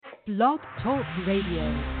Blog Talk Radio.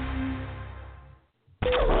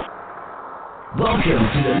 Welcome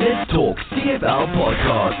to the Let's Talk CFL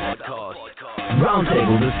podcast.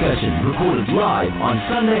 Roundtable discussion recorded live on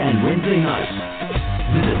Sunday and Wednesday nights.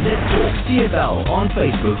 Visit Let's Talk CFL on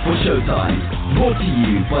Facebook for showtimes. Brought to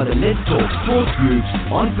you by the Let's Talk Sports Groups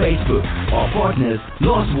on Facebook. Our partners,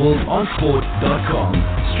 LostWorldOnSport.com.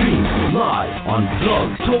 Stream live on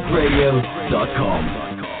blogtalkradio.com.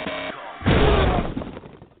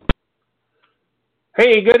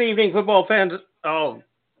 Hey, good evening, football fans. Oh,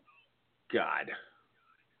 God.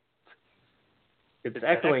 It's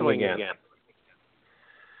echoing again.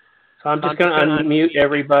 So I'm just going to unmute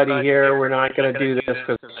everybody here. We're not going to do this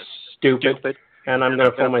because it's stupid. And I'm going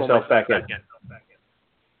to pull myself back in.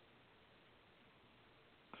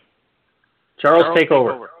 Charles, take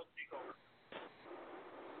over.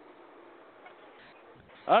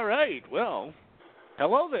 All right. Well,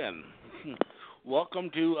 hello then. Welcome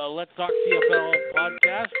to Let's Talk CFL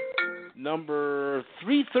podcast number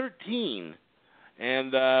 313.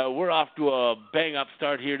 And we're off to a bang-up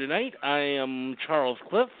start here tonight. I am Charles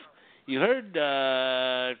Cliff. You heard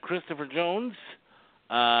Christopher Jones.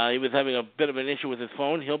 He was having a bit of an issue with his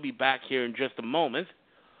phone. He'll be back here in just a moment.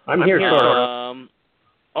 I'm here, sir.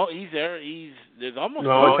 Oh, he's there. There's almost...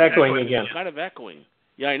 No, it's echoing again. It's kind of echoing.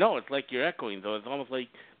 Yeah, I know. It's like you're echoing, though. It's almost like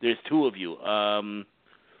there's two of you.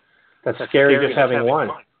 That's scary just having one.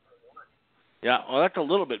 Yeah, well, that's a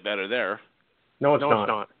little bit better there. No, it's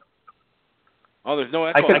not. Oh, there's no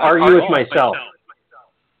echo. I can argue with myself.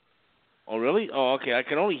 Oh, really? Oh, okay. I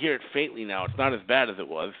can only hear it faintly now. It's not as bad as it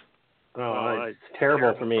was. Oh, it's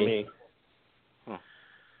terrible for me. Huh.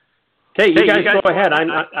 Okay, you guys go ahead.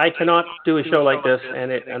 I cannot do a show like this,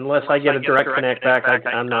 and unless I get a direct connect back,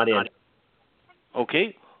 I'm not in.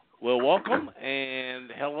 Okay. Well, welcome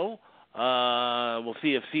and hello. We'll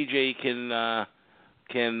see if CJ can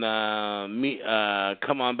come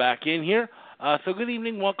on back in here. So good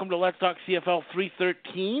evening. Welcome to Let's Talk CFL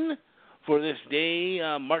 313 for this day,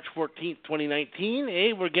 March 14th, 2019.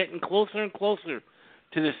 Hey, we're getting closer and closer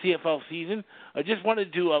to the CFL season. I just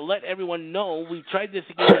wanted to let everyone know we tried this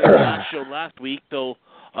again in the last show last week, so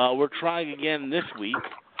we're trying again this week.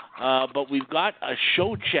 But we've got a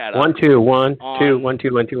show chat up. 1 2 1 2 1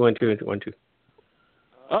 2 1 2 1 2 1 2.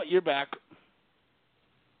 Oh, you're back.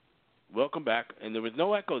 Welcome back. And there was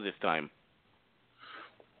no echo this time.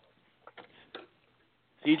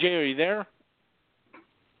 CJ, are you there?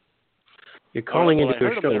 You're calling into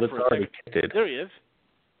a show that's already connected. There he is.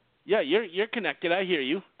 Yeah, you're connected. I hear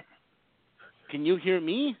you. Can you hear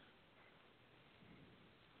me?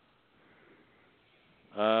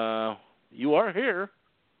 You are here.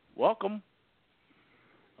 Welcome.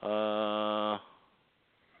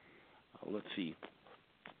 Let's see.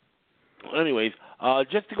 Anyways,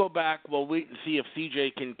 just to go back, we'll wait and see if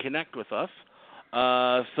CJ can connect with us.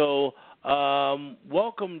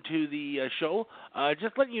 Welcome to the show.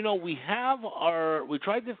 Just letting you know, we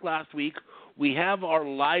tried this last week. We have our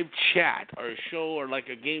live chat, our show, or like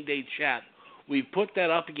a game day chat. We put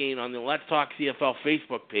that up again on the Let's Talk CFL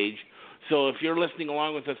Facebook page. So if you're listening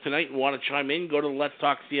along with us tonight and want to chime in, go to the Let's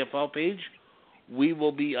Talk CFL page.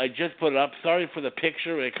 I just put it up. Sorry for the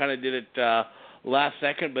picture. I kind of did it last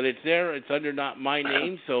second, but it's there. It's under not my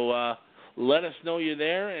name, so let us know you're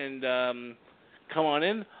there and come on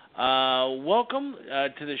in. Welcome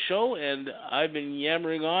to the show, and I've been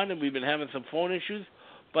yammering on, and we've been having some phone issues,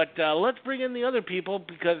 but let's bring in the other people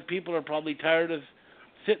because people are probably tired of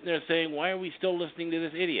sitting there saying, why are we still listening to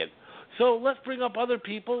this idiot? So let's bring up other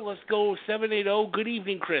people. Let's go 780. Good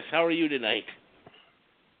evening, Chris. How are you tonight?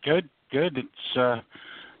 Good. It's a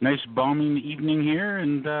nice balmy evening here,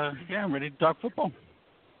 and I'm ready to talk football.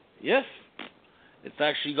 Yes. It's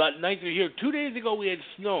actually got nicer here. 2 days ago we had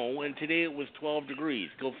snow, and today it was 12 degrees.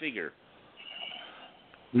 Go figure.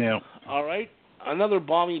 Yeah. All right. Another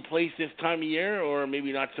balmy place this time of year, or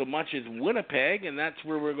maybe not so much, is Winnipeg, and that's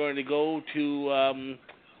where we're going to go to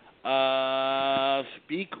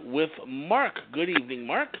speak with Mark. Good evening,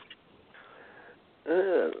 Mark.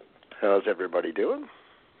 How's everybody doing?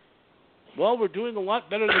 Well, we're doing a lot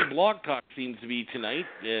better than Blog Talk seems to be tonight.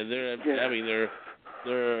 They're having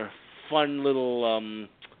their fun little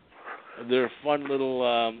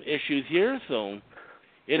issues here, so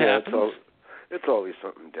it happens. It's always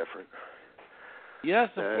something different. Yes,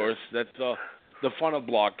 of course. That's the fun of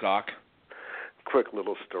Blog Talk. Quick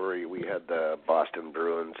little story. We had the Boston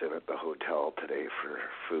Bruins in at the hotel today for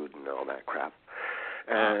food and all that crap.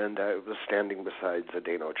 And I was standing beside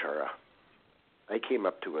Zdeno Chara. I came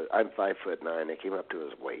up to it. I'm 5'9". I came up to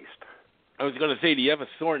his waist. I was going to say, do you have a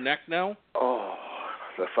sore neck now? Oh,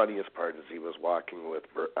 the funniest part is he was walking with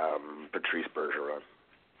Patrice Bergeron.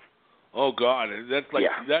 Oh God, that's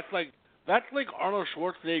like Arnold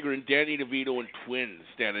Schwarzenegger and Danny DeVito and twins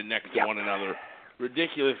standing next to one another,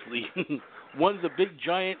 ridiculously. One's a big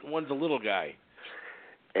giant, one's a little guy.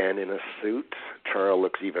 And in a suit, Charles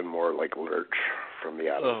looks even more like Lurch from the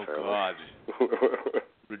Addams Family. Oh God,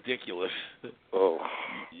 ridiculous. Oh.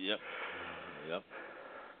 Yep.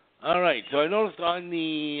 All right, so I noticed on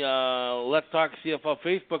the Let's Talk CFL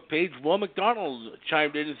Facebook page, Will McDonald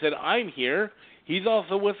chimed in and said, I'm here. He's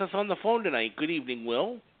also with us on the phone tonight. Good evening,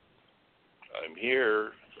 Will. I'm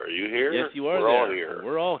here. Are you here? Yes, you are. We're there. all here.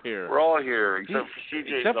 We're all here. We're all here, except for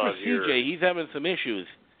CJ. Except for CJ, he's having some issues.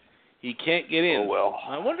 He can't get in. Oh well.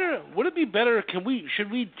 I wonder, would it be better?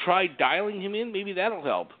 Should we try dialing him in? Maybe that'll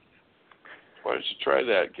help. Why don't you try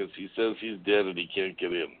that? Because he says he's dead and he can't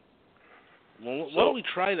get in. Well, why don't we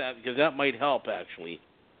try that? Because that might help, actually.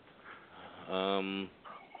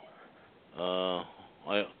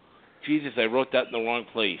 Jesus, I wrote that in the wrong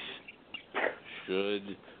place.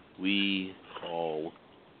 Should we call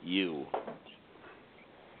you?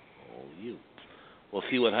 We'll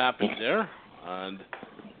see what happens there. And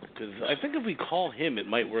because I think if we call him, it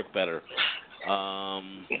might work better.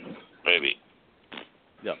 Maybe.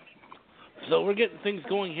 Yep. So we're getting things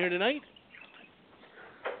going here tonight.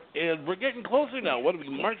 And we're getting closer now. What are we,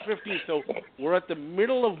 March 15th? So we're at the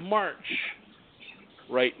middle of March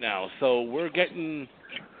right now. So we're getting,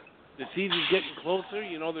 the season's getting closer.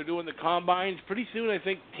 You know, they're doing the combines. Pretty soon I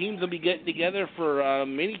think teams will be getting together for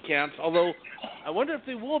mini camps. Although I wonder if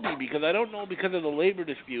they will be, because I don't know, because of the labor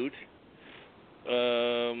dispute.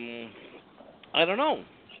 I don't know.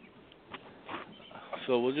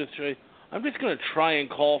 So we'll just try. I'm just going to try and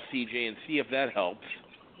call CJ and see if that helps.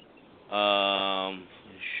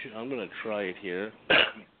 I'm going to try it here.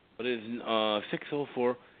 But it's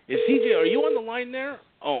 604. Is CJ, are you on the line there?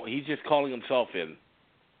 Oh, he's just calling himself in.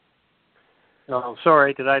 No, I'm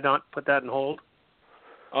sorry. Did I not put that in hold?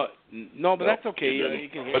 No, but that's okay. You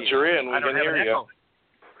can hear but you're in. We I don't can have hear an you. echo.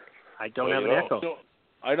 I don't have an echo. No,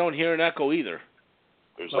 I don't hear an echo either.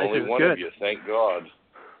 There's Well, only one good. of you, thank God.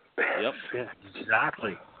 Yep. Yeah,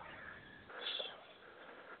 exactly.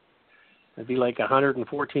 I'd be like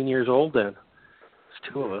 114 years old then.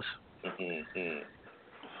 It's two of us.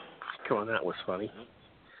 Come on, that was funny.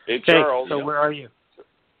 Hey, Okay, Charles. so where are you?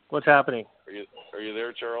 What's happening? Are you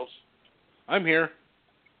there, Charles? I'm here.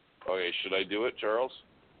 Okay, should I do it, Charles?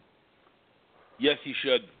 Yes, you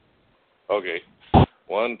should. Okay.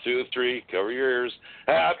 1, 2, 3, cover your ears.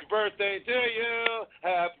 Happy birthday to you.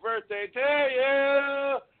 Happy birthday to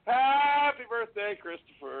you. Happy birthday,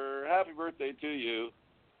 Christopher. Happy birthday to you.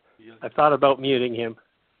 I thought about muting him.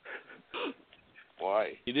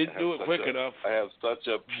 Why? You didn't do it quick enough. I have such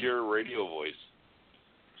a pure radio voice.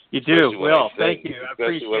 You do. Will, sing. thank you. I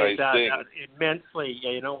Especially when appreciate I that sing. immensely.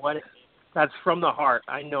 Yeah, you know what? That's from the heart.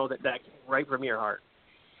 I know that came right from your heart.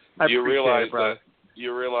 You realize that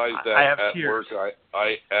I have at tears.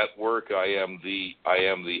 work I am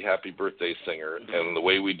the happy birthday singer, and the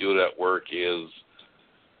way we do it at work is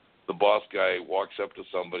the boss guy walks up to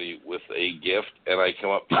somebody with a gift, and I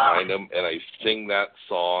come up behind him and I sing that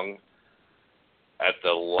song at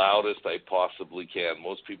the loudest I possibly can.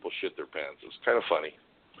 Most people shit their pants. It's kind of funny.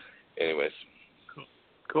 Anyways.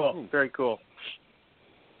 Cool. Very cool.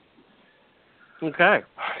 Okay.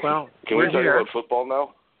 Well, can we're we talk here. about football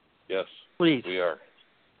now? Yes. Please. We are.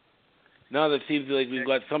 Now that seems like we've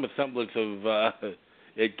got some semblance of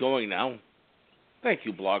it going now. Thank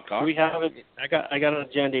you, Blog Talk. We have it. I got an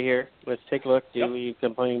agenda here. Let's take a look. Do we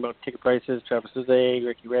complaining about ticket prices? Travis Souza,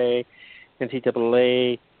 Ricky Ray,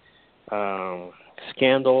 NCAA,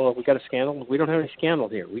 scandal. We got a scandal. We don't have any scandal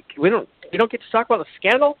here. We don't get to talk about the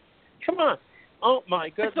scandal. Come on. Oh my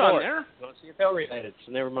good It's Lord. on there. Not CFL related.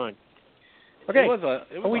 So never mind. Okay. It was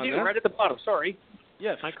we on do there. right at the bottom. Sorry.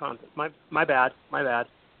 Yes. My bad.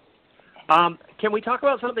 Can we talk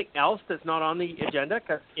about something else that's not on the agenda?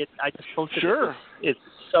 Because I just posted it. Sure. It's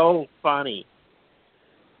so funny.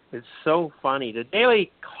 It's so funny. The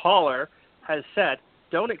Daily Caller has said,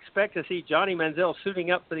 don't expect to see Johnny Manziel suiting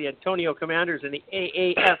up for the Antonio Commanders in the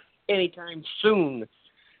AAF anytime soon.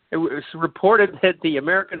 It was reported that the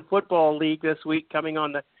American Football League this week, coming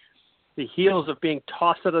on the heels of being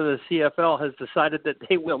tossed out of the CFL, has decided that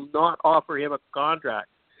they will not offer him a contract.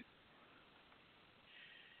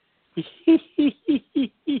 Isn't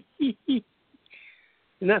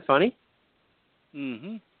that funny?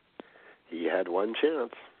 Mm-hmm. He had one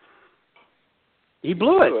chance. He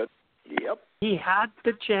blew it. Yep. He had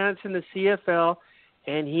the chance in the CFL,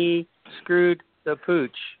 and he screwed the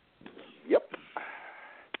pooch. Yep.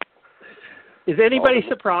 Is anybody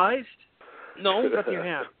surprised? No. Put up your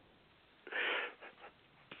hand.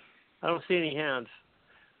 I don't see any hands.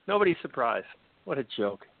 Nobody's surprised. What a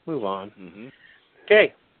joke. Move on. Mm-hmm.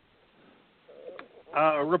 Okay.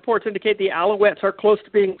 Reports indicate the Alouettes are close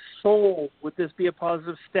to being sold. Would this be a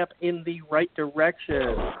positive step in the right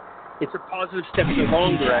direction? It's a positive step in the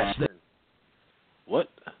wrong direction. What?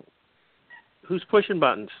 Who's pushing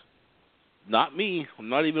buttons? Not me. I'm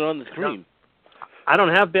not even on the screen. I don't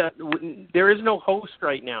have there is no host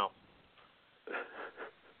right now.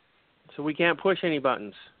 So we can't push any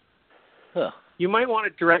buttons. Huh. You might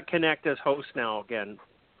want to direct connect as host now again,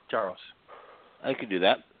 Charles. I could do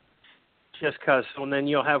that. Just because, and then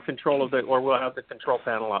you'll have control of or we'll have the control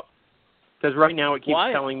panel up. Because right now it keeps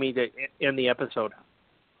telling me to end the episode.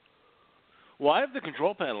 Well, I have the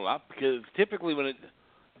control panel up because typically when it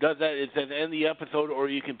does that, it says end the episode or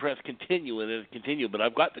you can press continue and it'll continue. But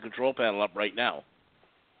I've got the control panel up right now.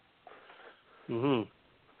 Mm-hmm.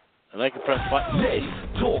 And I can press buttons. Let's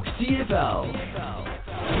talk CFL.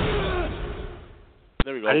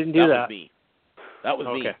 There we go. I didn't do that. Was me. That was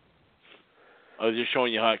me. I was just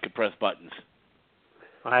showing you how I could press buttons.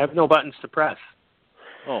 I have no buttons to press.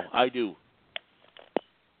 Oh, I do.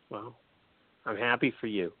 Well, I'm happy for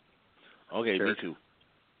you. Okay, sure. Me too.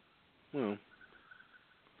 Hmm.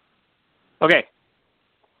 Okay.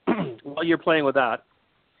 While you're playing with that,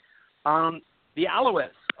 the Alouettes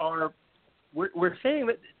are. We're saying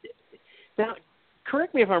that. Now,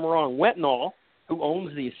 correct me if I'm wrong. Wetnall, who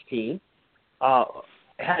owns this team,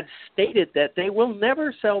 had stated that they will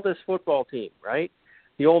never sell this football team. Right?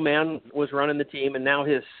 The old man was running the team, and now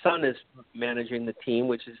his son is managing the team,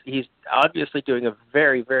 which is he's obviously doing a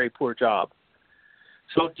very, very poor job.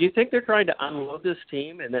 So, do you think they're trying to unload this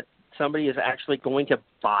team, and that somebody is actually going to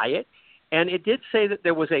buy it? And it did say that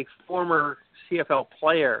there was a former CFL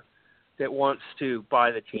player that wants to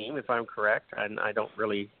buy the team, if I'm correct. And I don't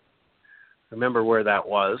really remember where that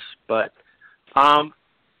was. But how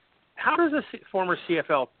does a former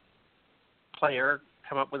CFL player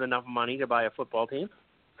come up with enough money to buy a football team?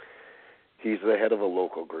 He's the head of a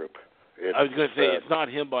local group. I was going to say, it's not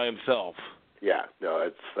him by himself. Yeah, no,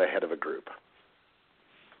 it's the head of a group.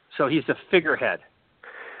 So he's the figurehead.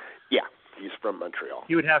 Yeah, he's from Montreal.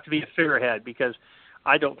 He would have to be a figurehead because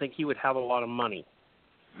I don't think he would have a lot of money.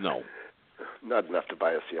 No. Not enough to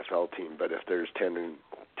buy a CFL team, but if there's 10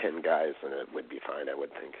 guys, then it would be fine, I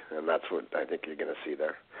would think. And that's what I think you're going to see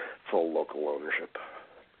there, full local ownership.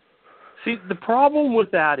 See, the problem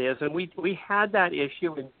with that is, and we had that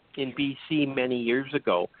issue in BC many years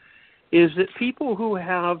ago, is that people who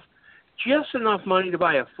have just enough money to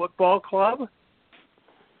buy a football club,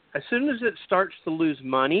 as soon as it starts to lose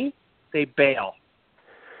money, they bail.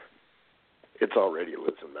 It's already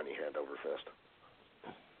losing money hand over fist.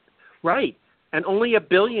 Right. And only a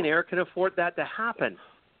billionaire can afford that to happen.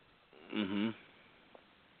 Mm-hmm.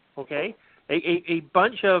 Okay? A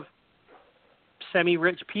bunch of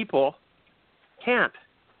semi-rich people can't.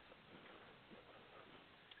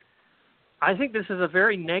 I think this is a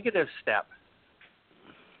very negative step.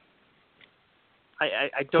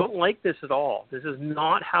 I don't like this at all. This is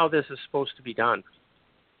not how this is supposed to be done.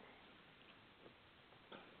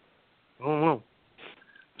 I don't know.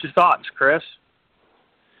 What's your thoughts, Chris?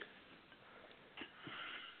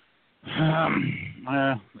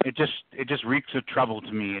 It just reeks of trouble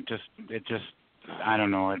to me. It just I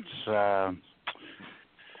don't know. It's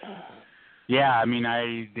yeah. I mean,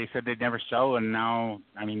 they said they'd never sell, and now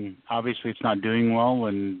I mean, obviously it's not doing well,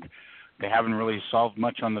 and they haven't really solved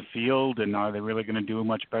much on the field. And are they really going to do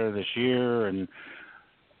much better this year? And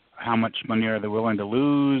how much money are they willing to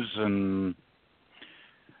lose? And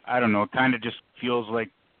I don't know. It kind of just feels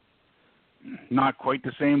like not quite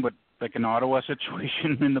the same, but like an Ottawa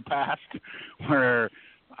situation in the past where,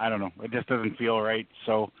 I don't know, it just doesn't feel right.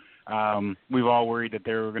 So we've all worried that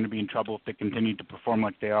they were going to be in trouble if they continued to perform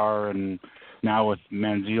like they are. And now with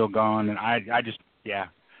Manziel gone, and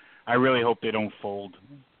I really hope they don't fold.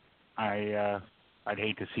 I'd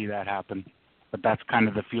hate to see that happen. But that's kind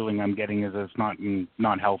of the feeling I'm getting, is it's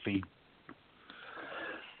not healthy.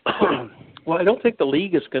 Well, I don't think the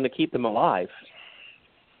league is going to keep them alive.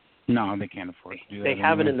 No, they can't afford to do that. They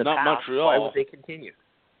haven't in the not past. Montreal. Why would they continue?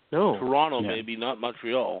 No. Toronto, maybe, not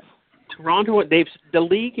Montreal. Toronto, the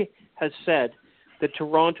league has said that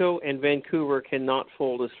Toronto and Vancouver cannot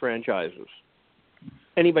fold as franchises.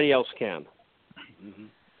 Anybody else can. Mm-hmm.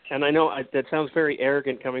 And I know that sounds very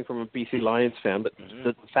arrogant coming from a BC Lions fan, but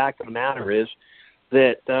the fact of the matter is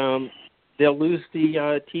that they'll lose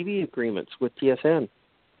the TV agreements with TSN.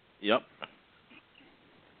 Yep.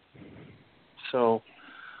 So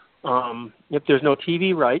if there's no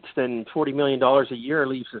TV rights, then $40 million a year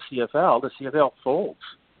leaves the CFL. The CFL folds.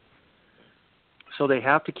 So they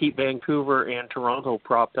have to keep Vancouver and Toronto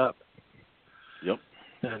propped up. Yep.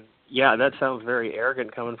 And yeah, that sounds very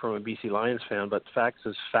arrogant coming from a BC Lions fan, but facts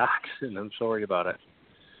is facts, and I'm sorry about it.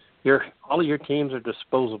 All of your teams are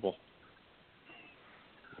disposable,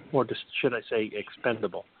 or should I say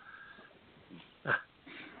expendable.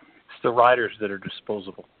 It's the riders that are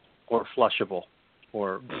disposable, or flushable,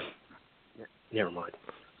 or never mind.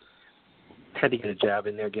 Had to get a jab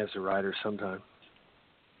in there against the riders sometime.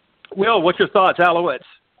 Will, what's your thoughts, Alouettes?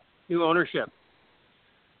 New ownership.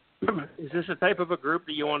 Is this the type of a group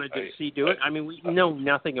that you want to see do it? I mean, we know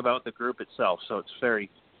nothing about the group itself, so it's very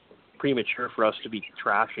premature for us to be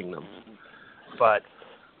trashing them. But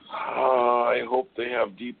I hope they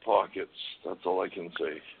have deep pockets. That's all I can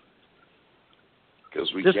say.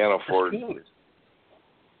 Because we can't afford the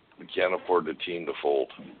team to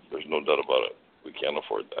fold. There's no doubt about it. We can't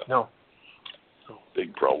afford that. No.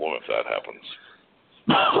 Big problem if that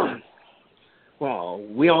happens. Well,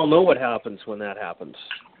 we all know what happens when that happens.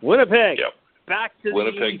 Winnipeg. Yep. Back to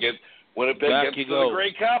Winnipeg the East. Winnipeg gets to the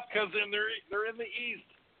Grey Cup because they're in the East.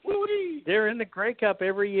 Woo-wee. They're in the Grey Cup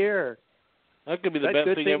every year. That could be the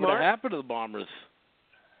best thing ever to happen to the Bombers.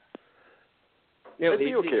 Yeah, I'd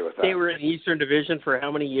be okay with that. They were in the Eastern Division for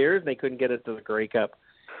how many years? They couldn't get it to the Grey Cup.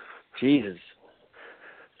 Jesus.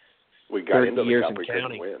 We got into the Cup, we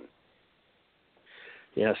couldn't win.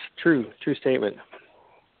 Yes, true statement.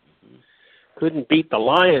 Couldn't beat the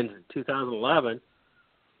Lions in 2011.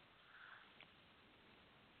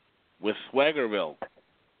 With Swaggerville.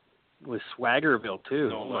 With Swaggerville,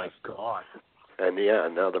 too. Oh, my God. And,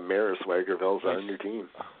 now the mayor of Swaggerville's on your team.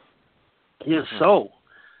 Yes, so.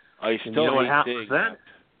 I still what happens then?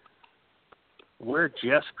 We're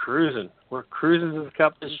just cruising. We're cruising to the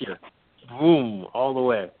Cup this year. Boom, all the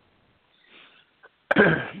way.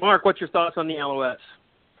 Mark, what's your thoughts on the Alouettes?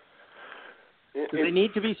 Do they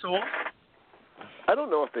need to be sold? I don't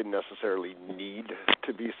know if they necessarily need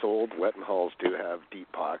to be sold. Wettenhalls do have deep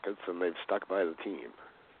pockets, and they've stuck by the team.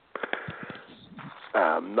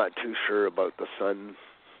 I'm not too sure about the son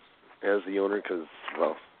as the owner because,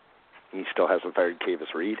 well, he still hasn't fired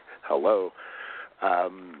Kavis Reed. Hello.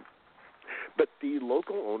 But the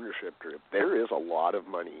local ownership group, there is a lot of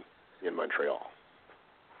money in Montreal.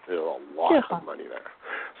 There's a lot of money there.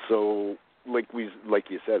 So, like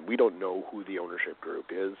you said, we don't know who the ownership group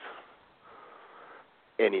is.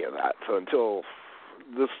 Any of that. So until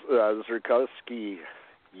this Zerkowski,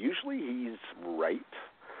 usually he's right.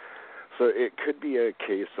 So it could be a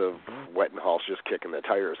case of Wettenhalls just kicking the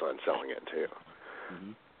tires on selling it too.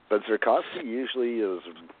 Mm-hmm. But Zerkowski usually is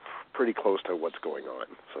pretty close to what's going on.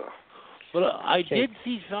 So, but I did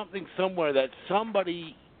see something somewhere that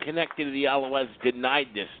somebody connected to the Alouettes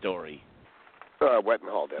denied this story.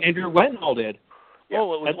 Wettenhall did. Andrew Wettenhall did. Yeah.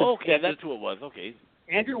 Oh, it was okay. That's who it was. Okay.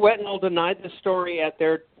 Andrew Wettenhall denied the story at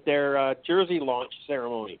their jersey launch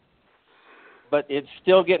ceremony, but it's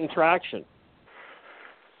still getting traction.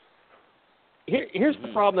 Here's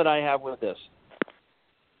the problem that I have with this.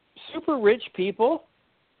 Super rich people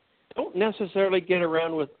don't necessarily get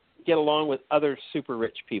along with other super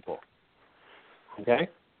rich people. Okay?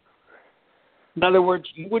 In other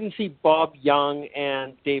words, you wouldn't see Bob Young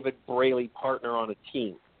and David Braley partner on a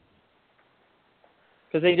team.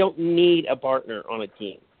 Because they don't need a partner on a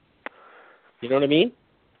team. You know what I mean?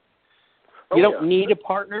 You don't need a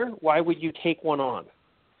partner. Why would you take one on?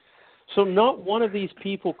 So not one of these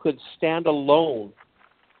people could stand alone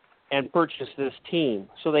and purchase this team.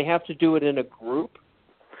 So they have to do it in a group.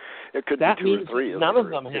 It could that be two means or three. None of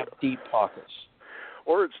them have deep pockets.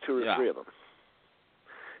 Or it's two or three of them.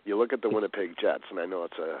 You look at the Winnipeg Jets, and I know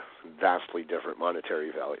it's a vastly different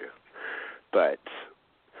monetary value, but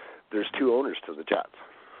there's two owners to the Jets.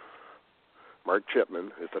 Mark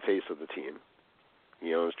Chipman is the face of the team.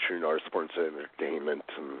 He owns True North Sports Entertainment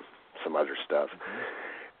and some other stuff. Mm-hmm.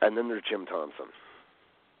 And then there's Jim Thompson,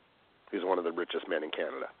 who's one of the richest men in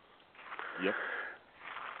Canada. Yep.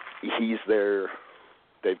 He's there.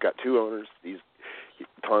 They've got two owners.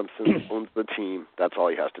 Thompson owns the team. That's all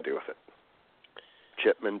he has to do with it.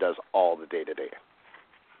 Chipman does all the day-to-day.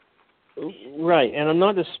 Right, and I'm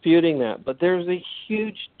not disputing that, but there's a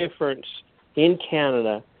huge difference in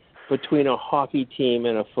Canada between a hockey team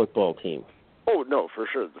and a football team. Oh, no, for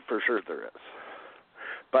sure there is.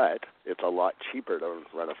 But it's a lot cheaper to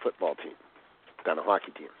run a football team than a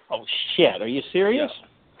hockey team. Oh, shit, are you serious?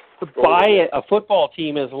 Yeah. To buy a football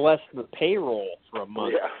team is less than the payroll for a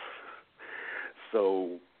month. Yeah.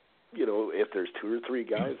 So, if there's two or three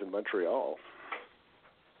guys in Montreal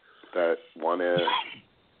that want to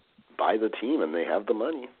buy the team and they have the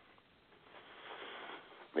money,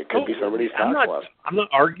 it could be somebody's tax loss. I'm not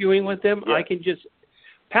arguing with them. Yeah. I can just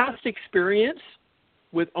past experience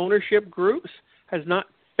with ownership groups has not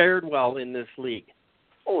fared well in this league.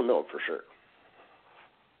 Oh, no, for sure.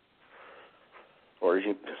 Or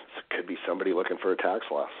it could be somebody looking for a tax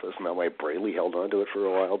loss. Isn't that why Braley held on to it for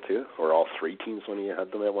a while, too? Or all three teams when he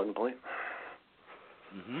had them at one point?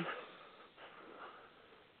 Mm-hmm.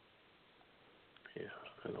 Yeah,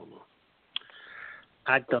 I don't know.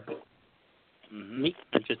 I don't. Mm-hmm. Me,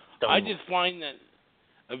 I just don't. I just find that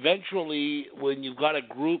eventually, when you've got a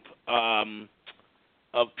group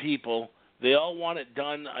of people, they all want it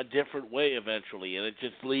done a different way eventually, and it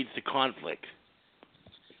just leads to conflict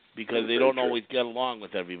because they don't always get along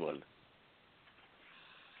with everyone.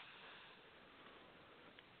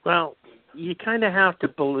 Well, you kind of have to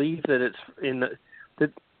believe that it's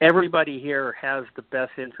that everybody here has the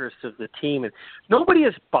best interest of the team, and nobody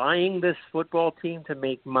is buying this football team to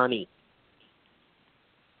make money.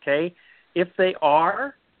 Okay? If they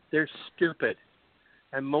are, they're stupid.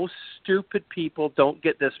 And most stupid people don't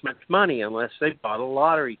get this much money unless they bought a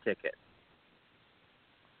lottery ticket.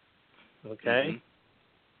 Okay? Mm-hmm.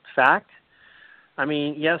 Fact. I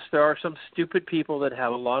mean, yes, there are some stupid people that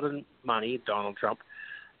have a lot of money, Donald Trump,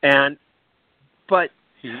 but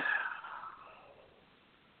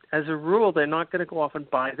as a rule, they're not going to go off and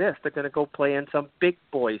buy this. They're going to go play in some big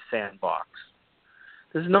boy sandbox.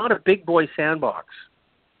 This is not a big boy sandbox.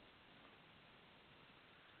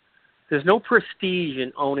 There's no prestige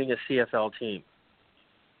in owning a CFL team.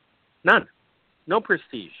 None. No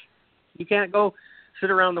prestige. You can't go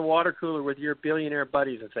sit around the water cooler with your billionaire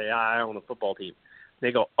buddies and say, I own a football team.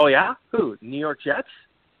 They go, oh, yeah? Who? New York Jets?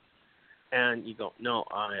 And you go, no,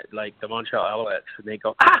 like the Montreal Alouettes. And they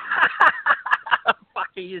go, fuck,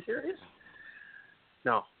 are you serious?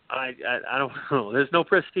 No, I don't know. There's no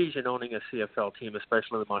prestige in owning a CFL team,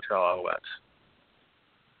 especially the Montreal Alouettes.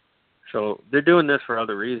 So they're doing this for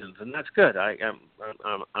other reasons, and that's good.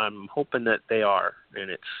 I'm hoping that they are, and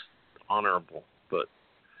it's honorable. But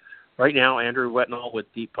right now, Andrew Wetnall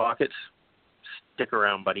with deep pockets, stick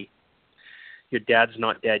around, buddy. Your dad's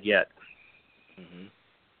not dead yet. Mm-hmm.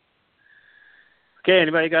 Okay,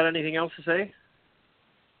 anybody got anything else to say?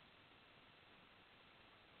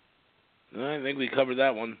 I think we covered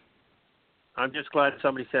that one. I'm just glad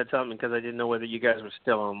somebody said something because I didn't know whether you guys were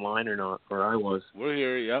still online or not, or I was. We're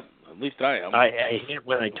here, yep. At least I am. I hate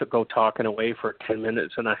when I go talking away for 10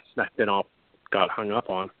 minutes and I've been all got hung up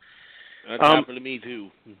on. That happened to me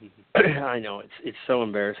too. I know, it's so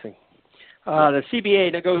embarrassing. The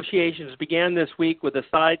CBA negotiations began this week with the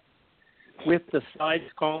sides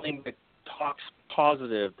calling the talks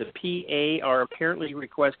positive. The PA are apparently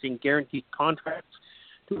requesting guaranteed contracts.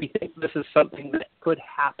 Do we think this is something that could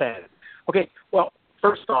happen? Okay, well,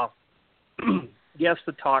 first off, yes,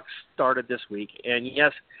 the talks started this week, and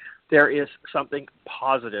yes, there is something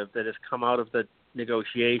positive that has come out of the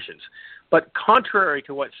negotiations. But contrary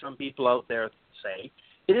to what some people out there say,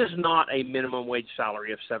 it is not a minimum wage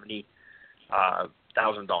salary of $70,000.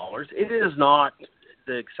 It is not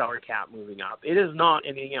the salary cap moving up. It is not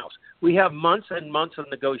anything else. We have months and months of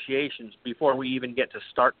negotiations before we even get to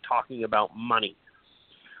start talking about money.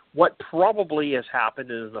 What probably has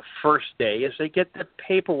happened is the first day is they get the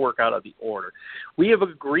paperwork out of the order. We have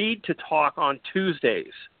agreed to talk on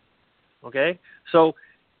Tuesdays, okay? So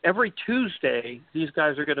every Tuesday, these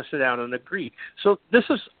guys are going to sit down and agree. So this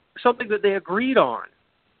is something that they agreed on.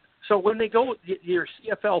 So when they go, your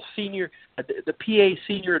CFL senior, the PA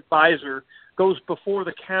senior advisor goes before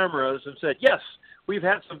the cameras and said, yes, we've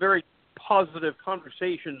had some very positive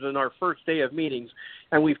conversations in our first day of meetings,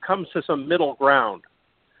 and we've come to some middle ground.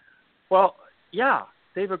 Well, yeah,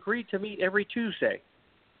 they've agreed to meet every Tuesday.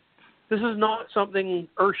 This is not something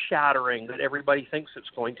earth-shattering that everybody thinks it's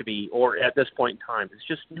going to be, or at this point in time. It's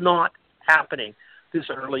just not happening this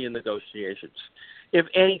early in negotiations. If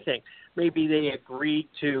anything, maybe they agreed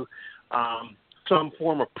to some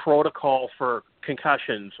form of protocol for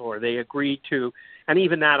concussions, or they agreed to, and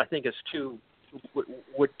even that I think is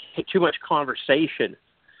would take too much conversation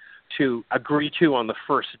to agree to on the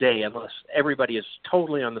first day unless everybody is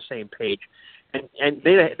totally on the same page. And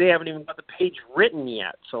they haven't even got the page written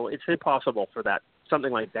yet, so it's impossible for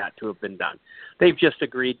something like that to have been done. They've just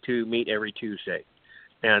agreed to meet every Tuesday.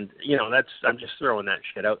 And, I'm just throwing that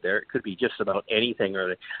shit out there. It could be just about anything,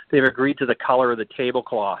 or they've agreed to the color of the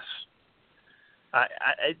tablecloths.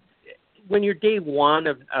 When you're day one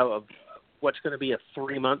of what's going to be a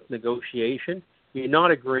 3-month negotiation, you're not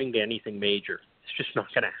agreeing to anything major. It's just not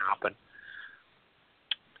going to happen.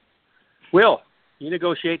 Will, you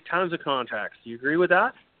negotiate tons of contracts. Do you agree with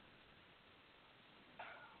that?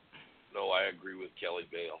 No, I agree with Kelly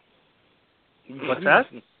Bale. What's that?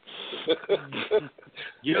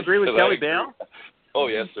 You agree with Kelly Bale? Oh,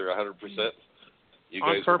 yes, sir, 100%. You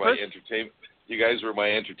On guys purpose? are my entertainment. You guys were my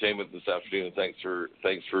entertainment this afternoon. Thanks for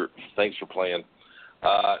playing.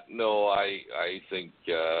 No, I think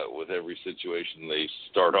with every situation they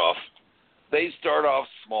start off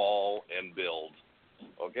small and build.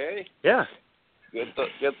 Okay? Yeah.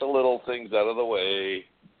 Get the little things out of the way,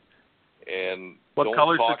 and what don't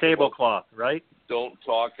color's talk the tablecloth, right? Don't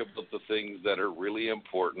talk about the things that are really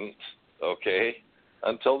important. Okay?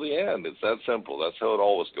 Until the end. It's that simple. That's how it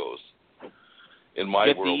always goes. In my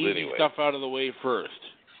world, anyway. Get the easy stuff out of the way first.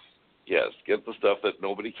 Yes, get the stuff that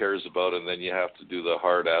nobody cares about, and then you have to do the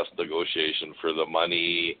hard-ass negotiation for the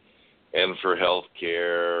money and for health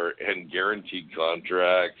care and guaranteed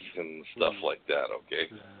contracts and stuff like that, okay?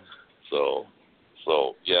 So,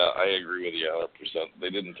 yeah, I agree with you 100%. They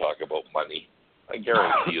didn't talk about money. I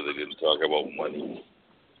guarantee you they didn't talk about money.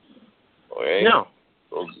 Okay? No.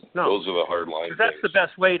 Those are the hard lines. That's the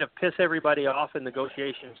best way to piss everybody off in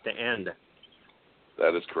negotiations to end.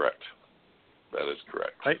 That is correct.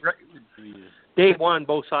 Right. Day one,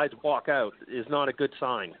 both sides walk out is not a good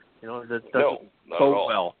sign. That doesn't not bode at all.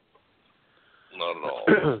 well. Not at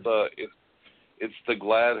all. It's the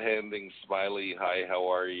glad-handing, smiley, hi,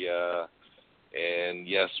 how are ya? And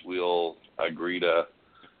yes, we'll agree to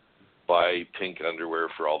buy pink underwear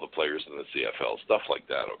for all the players in the CFL. Stuff like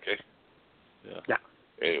that, okay? Yeah.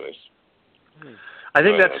 Anyways. I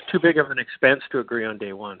think that's too big of an expense to agree on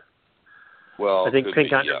day one. Well, I think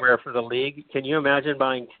pink underwear for the league. Can you imagine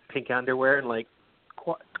buying pink underwear in like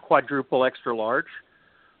quadruple extra large?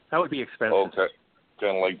 That would be expensive. Okay.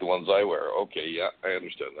 Kind of like the ones I wear. Okay, yeah, I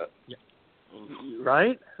understand that. Yeah.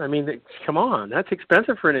 Right? I mean, come on. That's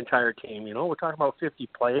expensive for an entire team. We're talking about 50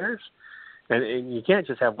 players. And you can't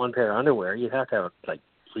just have one pair of underwear. You have to have like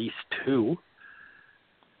at least two.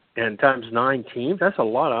 And times 9 teams, that's a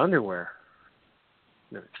lot of underwear.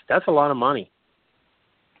 That's a lot of money.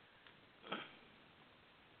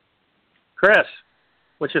 Chris,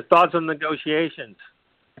 what's your thoughts on negotiations?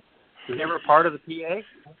 You ever part of the PA?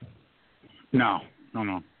 No.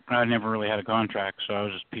 I never really had a contract, so I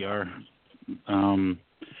was just PR.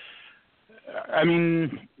 I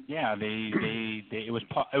mean, yeah, it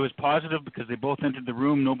was positive because they both entered the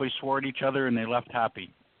room, nobody swore at each other, and they left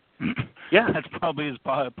happy. Yeah, that's probably as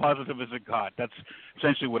positive as it got. That's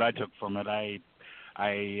essentially what I took from it. I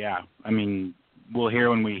mean, we'll hear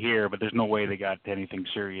when we hear, but there's no way they got anything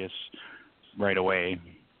serious right away.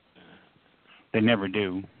 They never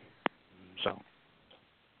do. So.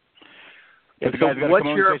 Yeah, the guys got to come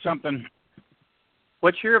on and say something.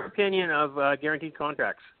 What's your opinion of guaranteed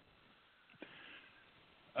contracts?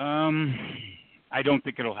 I don't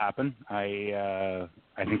think it'll happen. I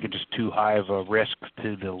think it's just too high of a risk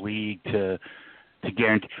to the league to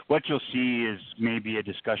guarantee. What you'll see is maybe a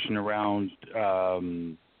discussion around a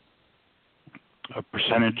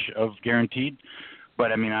percentage of guaranteed,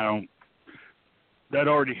 but I mean that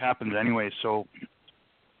already happens anyway. So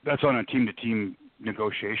that's on a team-to-team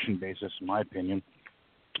negotiation basis, in my opinion.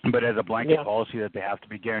 But as a blanket policy that they have to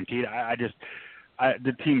be guaranteed,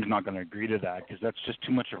 the team's not going to agree to that because that's just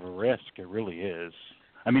too much of a risk. It really is.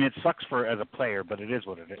 I mean, it sucks as a player, but it is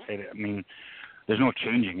what it is. I mean, there's no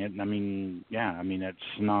changing it. I mean,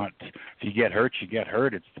 it's not. If you get hurt, you get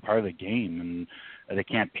hurt. It's part of the game, and they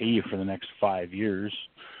can't pay you for the next 5 years.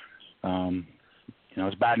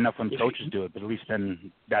 It's bad enough when coaches do it, but at least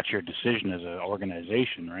then that's your decision as an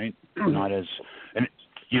organization, right? Not as, and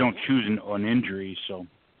you don't choose an injury, so.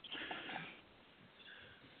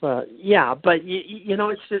 But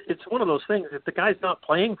it's one of those things. If the guy's not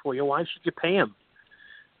playing for you, why should you pay him?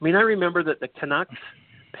 I mean, I remember that the Canucks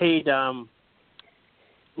paid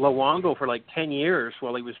Luongo for like 10 years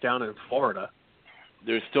while he was down in Florida.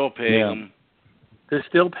 They're still paying him. They're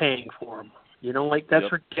still paying for him.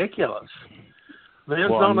 That's ridiculous.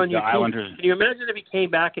 Man's well, not on your team. Can you imagine if he came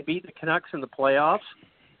back and beat the Canucks in the playoffs?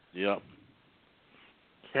 Yep.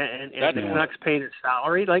 And the Canucks paid his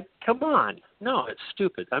salary? Like, come on. No, it's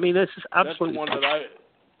stupid. I mean, this is absolutely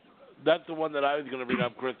That's the one that I was going to bring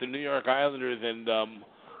up, Chris. The New York Islanders and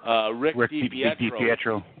Rick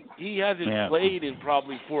DiPietro. He hasn't played in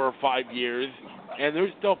probably 4 or 5 years, and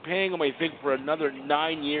they're still paying him, I think, for another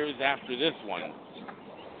 9 years after this one.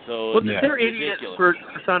 So they're idiots for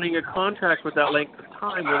signing a contract with that length of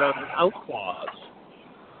time without an out clause.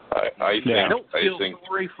 I don't feel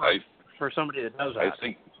sorry for somebody that does that.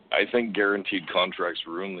 I think guaranteed contracts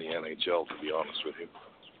ruin the NHL, to be honest with you.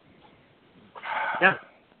 Yeah.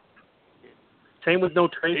 Same with no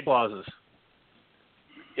trade clauses.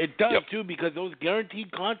 It does, too, because those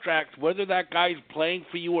guaranteed contracts, whether that guy's playing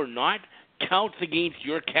for you or not, counts against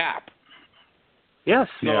your cap. Yes.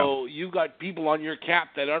 So you've got people on your cap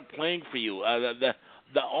that aren't playing for you.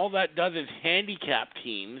 All that does is handicap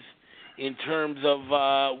teams in terms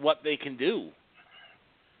of what they can do.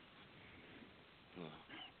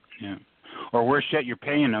 Yeah. Or worse yet, you're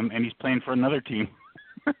paying him and he's playing for another team.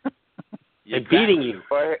 And beating you.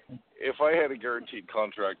 If I had a guaranteed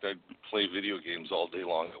contract, I'd play video games all day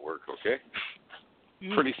long at work, okay?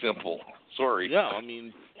 Pretty simple. Sorry. Yeah, I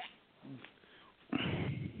mean...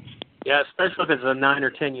 Yeah, especially if it's a 9 or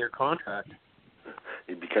 10 year contract.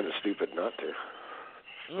 You'd be kind of stupid not to.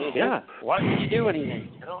 Yeah. Why would you do anything?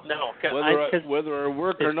 I don't know. Whether I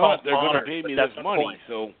work or not, they're going to pay me this money. Point.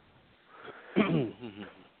 So.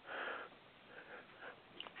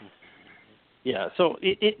 Yeah, so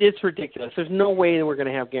it's ridiculous. There's no way that we're going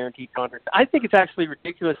to have guaranteed contracts. I think it's actually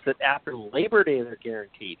ridiculous that after Labor Day they're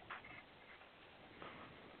guaranteed.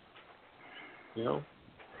 You know,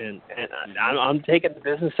 and I'm taking the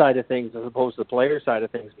business side of things as opposed to the player side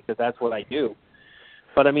of things because that's what I do.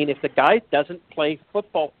 But I mean, if the guy doesn't play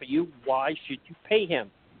football for you, why should you pay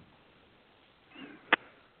him?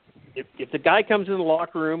 If the guy comes in the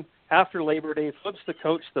locker room after Labor Day, flips the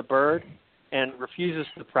coach the bird, and refuses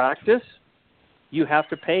to practice, you have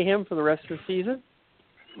to pay him for the rest of the season?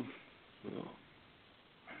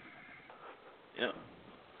 Yeah.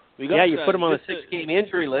 You put him on a 6-game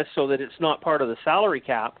injury list so that it's not part of the salary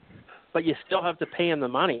cap, but you still have to pay him the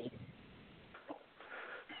money.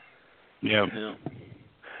 Yeah.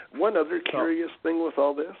 One other curious thing with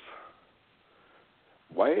all this,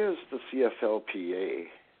 why is the CFLPA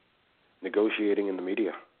negotiating in the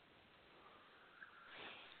media?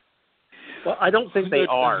 Well, I don't think they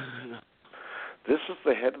are. This is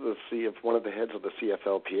the head of one of the heads of the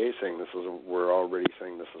CFLPA saying we're already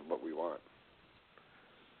saying this is what we want.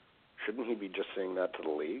 Shouldn't he be just saying that to the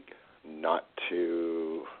league, not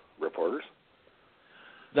to reporters?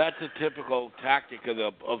 That's a typical tactic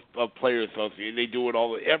of Players Association. They do it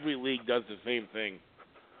all. Every league does the same thing.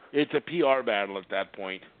 It's a PR battle at that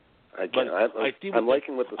point. I'm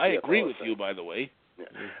liking what the CFL I agree with saying. you, by the way. Yeah.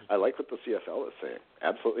 I like what the CFL is saying.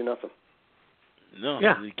 Absolutely nothing. No,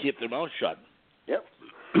 they keep their mouth shut. Yep.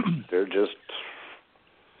 They're just...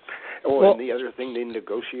 and the other thing they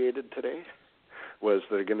negotiated today was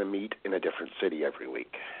they're going to meet in a different city every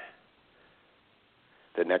week.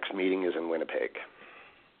 The next meeting is in Winnipeg.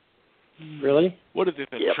 Really? What is it,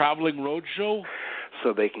 a traveling road show?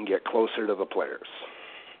 So they can get closer to the players.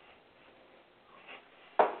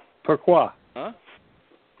 Pourquoi? Huh?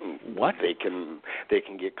 What? They can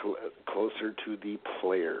get closer to the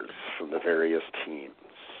players from the various teams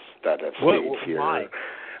that have stayed here. Why?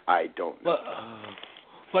 I don't know.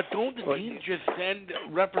 But don't the teams just send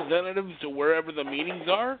representatives to wherever the meetings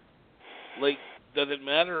are? Like, does it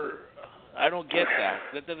matter? I don't get that.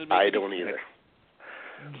 That doesn't make I any don't sense. either.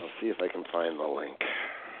 I'll see if I can find the link.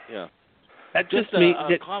 Yeah. That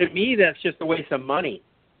to me, that's just a waste of money.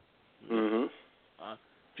 Mm-hmm.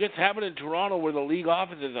 Just have it in Toronto where the league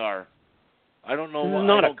offices are. I don't know.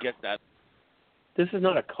 I don't get that. This is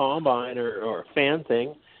not a combine or a fan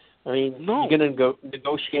thing. I mean, no. You're going to go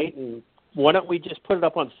negotiate, and why don't we just put it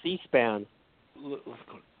up on C-SPAN? Let's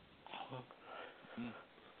go.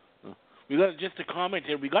 We got just a comment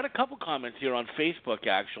here. We got a couple comments here on Facebook,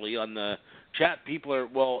 actually, on the chat. People are,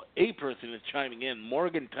 a person is chiming in,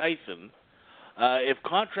 Morgan Tyson. If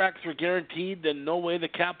contracts are guaranteed, then no way the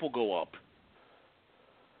cap will go up.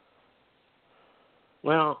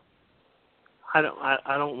 Well, I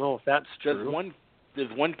don't know if that's true. Does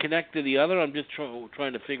one connect to the other? I'm just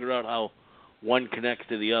trying to figure out how one connects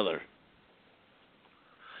to the other.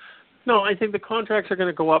 No, I think the contracts are going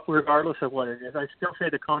to go up regardless of what it is. I still say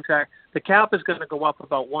the cap is going to go up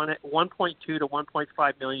about $1.2 to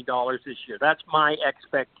 $1.5 million this year. That's my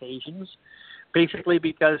expectations, basically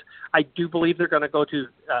because I do believe they're going to go to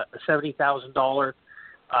a $70,000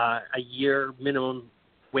 a year minimum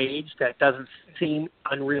wage. That doesn't seem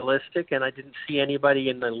unrealistic, and I didn't see anybody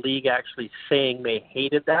in the league actually saying they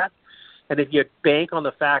hated that. And if you bank on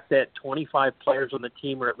the fact that 25 players on the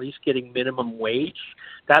team are at least getting minimum wage,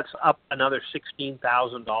 that's up another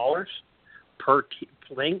 $16,000 per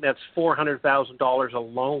thing. That's $400,000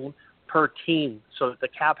 alone per team. So the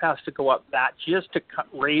cap has to go up that just to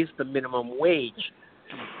raise the minimum wage,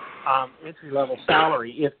 entry-level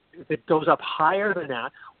salary. If it goes up higher than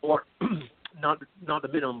that, or not the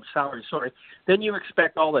minimum salary, then you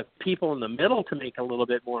expect all the people in the middle to make a little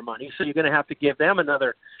bit more money. So you're going to have to give them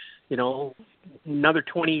another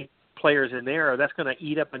 20 players in there. That's going to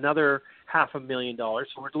eat up another $500,000.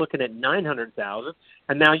 So we're looking at $900,000.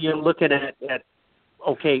 And now you're looking at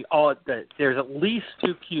there's at least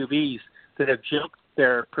two QBs that have jumped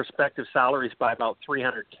their prospective salaries by about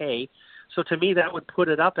 $300K. So to me, that would put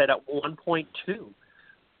it up at 1.2,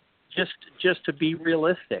 just to be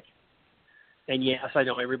realistic. And yes, I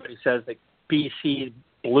know everybody says that BC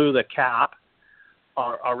blew the cap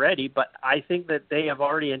already, but I think that they have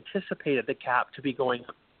already anticipated the cap to be going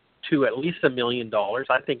up to at least $1 million.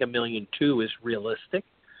 I think $1.2 million is realistic,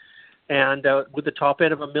 and with the top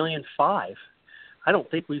end of $1.5 million, I don't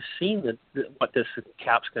think we've seen what this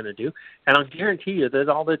cap's going to do. And I'll guarantee you that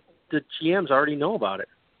all the GMs already know about it.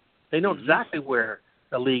 They know exactly where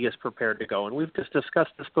the league is prepared to go, and we've just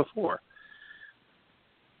discussed this before.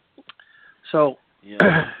 So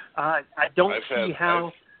I don't see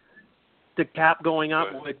how the cap going up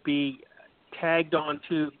would be tagged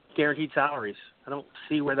onto guaranteed salaries. I don't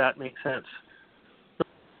see where that makes sense.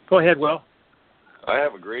 Go ahead, Will. I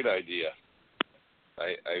have a great idea.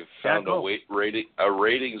 I found a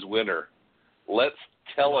ratings winner. Let's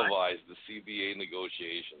televise the CBA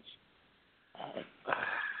negotiations.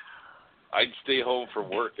 I'd stay home from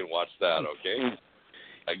work and watch that, okay?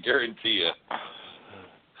 I guarantee you.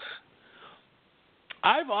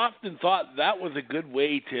 I've often thought that was a good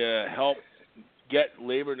way to help get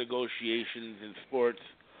labor negotiations in sports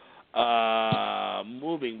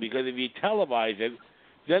moving, because if you televise it,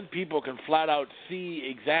 then people can flat out see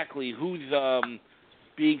exactly who's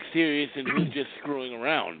being serious and who's just screwing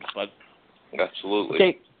around. But absolutely.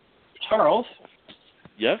 Okay, Charles.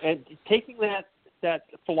 Yes. And taking that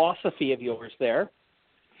philosophy of yours there,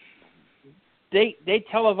 they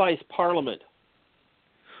televise Parliament.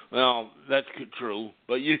 Well, that's true,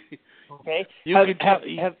 but you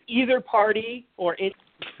have either party or it.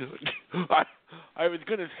 I was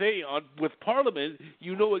going to say, with Parliament,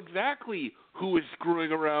 you know exactly who is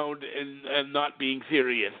screwing around and not being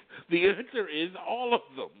serious. The answer is all of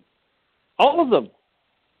them. All of them.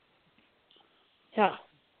 Yeah.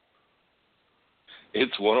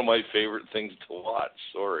 It's one of my favorite things to watch.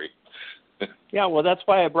 Sorry. Yeah, well, that's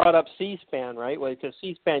why I brought up C-SPAN, right? Well, because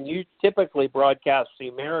C-SPAN, you typically broadcast the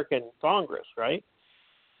American Congress, right?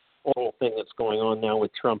 The whole thing that's going on now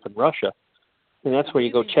with Trump and Russia. And that's where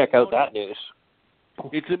you go check out that news.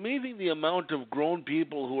 It's amazing the amount of grown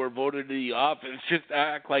people who are voted to the office just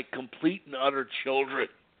act like complete and utter children.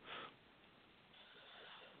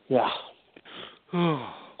 Yeah.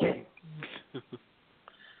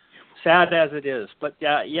 Sad as it is. But,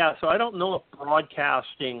 yeah, so I don't know if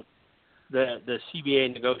broadcasting the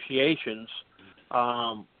CBA negotiations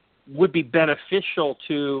would be beneficial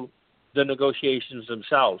to the negotiations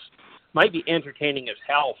themselves. Might be entertaining as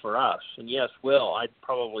hell for us. And yes, Will, I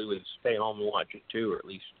probably would stay home and watch it too, or at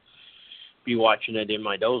least be watching it in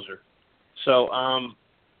my dozer. So,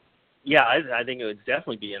 yeah, I think it would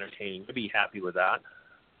definitely be entertaining. I'd be happy with that.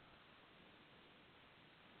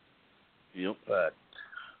 Yep. But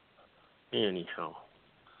anyhow.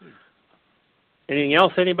 Anything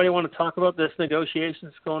else anybody want to talk about this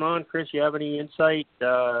negotiations going on? Chris, you have any insight?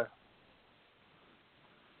 I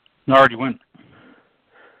already went.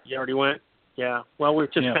 You already went? Yeah. Well, we're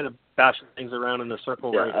just kind of bashing things around in the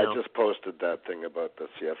circle right now. I just posted that thing about the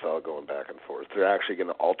CFL going back and forth. They're actually going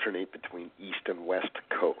to alternate between East and West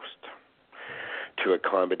Coast to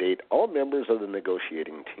accommodate all members of the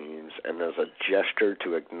negotiating teams, and as a gesture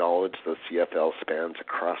to acknowledge the CFL spans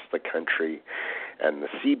across the country, and the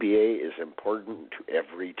CBA is important to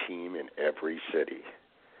every team in every city.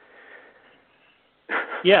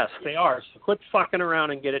 Yes, they are. So quit fucking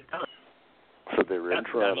around and get it done. So they were in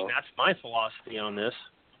Toronto. That's my philosophy on this.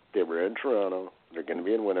 They were in Toronto. They're going to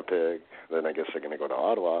be in Winnipeg. Then I guess they're going to go to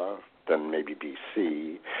Ottawa. Then maybe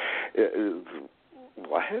BC.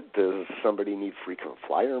 What? Does somebody need frequent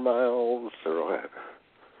flyer miles or what?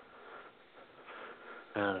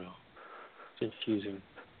 I don't know. It's confusing.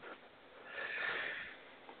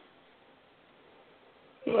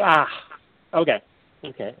 Okay.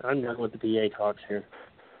 I'm done with the PA talks here.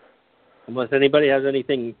 Unless anybody has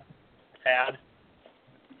anything to add.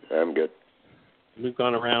 I'm good. We've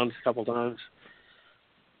gone around a couple times.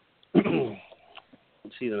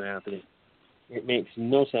 See them happening. It makes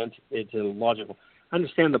no sense. It's illogical. I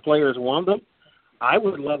understand the players want them. I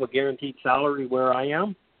would love a guaranteed salary where I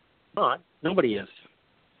am. Nobody is.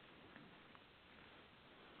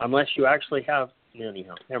 Unless you actually have...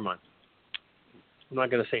 Anyhow, never mind. I'm not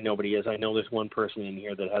going to say nobody is. I know there's one person in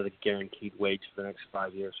here that has a guaranteed wage for the next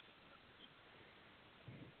 5 years.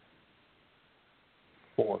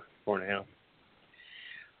 4.5.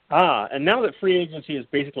 And now that free agency is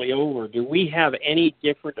basically over, do we have any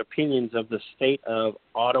different opinions of the state of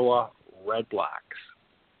Ottawa Red Blacks?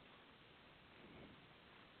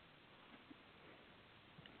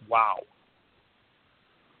 Wow.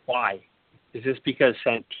 Why? Is this because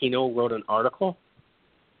Santino wrote an article?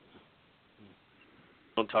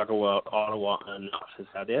 Don't talk about Ottawa enough. Is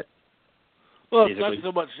that it? Well, it's not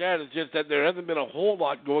so much that. It's just that there hasn't been a whole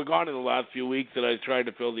lot going on in the last few weeks that I've tried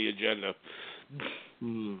to fill the agenda.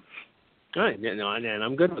 All right, and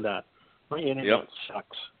I'm good with that. My internet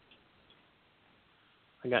sucks.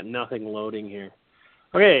 I got nothing loading here.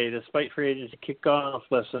 Okay, despite free agency kickoff,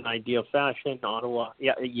 less than ideal fashion, Ottawa.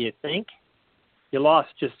 Yeah, you think? You lost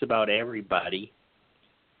just about everybody.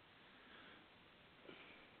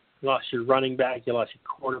 You lost your running back, you lost your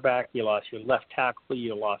quarterback, you lost your left tackle,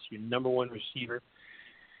 you lost your number one receiver.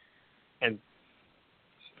 And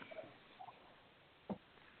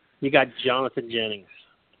you got Jonathan Jennings.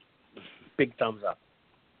 Big thumbs up.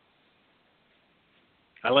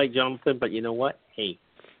 I like Jonathan, but you know what? Hey,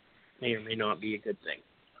 may or may not be a good thing.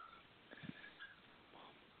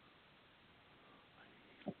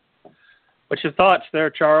 What's your thoughts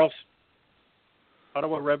there, Charles?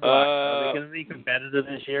 Ottawa Red Blacks, are they going to be competitive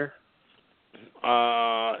this year?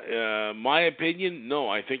 My opinion, no.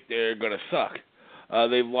 I think they're going to suck.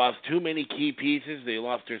 They've lost too many key pieces. They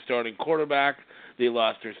lost their starting quarterback. They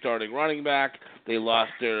lost their starting running back. They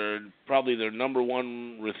lost probably their number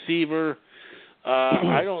one receiver.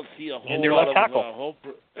 I don't see a whole lot of hope.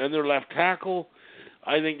 And their left tackle.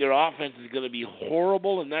 I think their offense is going to be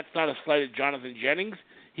horrible, and that's not a slight at Jonathan Jennings.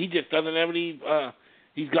 He just doesn't have any.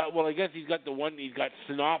 He's got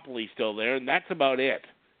Sinopoli still there, and that's about it.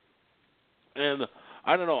 And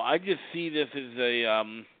I don't know. I just see this as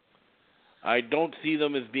I don't see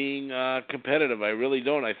them as being competitive. I really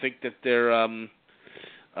don't. I think that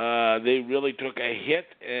they really took a hit,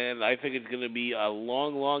 and I think it's going to be a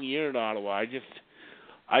long, long year in Ottawa.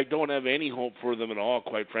 I don't have any hope for them at all,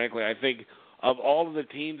 quite frankly. I think of all of the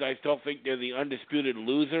teams, I still think they're the undisputed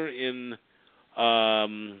loser in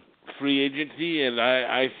free agency, and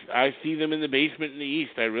I see them in the basement in the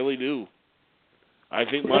East. I really do. I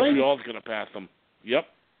think Montreal's going to pass them. Yep.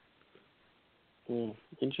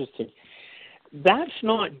 Interesting. That's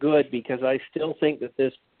not good because I still think that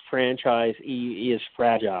this franchise is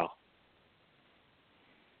fragile.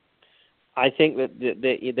 I think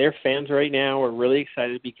that their fans right now are really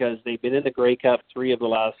excited because they've been in the Grey Cup 3 of the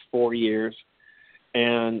last 4 years,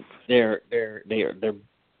 and they're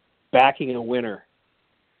backing a winner.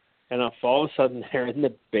 And if all of a sudden they're in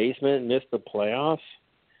the basement and miss the playoffs,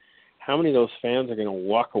 how many of those fans are going to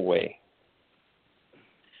walk away?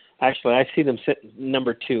 Actually, I see them sitting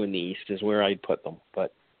number 2 in the East is where I'd put them.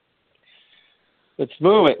 But let's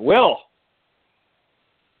move it. Will.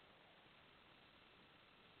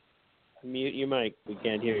 Mute your mic. We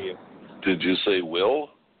can't hear you. Did you say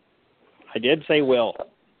Will? I did say Will.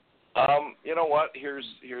 You know what?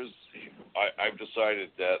 I've decided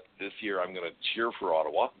that this year I'm going to cheer for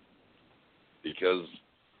Ottawa because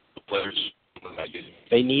the players.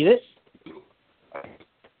 They need it?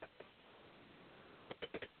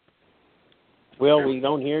 Will, we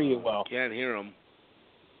don't hear you well. Can't hear them.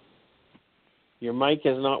 Your mic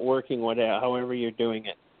is not working, however you're doing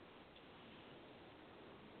it.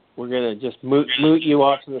 We're going to just mute you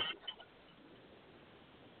off to the...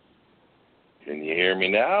 Can you hear me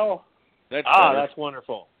now? That's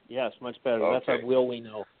wonderful. Yes, much better. Okay. That's our Will we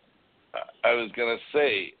know. I was going to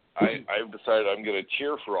say, I've decided I'm going to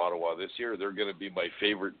cheer for Ottawa this year. They're going to be my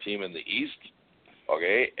favorite team in the East.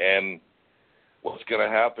 Okay, and what's going to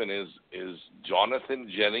happen is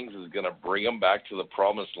Jonathan Jennings is going to bring them back to the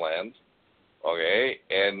promised land. Okay,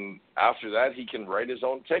 and after that, he can write his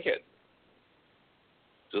own ticket.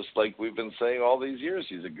 Just like we've been saying all these years,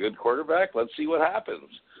 he's a good quarterback. Let's see what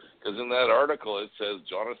happens. Because in that article, it says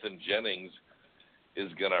Jonathan Jennings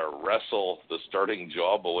is going to wrestle the starting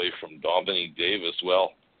job away from Dominique Davis.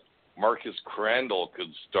 Well, Marcus Crandall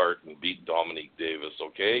could start and beat Dominique Davis,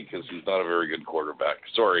 okay, because he's not a very good quarterback.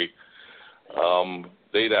 Sorry.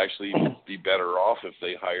 They'd actually be better off if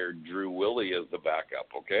they hired Drew Willie as the backup,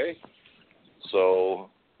 okay? So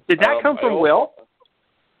did that come from Will?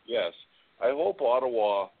 Yes. I hope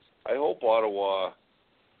Ottawa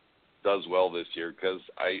does well this year because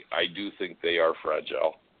I do think they are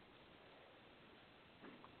fragile.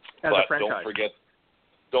 As but a franchise.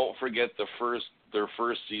 don't forget their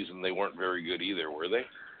first season they weren't very good either, were they?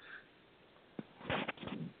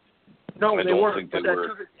 No, they weren't. Think they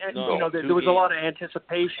were. There was a lot of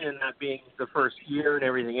anticipation in that being the first year and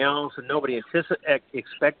everything else, and nobody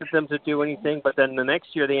expected them to do anything. But then the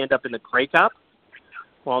next year they end up in the Grey Cup.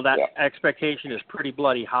 Well, that expectation is pretty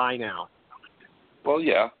bloody high now. Well,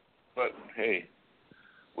 yeah, but hey,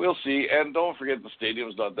 we'll see. And don't forget the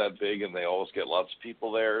stadium's not that big, and they always get lots of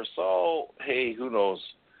people there. So, hey, who knows?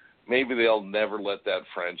 Maybe they'll never let that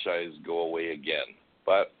franchise go away again.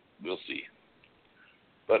 But we'll see.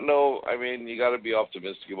 But no, I mean, you got to be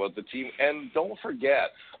optimistic about the team. And don't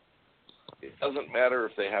forget, It doesn't matter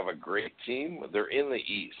if they have a great team. They're in the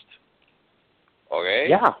East. Okay?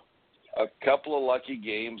 Yeah. A couple of lucky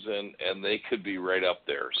games, and they could be right up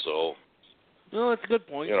there. So, No, that's a good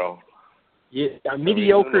point. you know. Yeah, a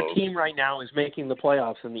mediocre who knows? team right now is making the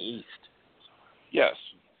playoffs in the East. Yes.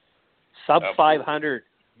 Sub Absolutely. 500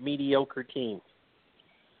 mediocre team.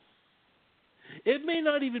 It may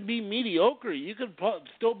not even be mediocre. You could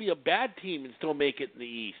still be a bad team and still make it in the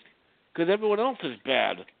East because everyone else is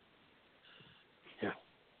bad. Yeah.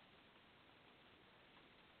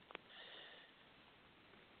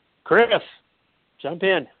 Chris, jump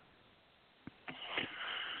in.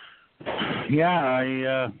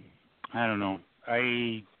 Yeah, I don't know.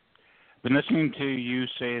 I've been listening to you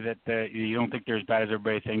say that you don't think they're as bad as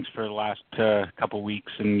everybody thinks for the last couple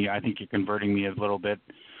weeks, and I think you're converting me a little bit.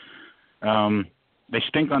 They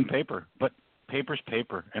stink on paper, but paper's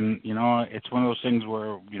paper, and it's one of those things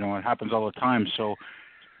where it happens all the time. So,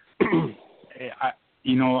 I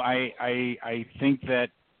think that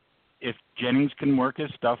if Jennings can work his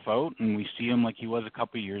stuff out, and we see him like he was a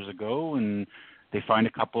couple of years ago, and they find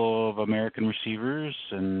a couple of American receivers,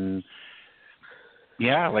 and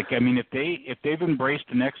if they've embraced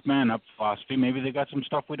the next man up philosophy, maybe they got some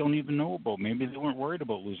stuff we don't even know about. Maybe they weren't worried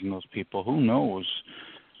about losing those people. Who knows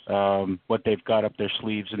what they've got up their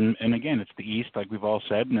sleeves? And again, it's the East, like we've all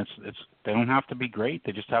said, and it's they don't have to be great.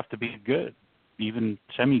 They just have to be good, even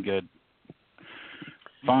semi-good.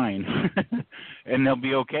 Fine, and they'll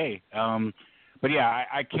be okay. But yeah,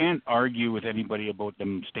 I can't argue with anybody about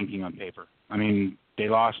them stinking on paper. I mean, they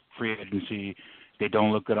lost free agency. They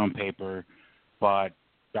don't look good on paper, but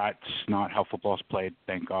that's not how football's played,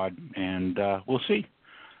 thank God. And we'll see.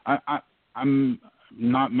 I'm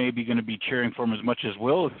not maybe going to be cheering for them as much as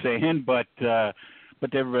Will is saying, but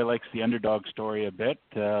everybody likes the underdog story a bit.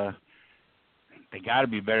 They got to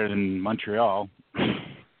be better than Montreal.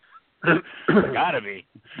 They got to be.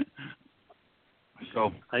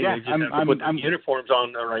 So I think they just have to put the uniforms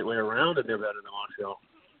on the right way around, and they're better than Montreal.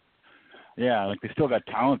 Yeah, like they still got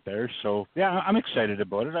talent there. So yeah, I'm excited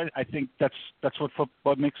about it. I think that's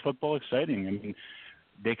what makes football exciting. I mean,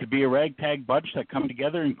 they could be a ragtag bunch that come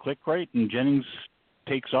together and click right, and Jennings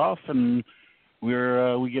takes off, and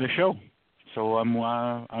we get a show. So I'm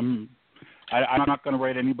not going to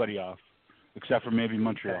write anybody off, except for maybe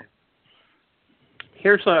Montreal. Okay.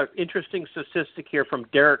 Here's an interesting statistic here from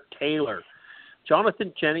Derek Taylor.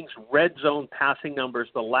 Jonathan Jennings' red zone passing numbers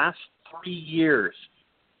the last 3 years.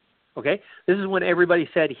 Okay? This is when everybody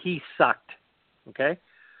said he sucked. Okay?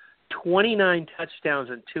 29 touchdowns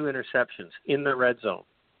and 2 interceptions in the red zone.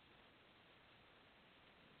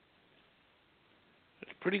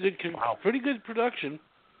 It's pretty good. Pretty good production.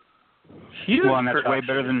 Huge well, and that's production. way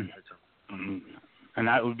better than, and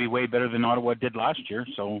that would be way better than Ottawa did last year.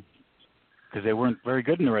 So, because they weren't very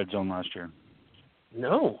good in the red zone last year.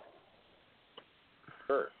 No.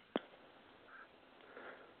 Sure.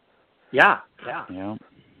 Yeah.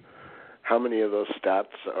 How many of those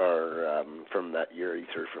stats are from that year he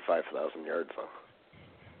threw for 5,000 yards, though?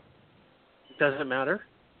 Doesn't matter.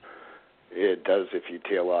 It does if you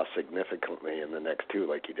tail off significantly in the next two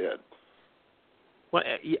like he did. Well,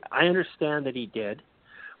 I understand that he did,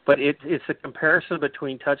 but it's a comparison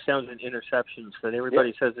between touchdowns and interceptions that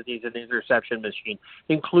everybody says that he's an interception machine,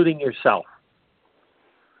 including yourself.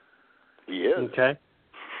 He is. Okay?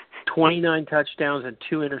 29 touchdowns and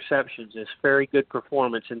 2 interceptions is very good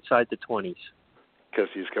performance inside the 20s. Because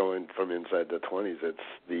he's going from inside the 20s. It's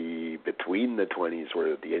the between the 20s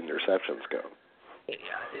where the interceptions go.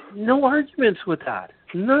 No arguments with that.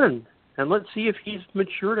 None. And let's see if he's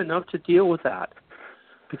matured enough to deal with that.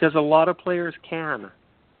 Because a lot of players can.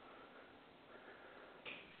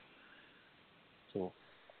 So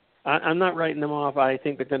I'm not writing them off. I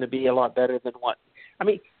think they're going to be a lot better than what. I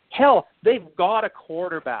mean, hell, they've got a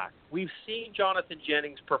quarterback. We've seen Jonathan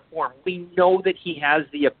Jennings perform. We know that he has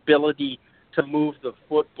the ability to move the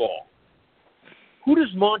football. Who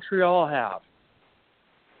does Montreal have?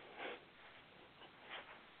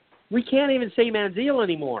 We can't even say Manziel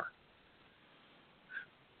anymore.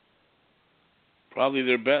 Probably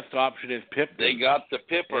their best option is Pippen. They got the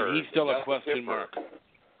Pipper. And he's still a question mark.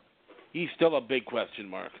 He's still a big question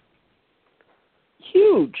mark.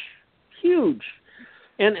 Huge.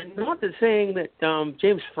 And not that saying that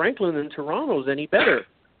James Franklin in Toronto is any better.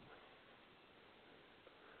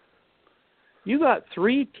 You got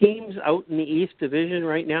 3 teams out in the East Division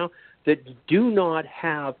right now that do not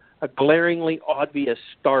have a glaringly obvious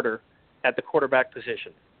starter at the quarterback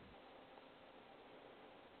position.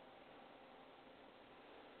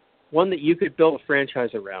 One that you could build a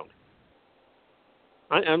franchise around.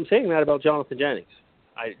 I'm saying that about Jonathan Jennings.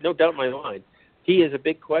 No doubt in my mind. he is a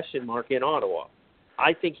big question mark in Ottawa.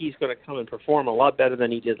 I think he's going to come and perform a lot better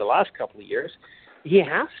than he did the last couple of years. He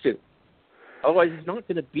has to. Otherwise, he's not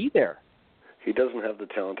going to be there. He doesn't have the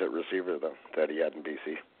talent at receiver, though, that he had in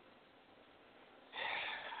BC.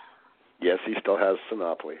 Yes, he still has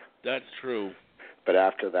Sinopoli. That's true. But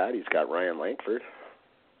after that, he's got Ryan Langford.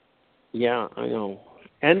 Yeah, I know.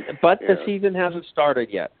 But the season hasn't started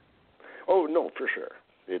yet. Oh, no, for sure.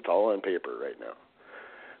 It's all on paper right now.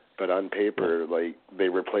 But on paper, like, they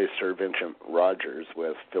replaced Sir Vincent Rogers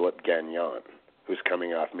with Philip Gagnon, who's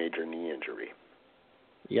coming off major knee injury.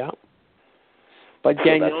 Yeah. But so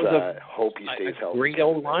Gagnon's hope he stays healthy. Great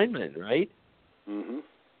old lineman, right? Mm-hmm.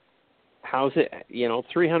 How's it,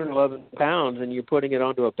 311 pounds, and you're putting it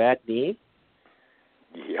onto a bad knee?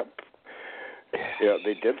 Yep. Yeah,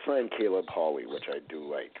 they did sign Caleb Hawley, which I do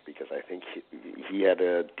like, because I think he had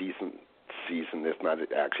a decent season, if not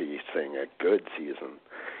actually saying a good season,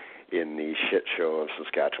 in the shit show of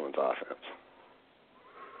Saskatchewan's offense.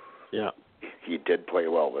 Yeah. He did play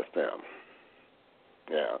well with them.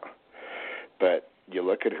 Yeah. But you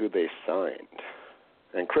look at who they signed,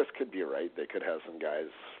 and Chris could be right. They could have some guys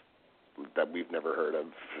that we've never heard of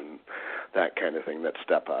and that kind of thing that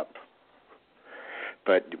step up.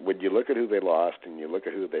 But when you look at who they lost and you look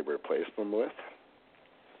at who they replaced them with,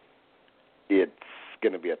 it's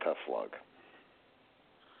going to be a tough slog.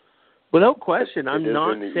 Without question. I'm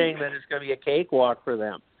not saying that it's going to be a cakewalk for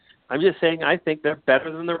them. I'm just saying I think they're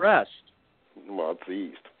better than the rest. Well, it's the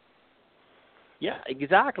East. Yeah,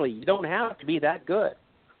 exactly. You don't have to be that good.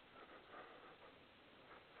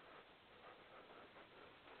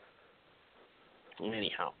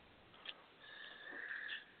 Anyhow.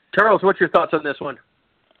 Charles, what's your thoughts on this one?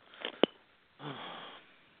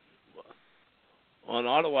 On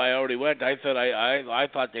Ottawa, I already went. I said I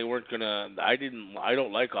thought they weren't gonna. I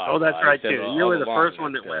don't like Ottawa. Oh, that's right too. You were the first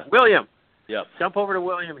one that went. William. Yep. Jump over to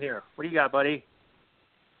William here. What do you got, buddy?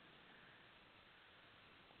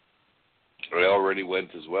 I already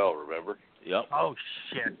went as well. Remember? Yep. Oh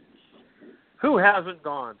shit. Who hasn't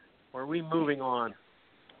gone? Or are we moving on?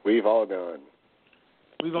 We've all gone.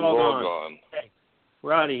 We've all gone. Okay.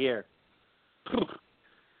 We're out of here.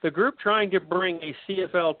 The group trying to bring a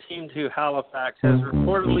CFL team to Halifax has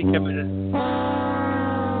reportedly committed.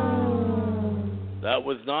 That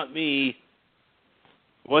was not me.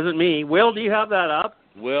 Wasn't me. Will, do you have that up?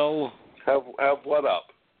 Will. Have what up?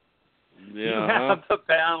 Yeah. You have the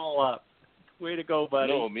panel up. Way to go,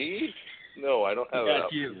 buddy. No, me? No, I don't have it up.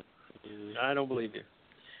 That's you. I don't believe you.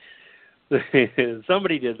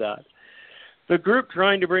 Somebody did that. The group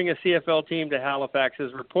trying to bring a CFL team to Halifax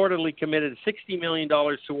has reportedly committed $60 million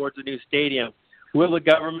towards a new stadium. Will the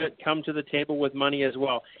government come to the table with money as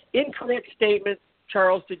well? Incorrect statement.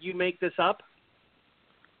 Charles, did you make this up?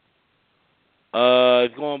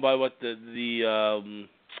 Going by what the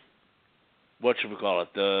what should we call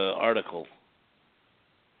it? The article.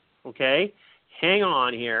 Okay. Hang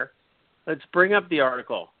on here. Let's bring up the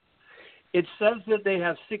article. It says that they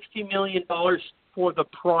have $60 million for the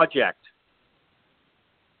project.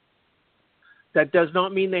 That does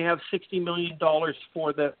not mean they have $60 million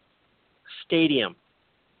for the stadium.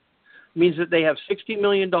 It means that they have $60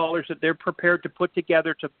 million that they're prepared to put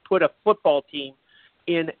together to put a football team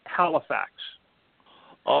in Halifax.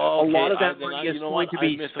 Oh, okay. A lot of that money is going to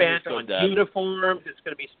be spent on uniforms. It's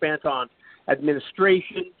going to be spent on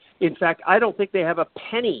administration. In fact, I don't think they have a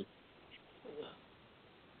penny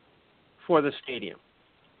for the stadium.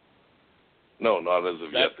 No, not as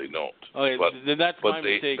of yet. They don't. Okay, then that's my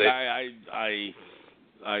mistake. I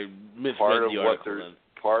misread the article.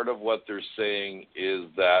 Part of what they're saying is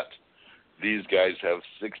that these guys have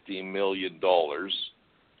 $60 million.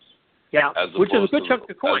 Yeah, which is a good chunk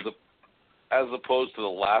of coin. As opposed to the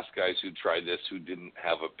last guys who tried this who didn't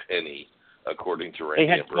have a penny, according to Randy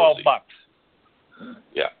They had $12.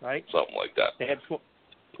 Yeah, right? Something like that. They had $12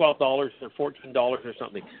 or $14 or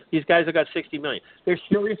something. These guys have got $60 million. They're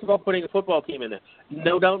serious about putting a football team in there.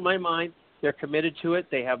 No doubt in my mind, they're committed to it.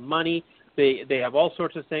 They have money. They have all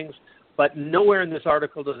sorts of things. But nowhere in this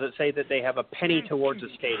article does it say that they have a penny towards a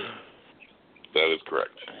stadium. That is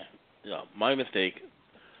correct. Yeah, my mistake.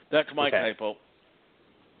 That's my typo.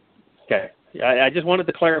 Okay. I just wanted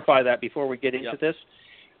to clarify that before we get into this.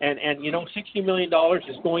 And $60 million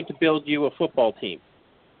is going to build you a football team.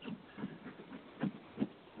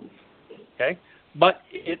 Okay? But,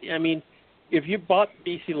 if you bought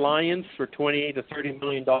BC Lions for $28 to $30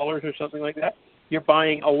 million or something like that, you're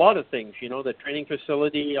buying a lot of things, the training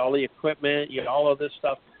facility, all the equipment, all of this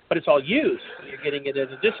stuff. But it's all used. So you're getting it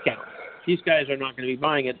at a discount. These guys are not going to be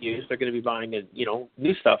buying it used. They're going to be buying it,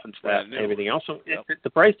 new stuff and stuff and everything else. So the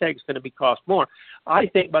price tag is going to be cost more. I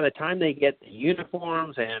think by the time they get the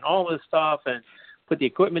uniforms and all this stuff and put the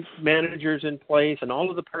equipment managers in place and all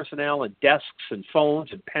of the personnel and desks and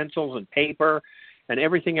phones and pencils and paper and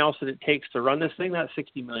everything else that it takes to run this thing, that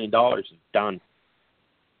 $60 million is done.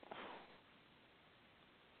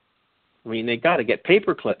 I mean, they got to get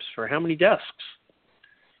paper clips for how many desks?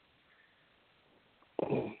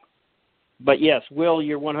 But yes, Will,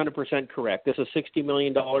 you're 100% correct. This is $60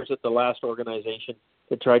 million that the last organization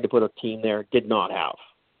that tried to put a team there did not have.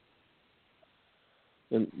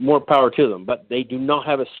 And more power to them, but they do not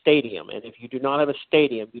have a stadium. And if you do not have a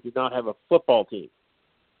stadium, you do not have a football team.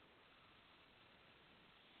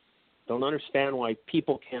 Don't understand why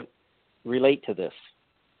people can't relate to this.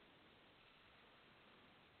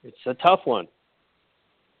 It's a tough one.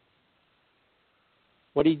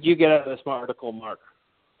 What did you get out of this article, Mark?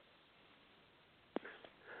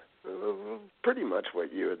 Pretty much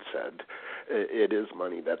what you had said. It is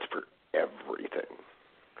money that's for everything.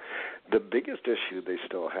 The biggest issue they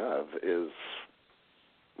still have is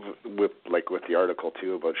with the article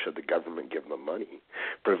too about should the government give them money.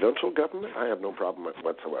 Provincial government, I have no problem with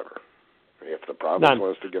whatsoever. If the province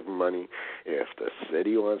wants to give them money, if the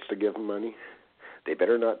city wants to give them money, they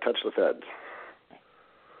better not touch the feds.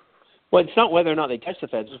 Well, it's not whether or not they touch the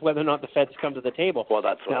feds; it's whether or not the feds come to the table. Well,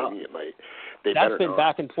 that's what I mean. That's been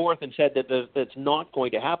back and forth and said that that's not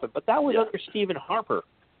going to happen. But that was under Stephen Harper.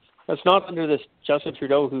 That's not under this Justin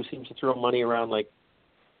Trudeau, who seems to throw money around like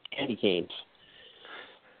candy canes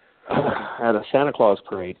at a Santa Claus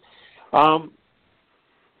parade.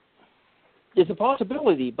 It's a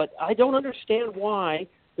possibility, but I don't understand why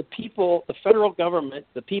the people, the federal government,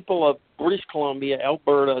 the people of British Columbia,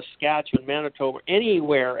 Alberta, Saskatchewan, Manitoba,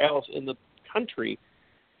 anywhere else in the country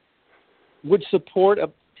would support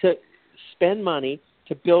to spend money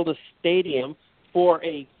to build a stadium for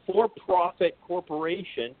a for-profit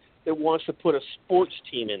corporation that wants to put a sports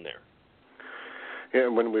team in there. Yeah,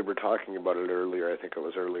 when we were talking about it earlier, I think it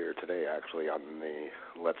was earlier today, actually, on the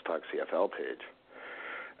Let's Talk CFL page,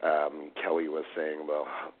 Kelly was saying, well,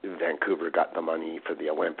 Vancouver got the money for the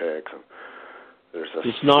Olympics. And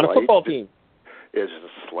it's not a football team. There's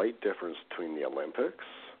a slight difference between the Olympics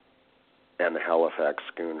and the Halifax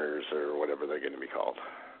Schooners, or whatever they're going to be called.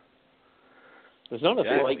 There's not a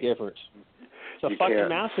slight difference. It's a fucking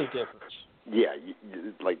massive difference. Yeah,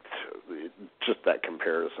 just that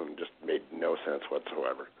comparison just made no sense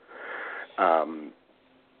whatsoever.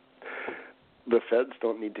 The feds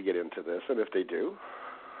don't need to get into this, and if they do,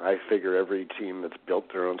 I figure every team that's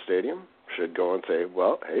built their own stadium should go and say,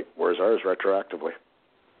 well, hey, where's ours retroactively?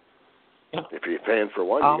 Yeah. If you're paying for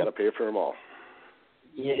one, you got to pay for them all.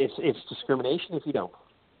 Yeah, it's discrimination if you don't.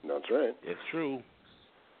 That's right. It's true.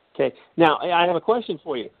 Okay. Now, I have a question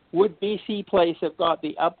for you. Would BC Place have got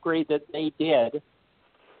the upgrade that they did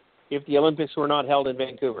if the Olympics were not held in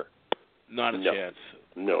Vancouver? Not a chance.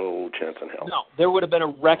 No chance in hell. No. There would have been a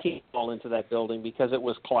wrecking ball into that building because it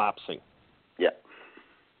was collapsing. Yeah.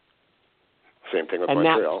 Same thing with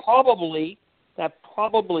Montreal. And that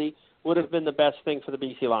probably would have been the best thing for the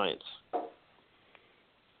BC Lions.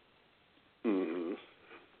 Mm-hmm.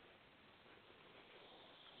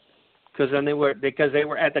 Because they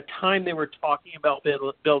were at the time they were talking about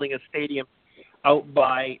building a stadium out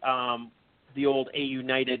by the old A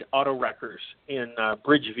United Auto Wreckers in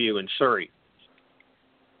Bridgeview in Surrey,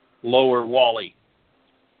 Lower Wally,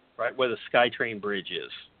 right where the SkyTrain Bridge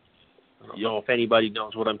is. I don't know if anybody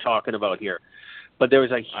knows what I'm talking about here, but there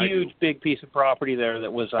was a huge, big piece of property there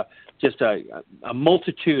that was just a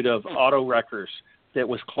multitude of auto wreckers that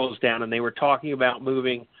was closed down, and they were talking about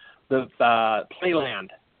moving the playland,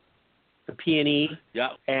 the P&E,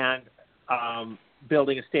 and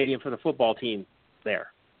building a stadium for the football team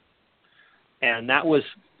there. And that was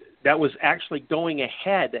actually going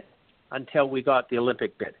ahead until we got the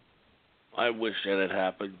Olympic bid. I wish that had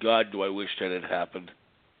happened. God, do I wish that had happened.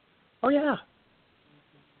 Oh, yeah.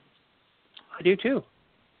 I do, too.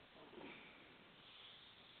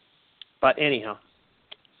 But anyhow,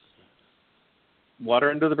 water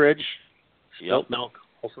under the bridge, spilt milk,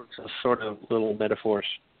 all sorts of sort of little metaphors.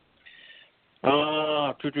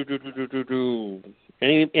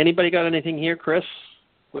 Anybody got anything here, Chris?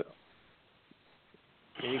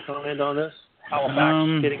 Any comment on this?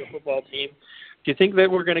 Halifax getting a football team. Do you think that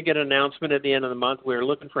we're going to get an announcement at the end of the month? We're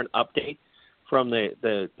looking for an update from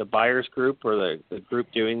the buyers group, or the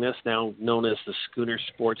group doing this, now known as the Schooner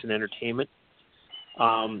Sports and Entertainment.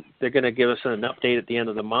 They're going to give us an update at the end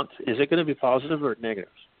of the month. Is it going to be positive or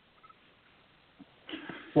negative?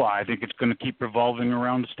 Well, I think it's going to keep revolving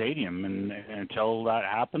around the stadium, and until that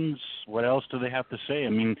happens, what else do they have to say? I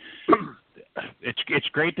mean, it's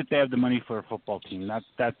great that they have the money for a football team.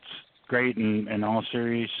 That's great, in all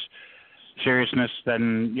seriousness.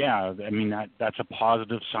 Then yeah, I mean that's a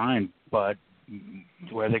positive sign. But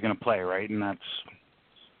where are they going to play, right? And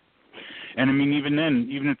I mean, even then,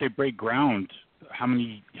 even if they break ground, how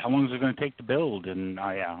long is it going to take to build? And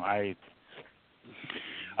I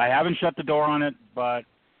haven't shut the door on it, but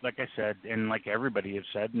like I said, and like everybody has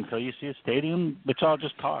said, until you see a stadium, it's all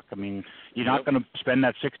just talk. I mean, you're not going to spend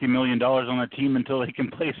that $60 million on a team until they can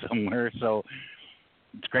play somewhere. So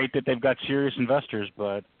it's great that they've got serious investors,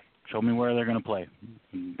 but show me where they're going to play.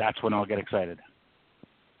 That's when I'll get excited.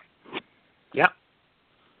 Yeah.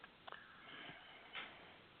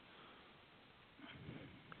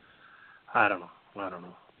 I don't know.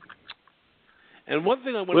 And one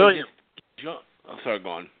thing I want to sorry, go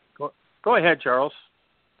on. Go ahead, Charles.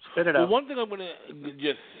 Spit it out. Well, one thing I'm going to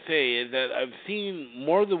just say is that I've seen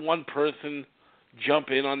more than one person jump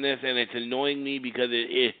in on this, and it's annoying me because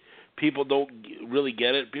people don't really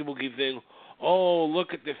get it. People keep saying, oh,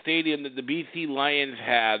 look at the stadium that the BC Lions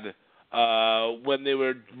had when they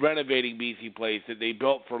were renovating BC Place that they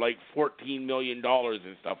built for like $14 million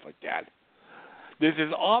and stuff like that. This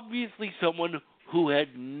is obviously someone who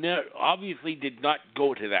obviously did not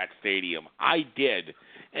go to that stadium. I did.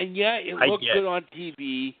 And yeah, it looked good on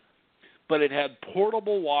TV, but it had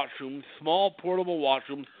portable washrooms, small portable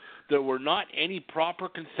washrooms. There were not any proper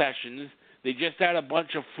concessions. They just had a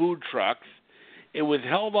bunch of food trucks. It was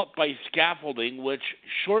held up by scaffolding, which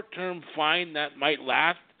short-term fine that might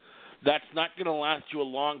last. That's not going to last you a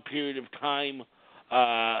long period of time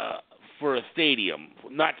for a stadium,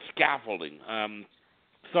 not scaffolding.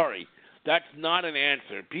 Sorry, that's not an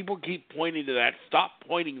answer. People keep pointing to that. Stop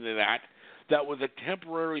pointing to that. That was a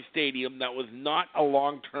temporary stadium. That was not a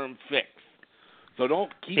long-term fix. So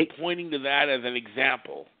don't keep pointing to that as an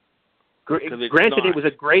example. Granted, it was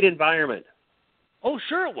a great environment. Oh,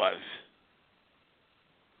 sure it was.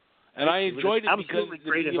 And I enjoyed it because absolutely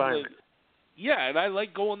great environment. Yeah, and I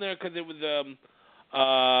liked going there because it was.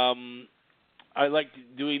 I liked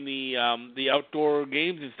doing the outdoor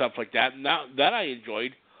games and stuff like that, and that I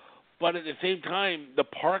enjoyed. But at the same time, the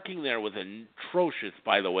parking there was atrocious,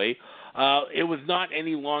 by the way. It was not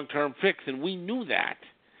any long-term fix, and we knew that.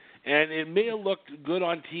 And it may have looked good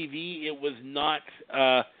on TV. It was not.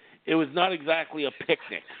 It was not exactly a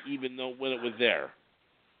picnic, even though when it was there.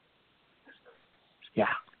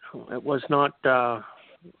 Yeah, it was not.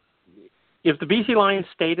 If the BC Lions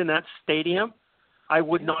stayed in that stadium, I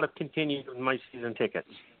would not have continued with my season tickets.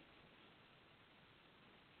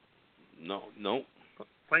 No.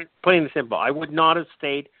 Plain and simple. I would not have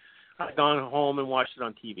stayed. I'd gone home and watched it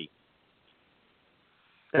on TV.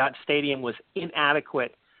 That stadium was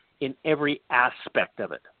inadequate in every aspect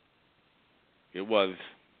of it. It was.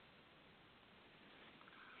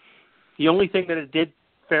 The only thing that it did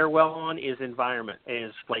fare well on is environment,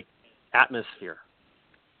 is like atmosphere.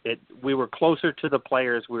 We were closer to the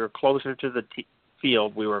players. We were closer to the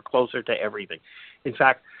field. We were closer to everything. In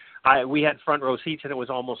fact, we had front row seats, and it was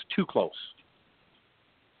almost too close.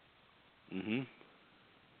 Mhm.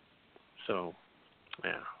 So,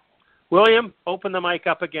 yeah. William, open the mic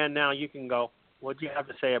up again now. You can go. What do you have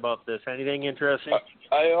to say about this? Anything interesting?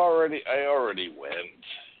 I already went.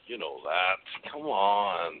 You know that. Come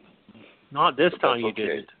on. Not this time you okay.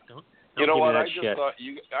 didn't. Don't you know what? I thought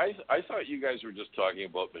I thought you guys were just talking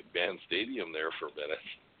about McMahon Stadium there for a minute.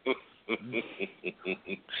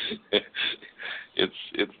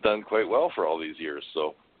 It's done quite well for all these years.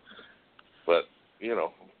 So, but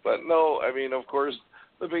no. I mean, of course,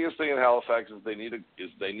 the biggest thing in Halifax is they need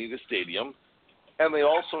a stadium, and they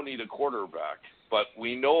also need a quarterback. But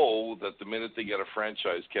we know that the minute they get a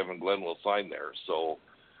franchise, Kevin Glenn will sign there, so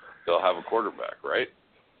they'll have a quarterback, right?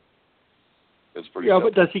 It's pretty simple.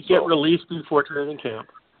 But does he get released before training camp?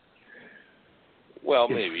 Well,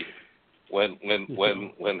 maybe when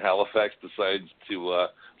Halifax decides to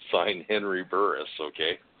sign Henry Burris,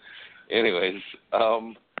 okay. Anyways,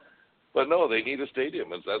 but no, they need a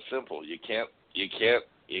stadium. It's that simple. You can't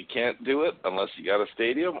do it unless you got a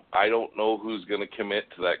stadium. I don't know who's going to commit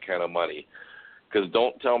to that kind of money, because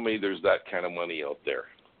don't tell me there's that kind of money out there.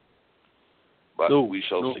 But we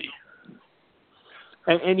shall see.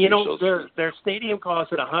 And their stadium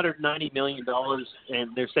costs at $190 million,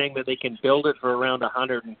 and they're saying that they can build it for around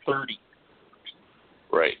 $130.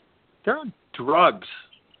 Right. They're on drugs.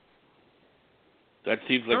 That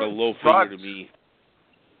seems like a low figure to me.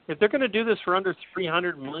 If they're going to do this for under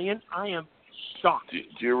 $300 million, I am shocked.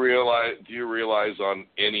 Do you realize on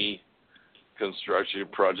any construction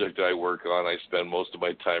project I work on, I spend most of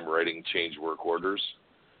my time writing change work orders.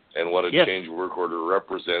 And what a change work order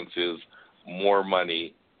represents is more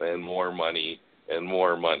money and more money and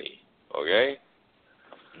more money. Okay?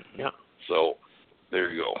 Yeah. So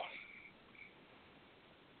there you go.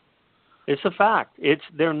 It's a fact.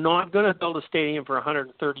 They're not going to build a stadium for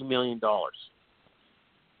 $130 million.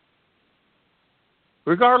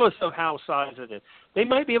 Regardless of how size it is. They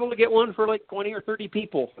might be able to get one for like 20 or 30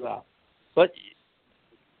 people for that. But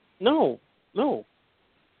no.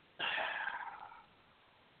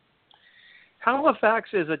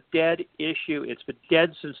 Halifax is a dead issue. It's been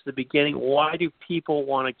dead since the beginning. Why do people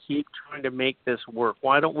want to keep trying to make this work?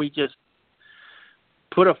 Why don't we just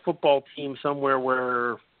put a football team somewhere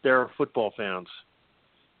where there are football fans?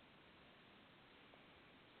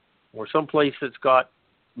 Or someplace that's got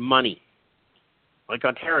money, like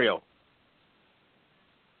Ontario.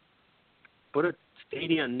 Put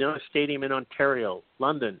another stadium in Ontario,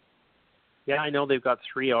 London. Yeah, I know they've got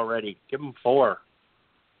 3 already. Give them 4.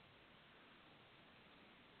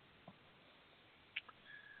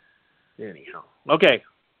 Anyhow. Okay.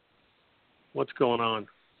 What's going on?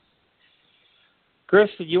 Chris,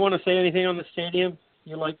 did you want to say anything on the stadium?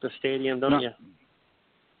 You like the stadium, don't you?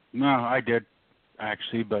 No, I did,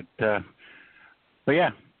 actually, but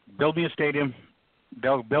yeah, build me a stadium.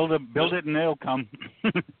 They'll build it and they'll come.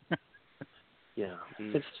 Yeah,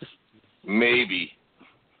 it's just maybe.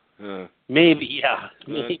 Maybe, yeah.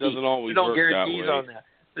 It doesn't always we don't work guarantees that way. on that.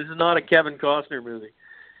 This is not a Kevin Costner movie.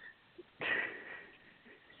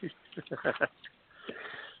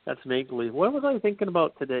 That's make believe. What was I thinking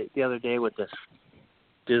about the other day with this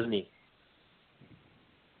Disney?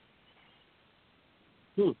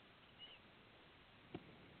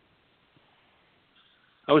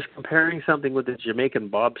 I was comparing something with the Jamaican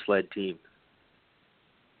bobsled team.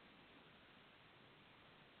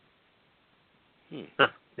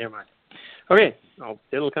 Never mind. Okay,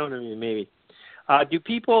 it'll come to me maybe. Do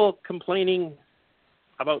people complaining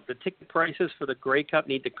about the ticket prices for the Grey Cup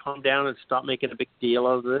need to calm down and stop making a big deal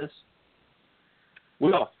out of this?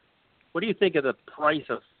 Will, what do you think of the price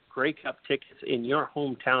of Grey Cup tickets in your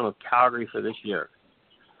hometown of Calgary for this year?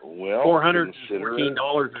 Well, $414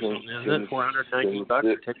 or something, isn't it?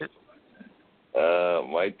 $490 a ticket?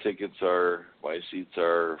 My seats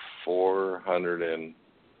are $439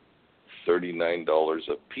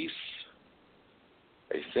 a piece,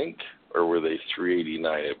 I think, or were they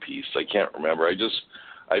 $389 a piece? I can't remember.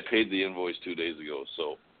 I paid the invoice 2 days ago,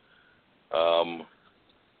 so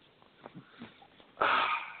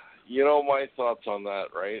my thoughts on that,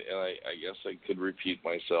 right? And I guess I could repeat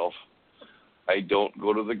myself. I don't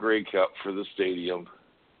go to the Grey Cup for the stadium.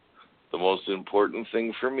 The most important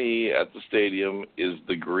thing for me at the stadium is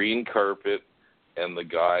the green carpet and the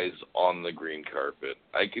guys on the green carpet.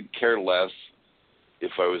 I could care less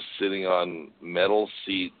if I was sitting on metal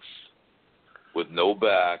seats with no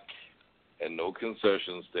back and no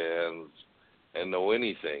concession stands and no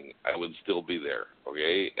anything. I would still be there,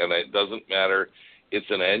 okay? And it doesn't matter. It's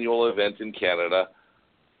an annual event in Canada.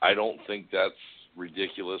 I don't think that's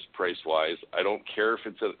ridiculous price-wise. I don't care if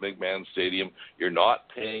it's at McMahon Stadium. You're not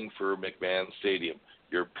paying for McMahon Stadium.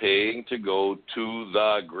 You're paying to go to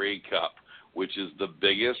the Grey Cup, which is the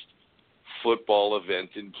biggest football event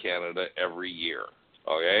in Canada every year,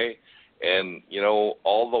 okay? And,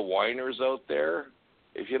 all the whiners out there,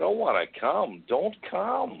 if you don't want to come, don't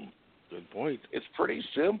come. Good point. It's pretty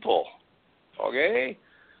simple, okay?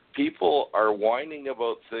 People are whining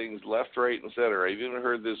about things left, right, and center. I've even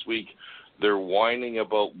heard this week they're whining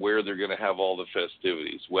about where they're going to have all the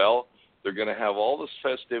festivities. Well, they're going to have all the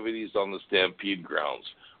festivities on the Stampede grounds,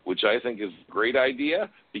 which I think is a great idea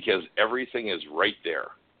because everything is right there,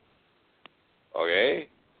 okay?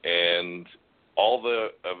 And all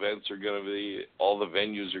the events are going to be, all the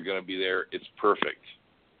venues are going to be there. It's perfect.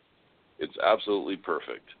 It's absolutely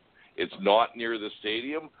perfect. It's not near the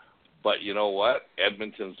stadium, but you know what?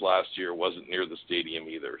 Edmonton's last year wasn't near the stadium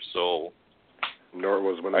either. So, nor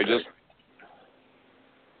was Winnipeg.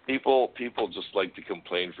 People just like to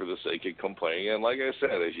complain for the sake of complaining. And like I said,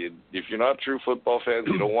 if you're not true football fans,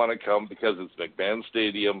 you don't want to come because it's McMahon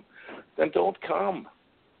Stadium, then don't come.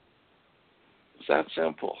 It's that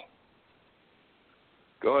simple.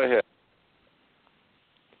 Go ahead.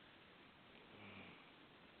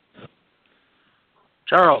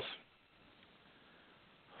 Charles,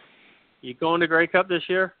 you going to Grey Cup this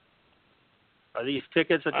year? Are these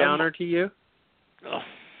tickets a downer to you?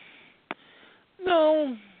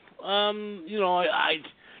 No.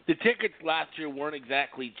 The tickets last year weren't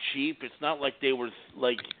exactly cheap. It's not like they were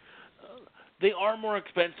they are more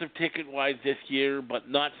expensive ticket-wise this year, but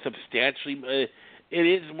not substantially. It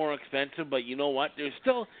is more expensive, but you know what? There's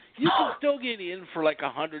still you can still get in for like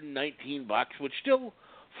 $119, which still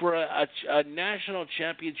for a national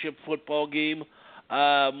championship football game,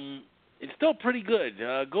 it's still pretty good.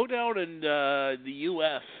 Go down in the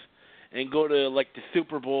U.S. and go to like the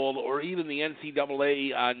Super Bowl or even the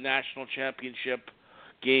NCAA national championship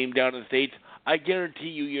game down in the States. I guarantee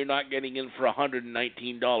you're not getting in for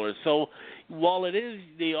 $119. So while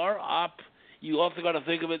they are up, you also got to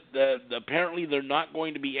think of it that apparently they're not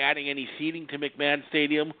going to be adding any seating to McMahon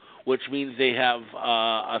Stadium, which means they have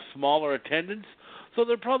a smaller attendance. So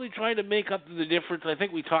they're probably trying to make up the difference. I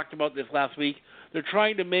think we talked about this last week. They're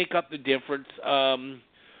trying to make up the difference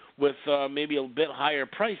with maybe a bit higher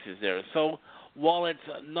prices there. So while it's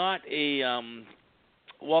not a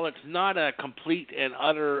complete and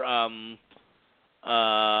utter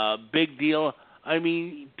big deal, I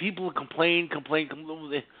mean, people complain.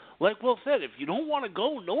 Like Will said, if you don't want to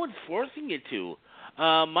go, no one's forcing you to.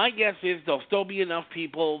 My guess is there'll still be enough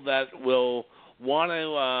people that will want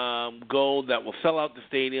to go, that will sell out the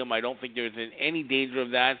stadium. I don't think there's any danger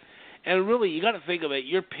of that. And really, you got to think of it.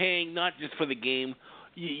 You're paying not just for the game.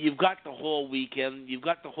 You've got the whole weekend. You've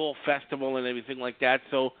got the whole festival and everything like that.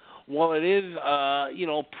 So while it is,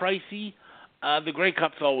 pricey, the Grey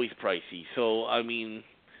Cup's always pricey. So, I mean,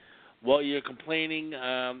 while you're complaining,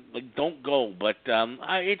 don't go. But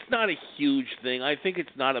it's not a huge thing. I think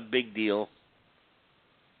it's not a big deal.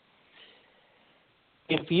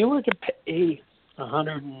 If you were to pay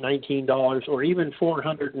 $119 or even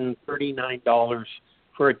 $439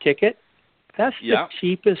 for a ticket, that's the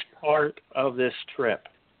cheapest part of this trip.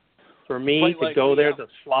 For me, to go there, to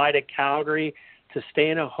fly to Calgary, to stay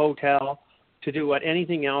in a hotel, to do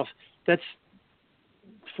anything else, that's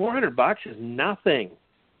 $400 is nothing.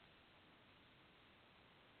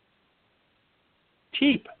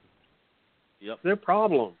 Cheap. Yep. Their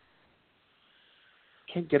problem.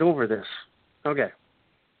 Can't get over this. Okay.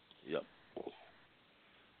 Yep.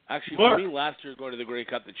 Actually, for me, last year going to the Grey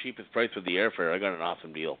Cup, the cheapest price was the airfare. I got an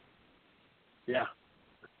awesome deal. Yeah.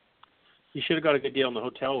 You should have got a good deal in the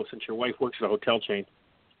hotel since your wife works at a hotel chain.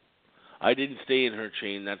 I didn't stay in her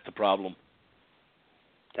chain. That's the problem.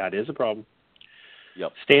 That is a problem.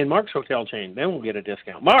 Yep. Stay in Mark's hotel chain. Then we'll get a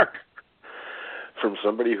discount. Mark! From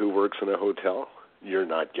somebody who works in a hotel, you're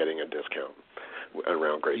not getting a discount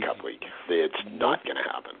around Grey Cup week. It's not going to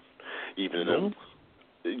happen.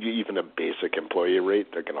 Even a basic employee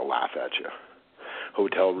rate, they're going to laugh at you.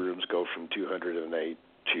 Hotel rooms go from $200 a night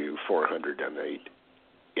to $400 a night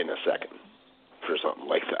in a second for something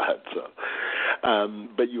like that. So,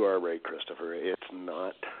 but you are right, Christopher. It's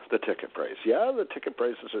not the ticket price. Yeah, the ticket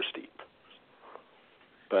prices are steep,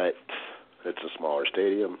 but it's a smaller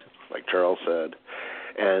stadium, like Charles said,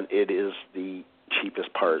 and it is the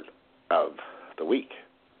cheapest part of the week.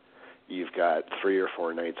 You've got 3 or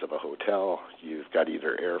 4 nights of a hotel. You've got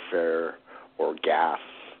either airfare or gas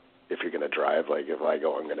if you're going to drive. Like if I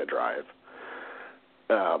go, I'm going to drive.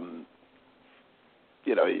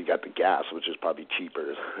 You got the gas, which is probably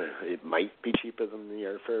cheaper. It might be cheaper than the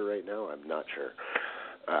airfare right now. I'm not sure.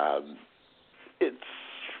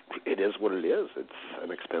 It is what it is. It's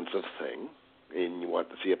an expensive thing, and you want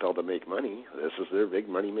the CFL to make money. This is their big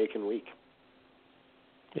money-making week.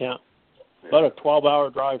 Yeah. About a 12-hour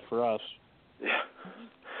drive for us. Yeah.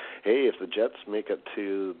 Hey, if the Jets make it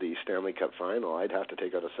to the Stanley Cup final, I'd have to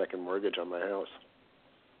take out a second mortgage on my house.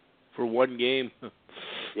 For one game?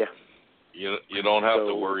 Yeah. You don't have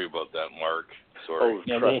to worry about that, Mark. Sorry. Oh,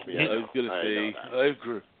 trust me. I was going to say,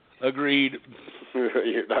 agreed.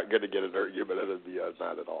 You're not going to get an argument out of me on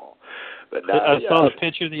that at all. But I saw a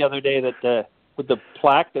picture the other day that with the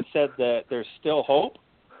plaque that said that there's still hope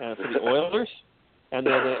for the Oilers, and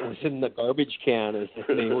then it was in the garbage can as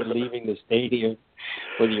they were leaving the stadium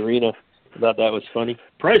or the arena. I thought that was funny.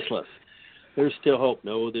 Priceless. There's still hope.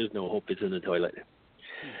 No, there's no hope. It's in the toilet.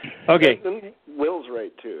 Okay. And Will's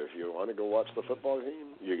right, too. If you want to go watch the football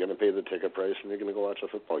game, you're going to pay the ticket price and you're going to go watch the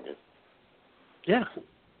football game. Yeah.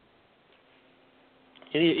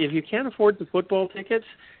 And if you can't afford the football tickets,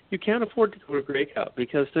 you can't afford to go to Grey Cup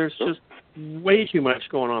because there's just way too much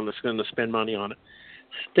going on that's going to spend money on it.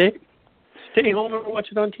 Stay home and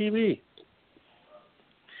watch it on TV.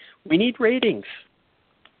 We need ratings.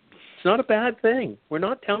 It's not a bad thing. We're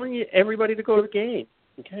not telling everybody to go to the game,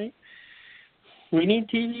 okay? We need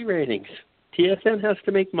TV ratings. TSN has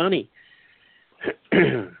to make money.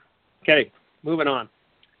 Okay, moving on.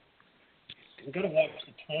 I'm going to watch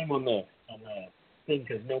the time on the thing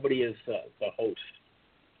because nobody is the host.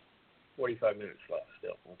 45 minutes left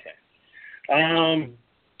still. Okay.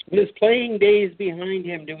 With his playing days behind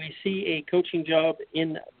him, do we see a coaching job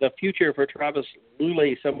in the future for Travis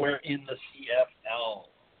Lulay somewhere in the CFL?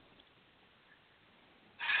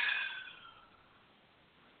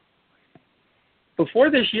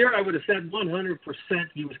 Before this year, I would have said 100%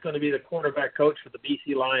 he was going to be the quarterback coach for the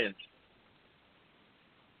BC Lions.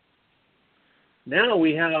 Now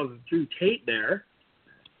we have Drew Tate there,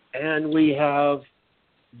 and we have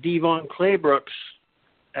Devon Claybrooks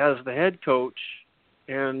as the head coach,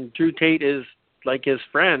 and Drew Tate is like his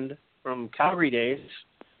friend from Calgary days.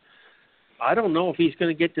 I don't know if he's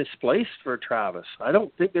going to get displaced for Travis. I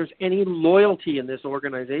don't think there's any loyalty in this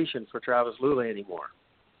organization for Travis Lulay anymore.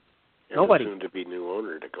 Nobody. Soon to be new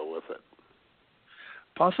owner to go with it.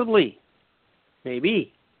 Possibly.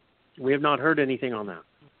 Maybe. We have not heard anything on that.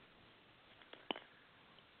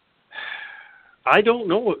 I don't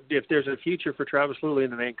know if there's a future for Travis Lulay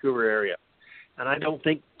in the Vancouver area. And I don't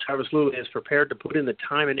think Travis Lulay is prepared to put in the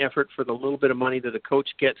time and effort for the little bit of money that a coach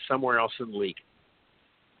gets somewhere else in the league.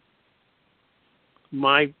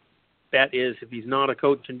 My bet is if he's not a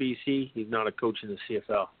coach in BC, he's not a coach in the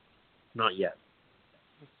CFL. Not yet.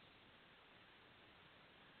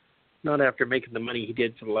 Not after making the money he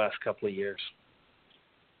did for the last couple of years.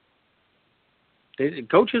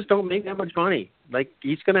 Coaches don't make that much money. Like,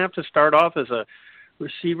 he's going to have to start off as a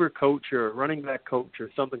receiver coach or a running back coach or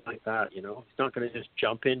something like that, you know. He's not going to just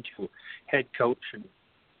jump into head coach and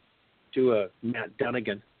do a Matt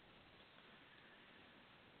Dunnigan.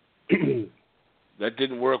 That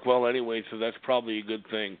didn't work well anyway, so that's probably a good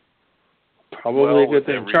thing. Probably a good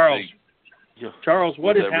thing. Charles,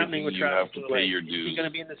 what is with happening with Travis you have to pay your Lulay? dues. Is he going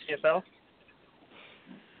to be in the CFL?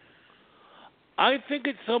 I think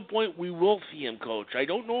at some point we will see him coach. I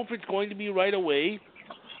don't know if it's going to be right away.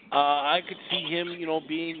 I could see him, you know,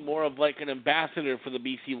 being more of like an ambassador for the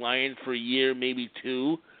BC Lions for a year, maybe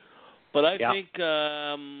two. But I think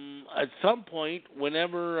at some point,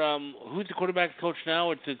 whenever who's the quarterback coach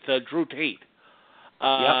now? It's Drew Tate.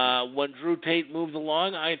 When Drew Tate moves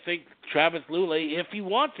along, I think Travis Lulay, if he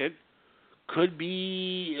wants it, could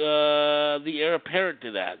be the heir apparent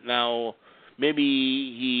to that. Now, maybe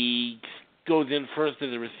he goes in first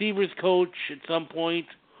as a receivers coach at some point,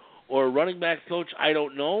 or a running backs coach. I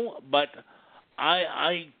don't know, but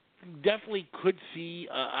I definitely could see.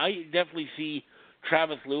 I definitely see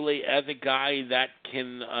Travis Lulay as a guy that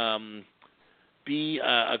can be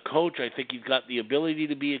a coach. I think he's got the ability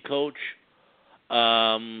to be a coach.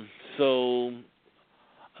 So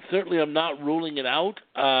certainly, I'm not ruling it out.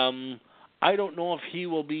 I don't know if he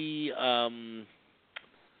will be.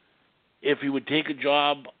 If he would take a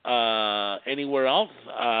job anywhere else.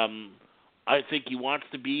 I think he wants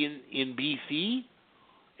to be in BC.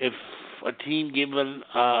 If a team gave him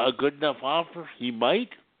a good enough offer, he might.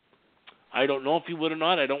 I don't know if he would or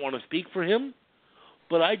not. I don't want to speak for him.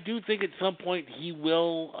 But I do think at some point he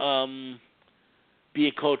will be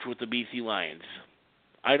a coach with the BC Lions.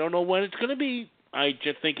 I don't know when it's going to be. I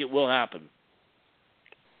just think it will happen.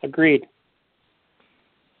 Agreed.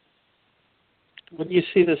 What do you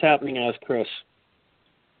see this happening as, Chris?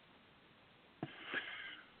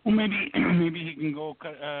 Well, maybe he can go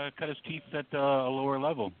cut his teeth at a lower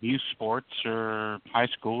level, youth sports or high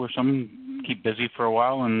school or something. Keep busy for a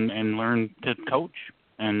while and learn to coach,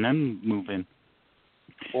 and then move in.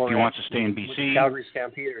 Or if he wants to stay in BC, Calgary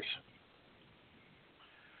Stampeders.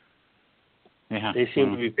 Yeah, they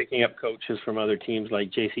seem to be picking up coaches from other teams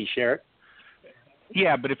like J.C. Sherritt.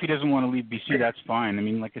 Yeah, but if he doesn't want to leave BC, that's fine. I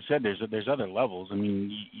mean, like I said, there's other levels. I mean,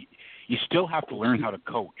 you still have to learn how to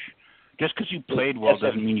coach. Just because you played well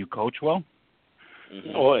doesn't mean you coach well.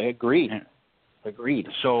 Mm-hmm. Oh, agreed. Agreed.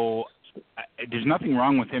 So there's nothing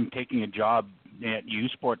wrong with him taking a job at U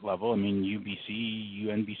Sport level. I mean, UBC,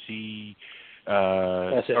 UNBC,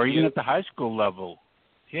 or even at the high school level.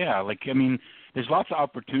 Yeah, like, I mean, there's lots of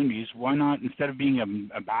opportunities. Why not, instead of being an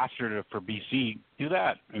ambassador for BC, do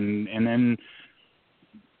that and then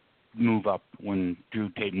move up when Drew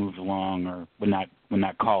Tate moves along, or when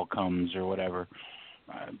that call comes or whatever.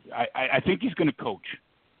 I think he's going to coach.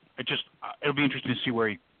 It'll be interesting to see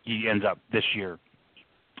where he ends up this year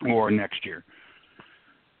or next year.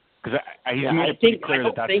 Because he's made it pretty clear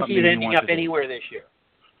that that's something he wants to do. I don't think he's ending up anywhere this year.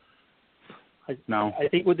 No. I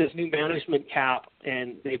think with this new management cap,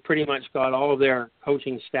 and they pretty much got all of their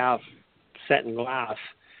coaching staff set in glass,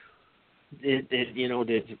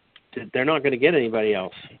 they're not going to get anybody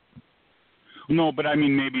else. No, but I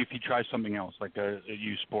mean, maybe if he tries something else, like a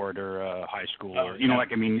U Sport or a high school, or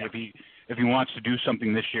if he wants to do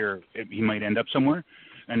something this year, he might end up somewhere,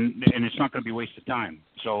 and it's not going to be a waste of time.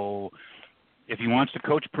 So, if he wants to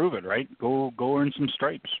coach, prove it, right? Go earn some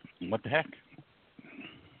stripes. What the heck?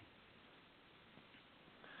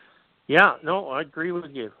 Yeah, no, I agree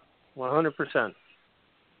with you, 100%.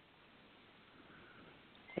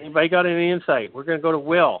 Anybody got any insight? We're going to go to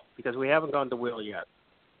Will, because we haven't gone to Will yet.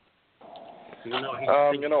 You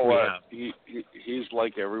know, you know what? He's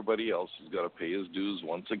like everybody else. He's got to pay his dues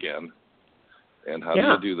once again. And how do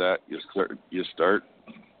you do that? You start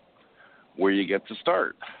where you get to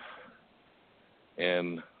start.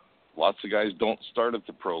 And lots of guys don't start at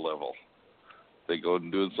the pro level. They go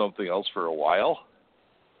and do something else for a while.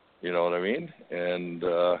 You know what I mean? And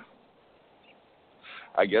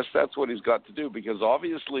I guess that's what he's got to do, because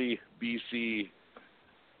obviously BC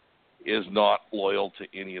is not loyal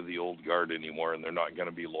to any of the old guard anymore, and they're not going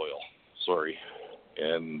to be loyal. Sorry.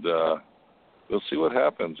 And we'll see what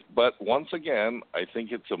happens. But once again, I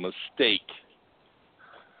think it's a mistake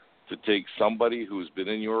to take somebody who's been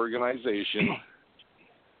in your organization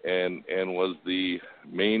and was the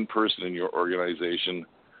main person in your organization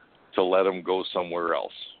to let him go somewhere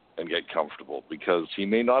else and get comfortable, because he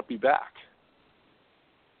may not be back.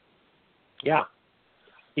 Yeah.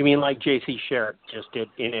 You mean like J.C. Sherritt just did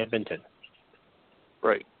in Edmonton?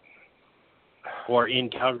 Right. Or in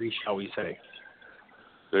Calgary, shall we say.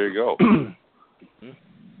 There you go.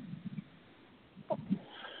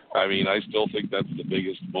 I mean, I still think that's the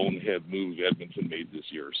biggest bonehead move Edmonton made this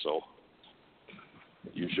year, so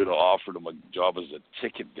you should have offered him a job as a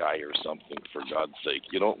ticket guy or something, for God's sake.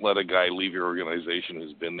 You don't let a guy leave your organization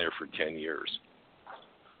who's been there for 10 years.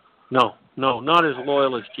 No, not as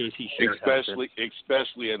loyal as J.C. Sherritt.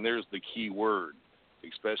 Especially, and there's the key word,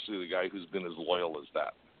 especially the guy who's been as loyal as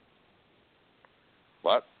that.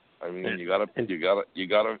 But I mean, you gotta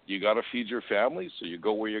feed your family, so you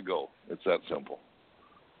go where you go. It's that simple.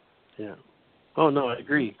 Yeah. Oh no, I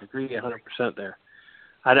agree 100% there.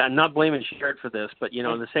 I'm not blaming Sherritt for this, but you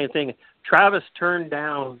know, the same thing. Travis turned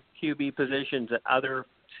down QB positions at other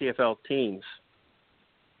CFL teams.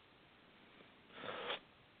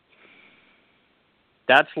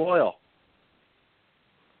 That's loyal.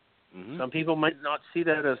 Mm-hmm. Some people might not see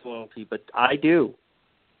that as loyalty, but I do.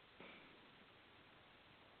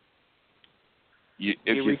 If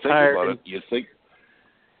you think about it,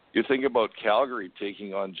 you think about Calgary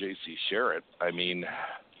taking on J.C. Sherritt. I mean,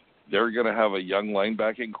 they're going to have a young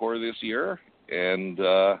linebacking core this year, and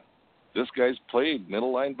this guy's played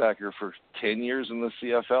middle linebacker for 10 years in the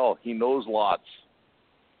CFL. He knows lots.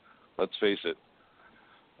 Let's face it.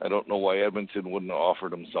 I don't know why Edmonton wouldn't have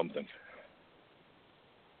offered him something.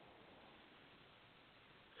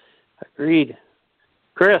 Agreed.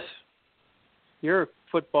 Chris, you're a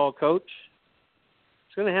football coach.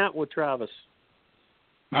 What's going to happen with Travis?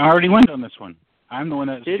 I already went on this one. I'm the one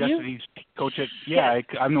that Did suggested you? he's coach at. Yeah,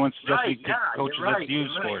 I'm the one suggesting coach at the You're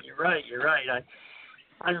sport. You're right.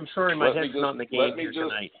 I'm sorry, my head's not in the game here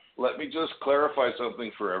tonight. Let me just clarify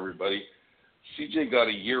something for everybody. CJ got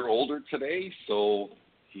a year older today, so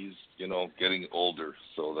he's, getting older.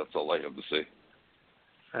 So that's all I have to say.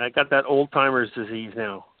 I got that old timer's disease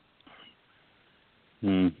now.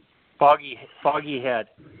 Hmm. Foggy head.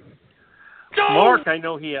 No! Mark, I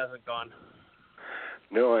know he hasn't gone.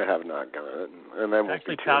 No, I have not gone. And I won't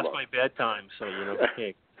actually be too past long. my bedtime, so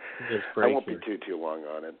okay. I won't be too long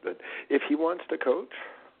on it. But if he wants to coach,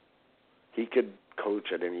 he could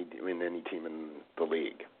coach at any team in the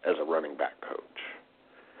league as a running back coach.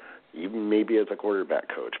 Even maybe as a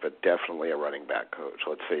quarterback coach, but definitely a running back coach.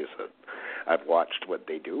 Let's face it. I've watched what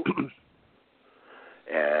they do,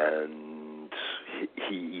 and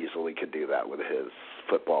he easily could do that with his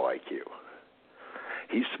football IQ.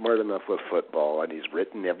 He's smart enough with football, and he's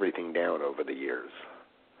written everything down over the years.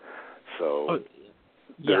 So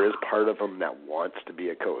there is part of him that wants to be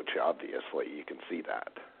a coach, obviously. You can see that.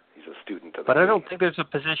 He's a student of the But I don't think there's a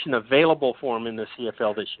position available for him in the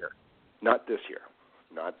CFL this year. Not this year.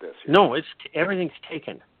 No, everything's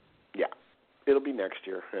taken. Yeah. It'll be next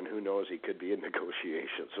year, and who knows, he could be in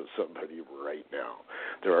negotiations with somebody right now.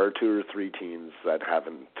 There are 2 or 3 teams that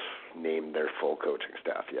haven't named their full coaching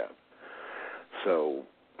staff yet. So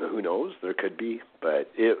who knows? There could be,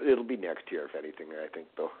 but it'll be next year, if anything. I think,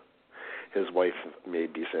 though, his wife may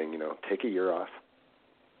be saying, take a year off.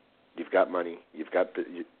 You've got money. You've got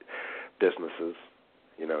businesses.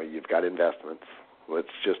 You've got investments. Let's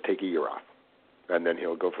just take a year off, and then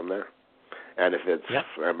he'll go from there. And if it's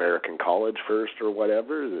American college first or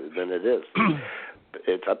whatever, then it is.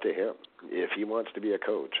 It's up to him. If he wants to be a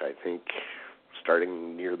coach, I think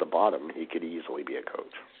starting near the bottom, he could easily be a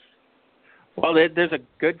coach. Well, there's a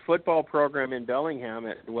good football program in Bellingham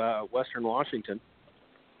at Western Washington.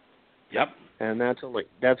 Yep. And that's only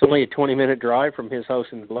a 20-minute drive from his house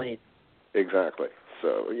in Blaine. Exactly.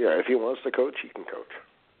 So, if he wants to coach, he can coach.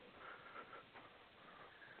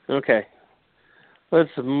 Okay. Let's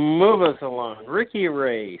move us along. Ricky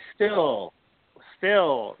Ray still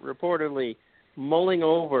reportedly mulling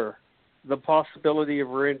over the possibility of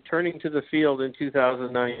returning to the field in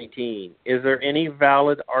 2019, is there any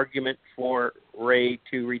valid argument for Ray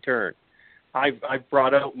to return? I've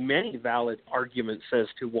brought out many valid arguments as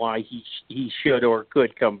to why he should or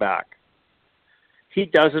could come back. He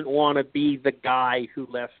doesn't want to be the guy who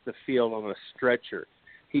left the field on a stretcher.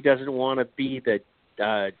 He doesn't want to be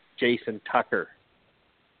the Jason Tucker.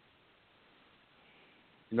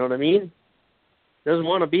 You know what I mean? He doesn't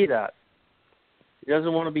want to be that. He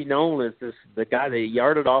doesn't want to be known as the guy that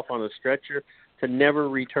yarded off on a stretcher to never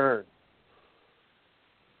return.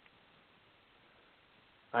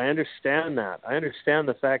 I understand that. I understand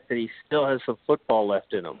the fact that he still has some football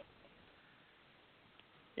left in him.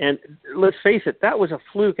 And let's face it, that was a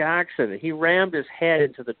fluke accident. He rammed his head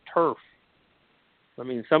into the turf. I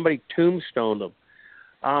mean, somebody tombstoned him.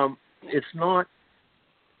 It's not,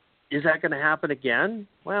 is that going to happen again?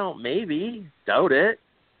 Well, maybe. Doubt it.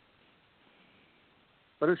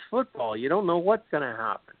 But it's football. You don't know what's going to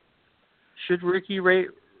happen. Should Ricky Ray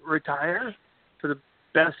retire for the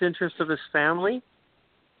best interest of his family?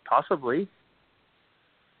 Possibly.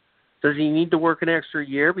 Does he need to work an extra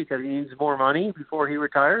year because he needs more money before he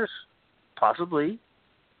retires? Possibly.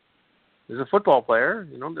 He's a football player.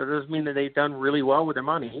 You know, that doesn't mean that they've done really well with their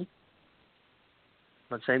money.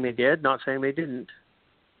 Not saying they did, not saying they didn't.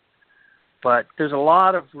 But there's a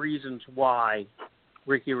lot of reasons why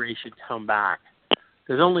Ricky Ray should come back.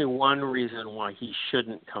 There's only one reason why he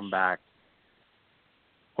shouldn't come back.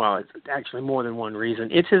 Well, it's actually more than one reason.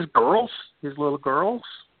 It's his girls, his little girls.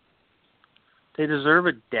 They deserve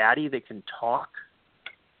a daddy that can talk,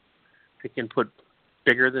 that can put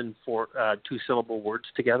bigger than two-syllable words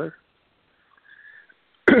together.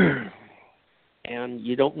 And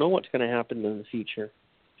you don't know what's going to happen in the future.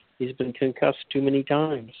 He's been concussed too many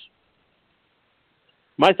times.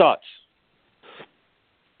 My thoughts.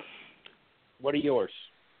 What are yours?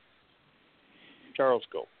 Charles,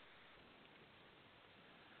 go.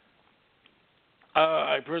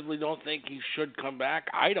 I personally don't think he should come back.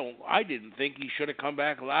 I didn't think he should have come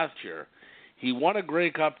back last year. He won a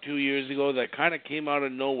Grey Cup 2 years ago that kind of came out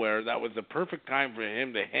of nowhere. That was the perfect time for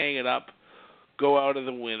him to hang it up, go out of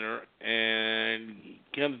the winner, and he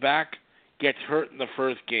comes back, gets hurt in the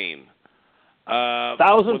first game.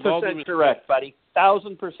 1,000% correct, buddy.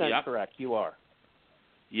 1,000% correct. You are.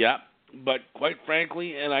 Yeah, but quite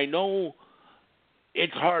frankly, and I know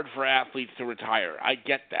it's hard for athletes to retire. I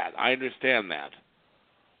get that. I understand that.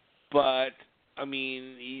 But, I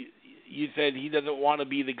mean, you said he doesn't want to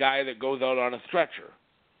be the guy that goes out on a stretcher.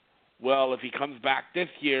 Well, if he comes back this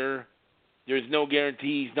year, there's no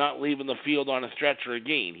guarantee he's not leaving the field on a stretcher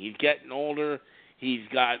again. He's getting older. He's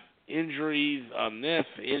got injuries on this,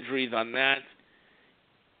 injuries on that.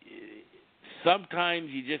 Sometimes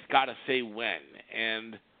you just got to say when.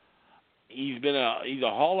 And he's a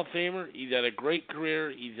Hall of Famer. He's had a great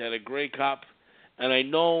career. He's had a Grey Cup. And I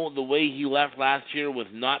know the way he left last year was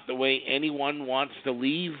not the way anyone wants to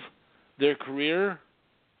leave their career.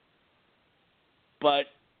 But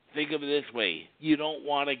think of it this way. You don't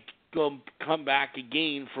want to come back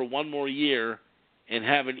again for one more year and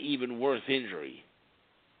have an even worse injury.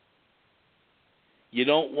 You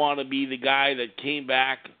don't want to be the guy that came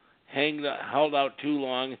back, held out too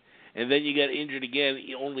long, and then you get injured again,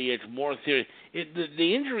 only it's more serious.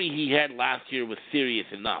 The injury he had last year was serious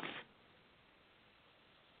enough.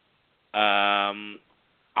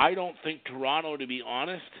 I don't think Toronto, to be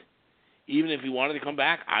honest, even if he wanted to come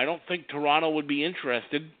back, I don't think Toronto would be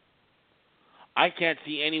interested. I can't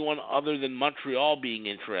see anyone other than Montreal being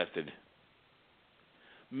interested.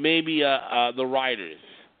 Maybe the Riders.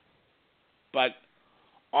 But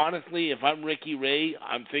honestly, if I'm Ricky Ray,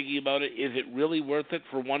 I'm thinking about it. Is it really worth it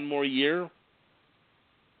for one more year?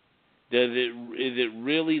 Is it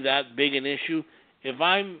really that big an issue? If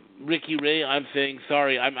I'm Ricky Ray, I'm saying,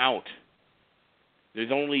 sorry, I'm out. There's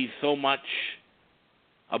only so much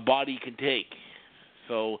a body can take.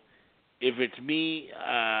 So if it's me,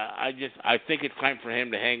 I think it's time for him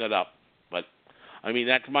to hang it up. But, I mean,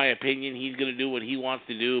 that's my opinion. He's going to do what he wants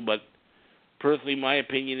to do, but personally, my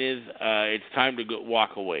opinion is it's time to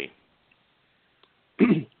walk away.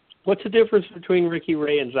 What's the difference between Ricky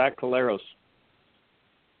Ray and Zach Collaros?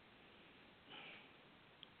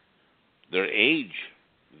 Their age.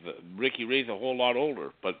 Ricky Ray's a whole lot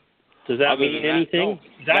older, but does that mean anything?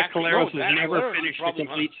 No. Zach Collaros has never finished a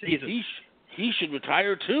complete season. He should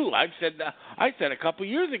retire too. I said a couple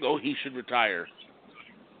years ago he should retire.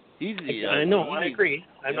 I know. I agree.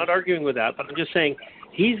 I'm not arguing with that, but I'm just saying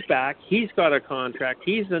he's back. He's got a contract.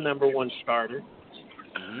 He's the number one starter.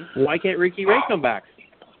 Mm-hmm. Why can't Ricky Ray come back?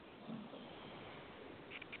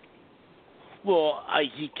 Well,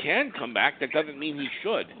 he can come back. That doesn't mean he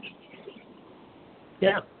should.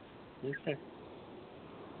 Yeah. Okay.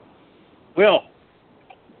 Will,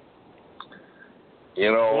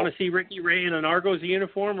 You know, want to see Ricky Ray in an Argos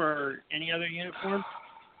uniform or any other uniform?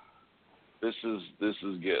 this is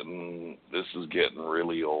getting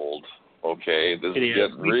really old. Okay, this It is is.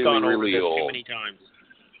 getting We've really gone over really this old. too many times.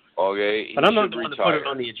 Okay, But he I'm not should going to retire. put it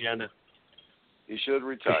on the agenda. He should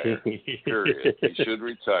retire. Period. He should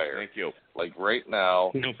retire. Thank you. Like right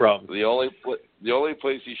now, No problem. the only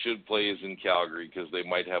place he should play is in Calgary because they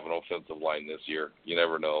might have an offensive line this year. You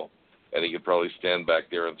never know. And he could probably stand back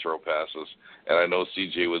there and throw passes. And I know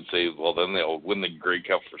CJ would say, well, then they'll win the Grey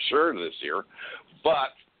Cup for sure this year. But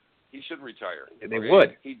he should retire. They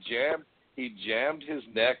would. He jammed his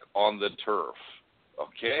neck on the turf.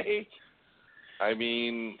 Okay? I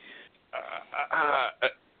mean,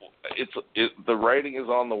 the writing is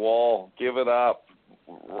on the wall. Give it up.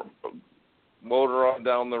 Motor on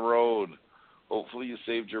down the road. Hopefully you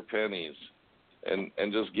saved your pennies. And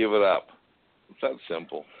just give it up. It's that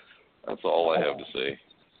simple. That's all I have to say.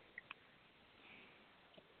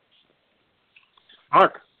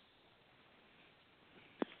 Mark.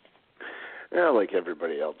 Yeah, like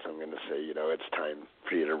everybody else, I'm going to say, it's time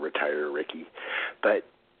for you to retire, Ricky. But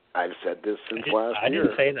I've said this since last year. I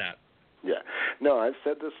didn't say that. Yeah. No, I've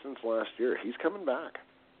said this since last year. He's coming back.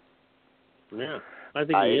 Yeah, I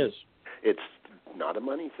think he is. It's not a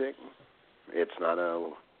money thing. It's not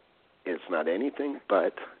anything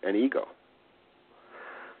but an ego.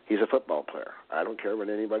 He's a football player. I don't care what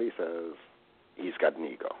anybody says. He's got an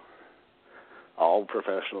ego. All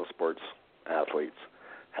professional sports athletes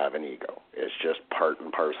have an ego. It's just part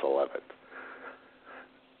and parcel of it.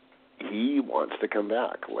 He wants to come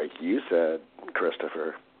back. Like you said,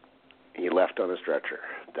 Christopher, he left on a stretcher.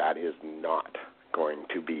 That is not going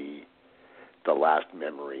to be the last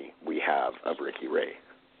memory we have of Ricky Ray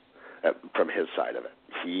from his side of it.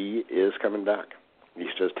 He is coming back.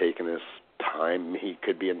 He's just taking his time. He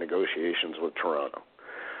could be in negotiations with Toronto.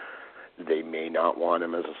 They may not want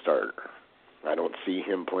him as a starter. I don't see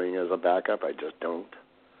him playing as a backup. I just don't.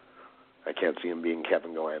 I can't see him being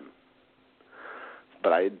Kevin Glenn.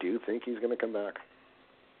 But I do think he's going to come back.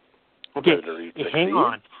 Okay, hang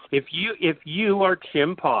on. If you are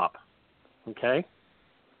Tim Pop, okay,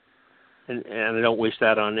 and I don't wish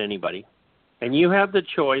that on anybody, and you have the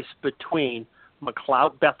choice between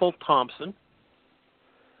McLeod Bethel Thompson,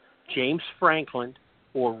 James Franklin,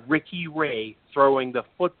 or Ricky Ray throwing the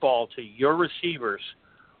football to your receivers,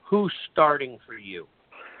 who's starting for you?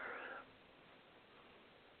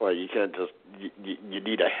 Well, you can't just you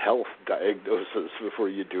need a health diagnosis before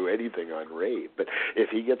you do anything on Ray. But if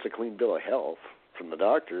he gets a clean bill of health from the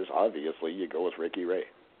doctors, obviously you go with Ricky Ray.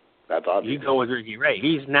 That's obvious. You go with Ricky Ray.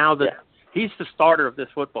 He's now he's the starter of this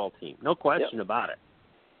football team. No question about it.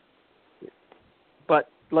 But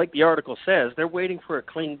like the article says, they're waiting for a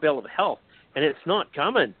clean bill of health, and it's not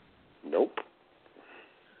coming. Nope.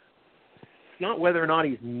 It's not whether or not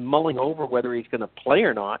he's mulling over whether he's going to play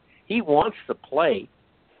or not. He wants to play.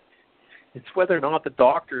 It's whether or not the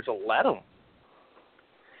doctors will let him.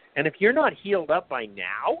 And if you're not healed up by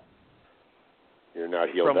now, you're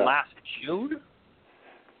not healed from up. Last June,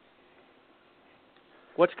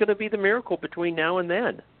 what's going to be the miracle between now and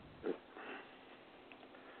then?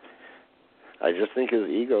 I just think his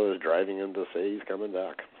ego is driving him to say he's coming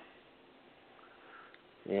back.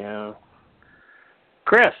 Yeah.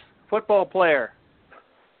 Chris, football player,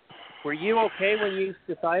 were you okay when you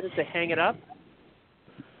decided to hang it up?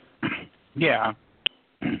 Yeah.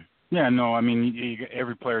 Yeah, no, I mean,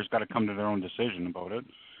 every player's got to come to their own decision about it.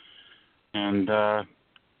 And,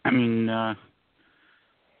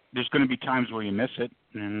 there's going to be times where you miss it,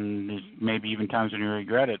 and there's maybe even times when you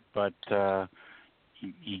regret it, but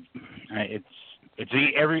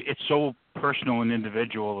it's so personal and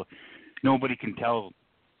individual. Nobody can tell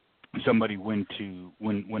somebody when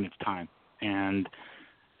it's time. And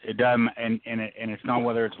it doesn't, and it's not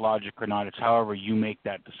whether it's logic or not. It's however you make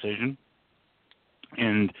that decision.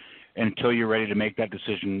 And until you're ready to make that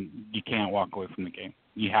decision, you can't walk away from the game.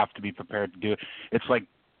 You have to be prepared to do it. It's like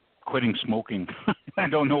quitting smoking. I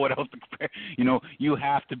don't know what else to compare. You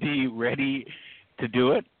have to be ready to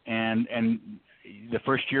do it. And the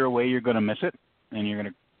first year away, you're going to miss it, and you're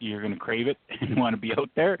gonna crave it and want to be out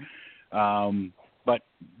there. But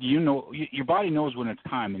your body knows when it's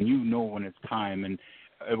time, and you know when it's time, and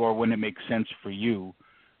or when it makes sense for you.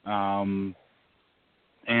 And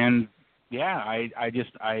yeah,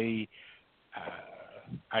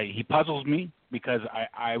 he puzzles me because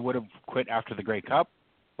I would have quit after the Grey Cup,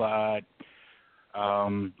 but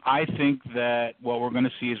I think that what we're going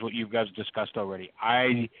to see is what you guys discussed already.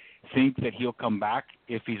 I think that he'll come back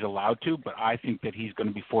if he's allowed to, but I think that he's going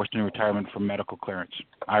to be forced into retirement from medical clearance.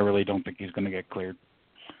 I really don't think he's going to get cleared.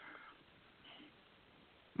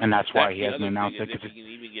 And that's why he hasn't announced it. If he can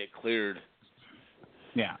even get cleared.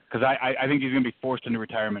 Yeah, because I think he's going to be forced into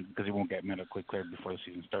retirement because he won't get medically cleared before the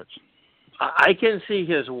season starts. I can see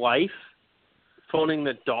his wife phoning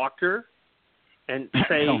the doctor and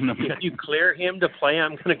saying, if you clear him to play,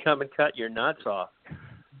 I'm going to come and cut your nuts off.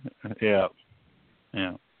 Yeah.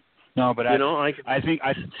 No, but I think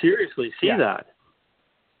I seriously see that.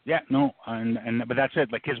 Yeah, no, but that's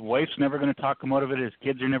it. Like, his wife's never going to talk him out of it. His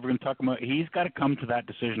kids are never going to talk him out. He's got to come to that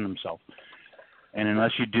decision himself. And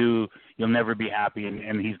unless you do, you'll never be happy.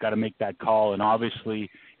 And he's got to make that call. And obviously,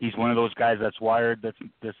 he's one of those guys that's wired that's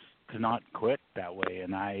to not quit that way.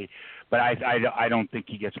 But I don't think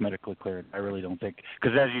he gets medically cleared. I really don't think.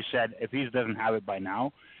 Because as you said, if he doesn't have it by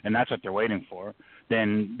now, and that's what they're waiting for,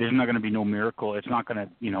 then there's not going to be no miracle. It's not going to,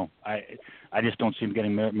 I just don't see him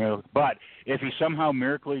getting miracle. But if he somehow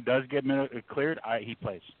miraculously does get cleared, he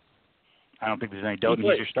plays. I don't think there's any doubt, and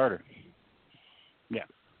he's your starter. Yeah.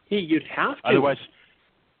 You'd have to. Otherwise,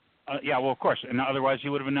 yeah, well, of course. And otherwise, he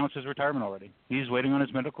would have announced his retirement already. He's waiting on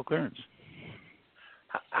his medical clearance.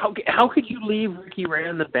 How could you leave Ricky Ray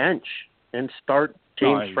on the bench and start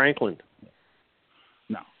James Franklin?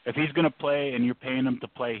 No. If he's going to play and you're paying him to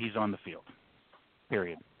play, he's on the field.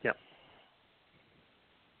 Period. Yep.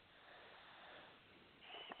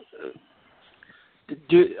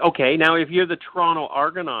 Okay, now if you're the Toronto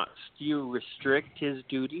Argonauts, do you restrict his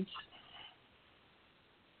duties?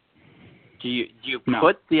 Do you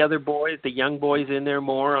put the other boys, the young boys, in there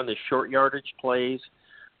more on the short yardage plays?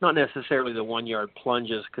 Not necessarily the 1 yard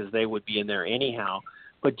plunges because they would be in there anyhow.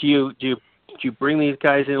 But do you bring these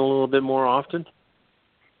guys in a little bit more often?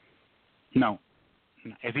 No.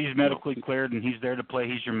 If he's medically cleared and he's there to play,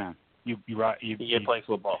 he's your man. You play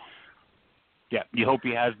football. Yeah. You hope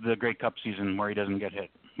he has the Grey Cup season where he doesn't get hit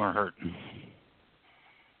or hurt.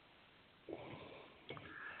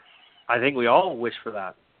 I think we all wish for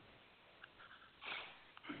that.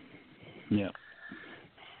 Yeah.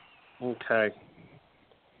 Okay.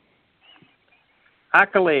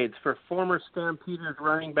 Accolades for former Stampeders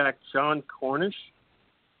running back John Cornish.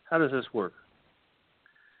 How does this work?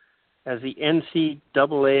 As the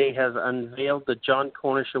NCAA has unveiled the John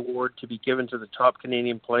Cornish Award to be given to the top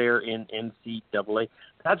Canadian player in NCAA.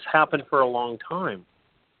 That's happened for a long time.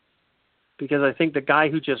 Because I think the guy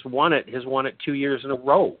who just won it has won it 2 years in a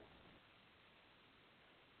row.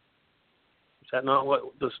 Is that not what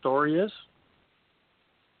the story is?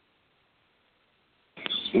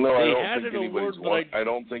 No, I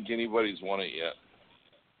don't think anybody's won it yet.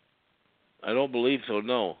 I don't believe so.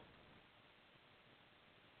 No.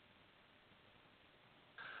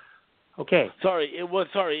 Okay. It was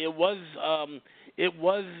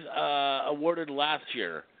awarded last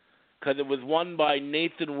year because it was won by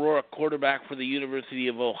Nathan Rourke, quarterback for the University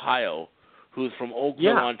of Ohio, who's from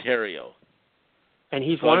Oakville, Ontario. And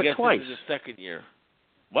he's won it twice. This is the second year.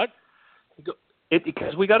 What?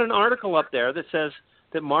 Because we got an article up there that says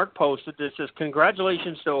that Mark posted that says,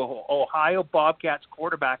 congratulations to Ohio Bobcats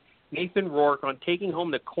quarterback Nathan Rourke on taking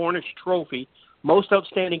home the Cornish Trophy, most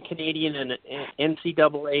outstanding Canadian in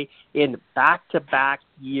NCAA in back-to-back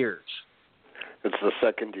years. It's the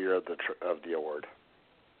second year of the award.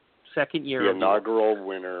 Second year. The inaugural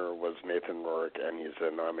winner was Nathan Rourke, and he's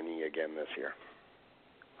a nominee again this year.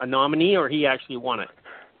 A nominee, or he actually won it?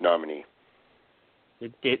 Nominee.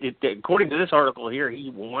 According to this article here, he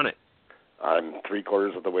won it. I'm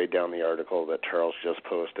 3/4 of the way down the article that Charles just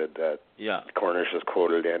posted that Cornish is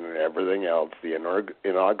quoted in and everything else. The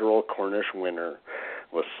inaugural Cornish winner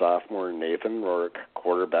was sophomore Nathan Rourke,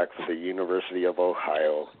 quarterback for the University of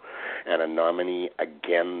Ohio, and a nominee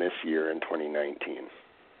again this year in 2019.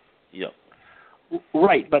 Yep.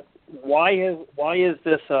 Right, but why is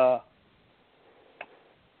this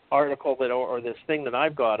article or this thing that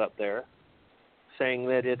I've got up there saying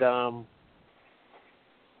that it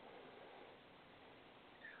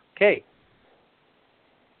okay.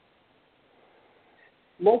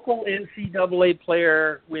 Local NCAA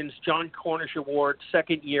player wins John Cornish Award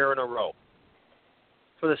second year in a row.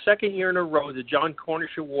 For the second year in a row, the John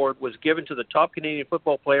Cornish Award was given to the top Canadian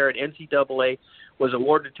football player at NCAA was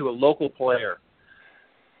awarded to a local player.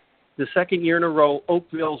 The second year in a row,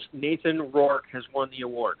 Oakville's Nathan Rourke has won the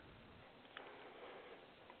award.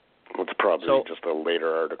 It's probably just a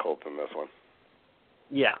later article than this one.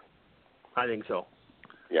 Yeah, I think so.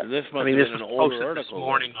 Yeah. This must have been an older article. This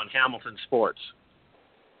morning on Hamilton Sports.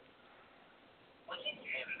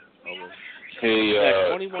 Hey,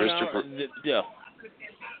 21 Christopher. hours. Yeah.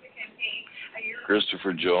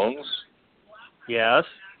 Christopher Jones. Yes.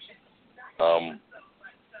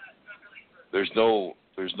 There's no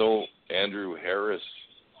Andrew Harris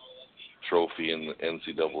trophy in the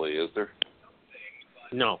NCAA, is there?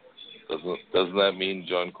 No. Doesn't that mean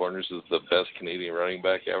John Cornish is the best Canadian running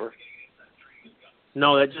back ever?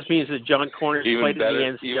 No, that just means that John Cornish played in the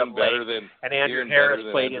NCAA, even better than, and Andrew Harris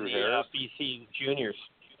played Andrew in Harris? the BC Juniors.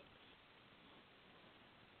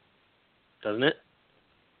 Doesn't it?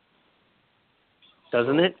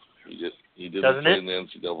 Doesn't it? He didn't Doesn't play it? in the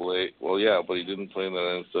NCAA. Well, yeah, but he didn't play in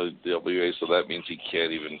the NCAA, so that means he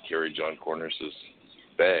can't even carry John Cornish's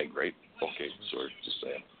bag, right? Okay, sorry, just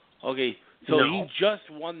saying. Okay, so No. he just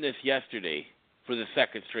won this yesterday for the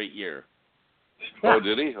second straight year. Yeah. Oh,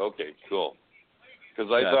 did he? Okay, cool. Because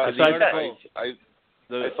I Yeah, thought 'cause the article-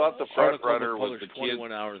 I thought the front article runner was published the kid.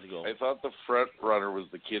 21 hours ago. I thought the front runner was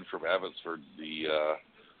the kid from Abbotsford, the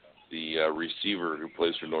receiver who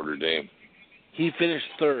plays for Notre Dame. He finished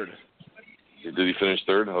third. Did he finish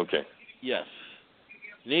third? Okay. Yes.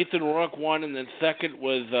 Nathan Rourke won, and then second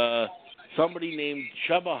was somebody named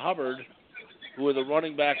Chubba Hubbard, who was a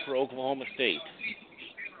running back for Oklahoma State.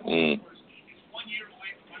 Mm.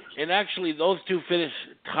 And actually, those two finished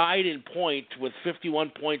tied in point with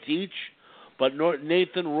 51 points each, but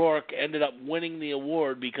Nathan Rourke ended up winning the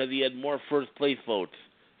award because he had more first-place votes,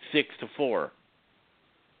 6-4.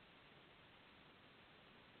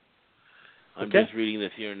 I'm Okay. just reading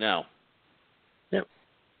this here now. Yep.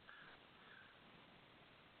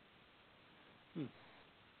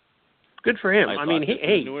 Good for him. I mean, thought this was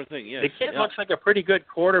a newer thing. Yes. the kid Yeah. looks like a pretty good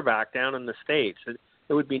quarterback down in the States.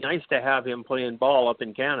 It would be nice to have him playing ball up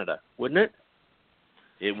in Canada, wouldn't it?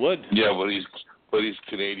 It would. Yeah, but he's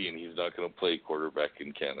Canadian. He's not going to play quarterback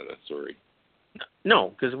in Canada. Sorry. No,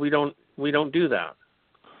 because we don't do that.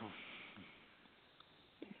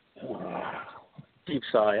 Deep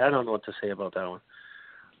sigh. I don't know what to say about that one.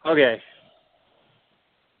 Okay.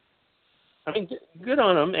 I mean, good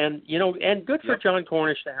on him, and and good for John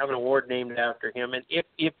Cornish to have an award named after him, and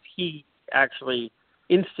if he actually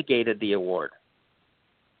instigated the award,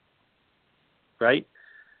 right?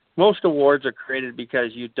 Most awards are created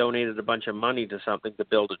because you donated a bunch of money to something to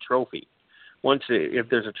build a trophy. If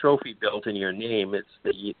there's a trophy built in your name,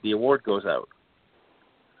 the award goes out.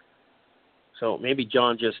 So maybe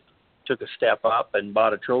John just took a step up and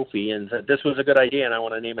bought a trophy and said, "This was a good idea, and I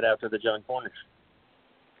want to name it after the John Cornish."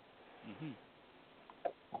 Mm-hmm.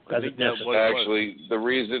 Actually, the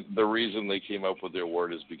reason they came up with the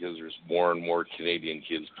award is because there's more and more Canadian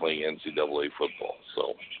kids playing NCAA football.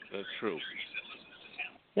 So that's true.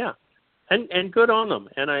 Yeah, and good on them,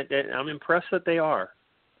 and I'm impressed that they are.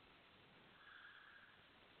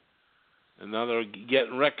 And now they're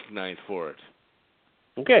getting recognized for it.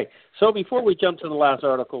 Okay, so before we jump to the last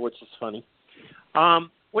article, which is funny,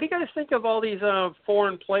 what do you guys think of all these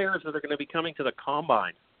foreign players that are going to be coming to the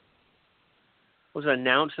Combine? It was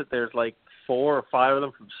announced that there's like 4 or 5 of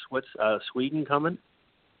them from Sweden coming.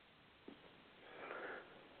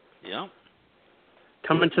 Yeah.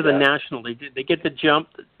 Coming to the national. They get the jump.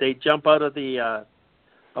 They jump out of the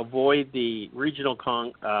avoid the regional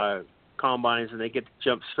combines, and they get to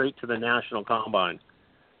jump straight to the national combine.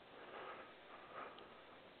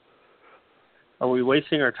 Are we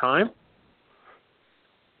wasting our time?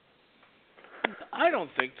 I don't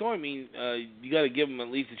think so. I mean, you got to give them at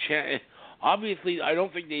least a chance. Obviously, I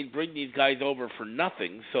don't think they'd bring these guys over for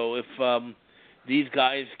nothing. So if these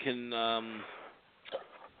guys can,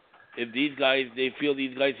 they feel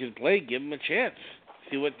these guys can play, give them a chance.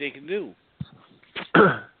 See what they can do.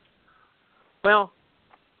 Well,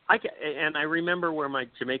 I remember where my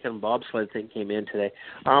Jamaican bobsled thing came in today.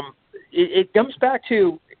 It comes back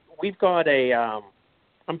to we've got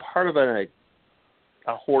I'm part of a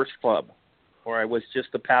horse club, where I was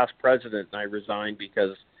just the past president, and I resigned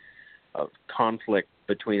because of conflict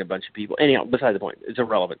between a bunch of people. Anyhow, beside the point, it's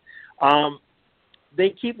irrelevant. They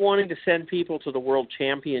keep wanting to send people to the World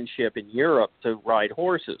Championship in Europe to ride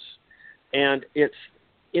horses, and it's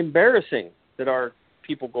embarrassing that our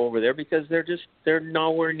people go over there because they're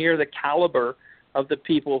nowhere near the caliber of the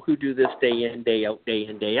people who do this day in, day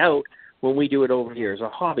out when we do it over here as a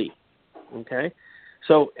hobby. Okay?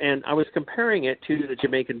 So, and I was comparing it to the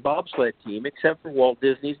Jamaican bobsled team, except for Walt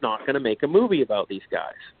Disney's not going to make a movie about these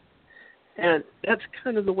guys. And that's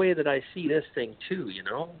kind of the way that I see this thing too,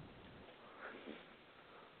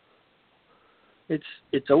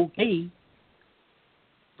 It's okay,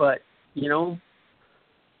 but,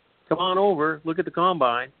 come on over, look at the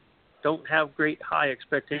Combine. Don't have great high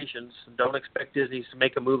expectations. Don't expect Disney to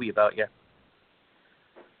make a movie about you.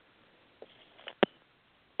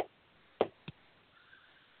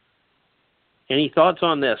 Any thoughts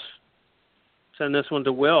on this? Send this one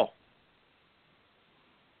to Will.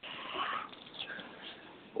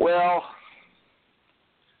 Well,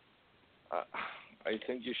 I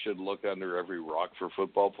think you should look under every rock for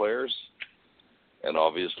football players, and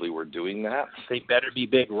obviously we're doing that. They better be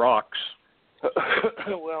big rocks.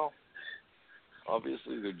 Well,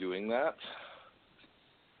 obviously they're doing that.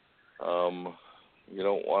 You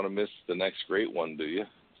don't want to miss the next great one, do you?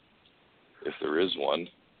 If there is one.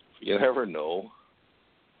 You never know.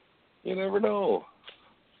 You never know.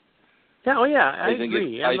 Yeah, oh yeah, I think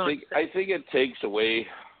agree. I think it takes away.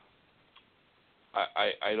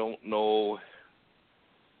 I don't know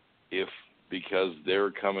if because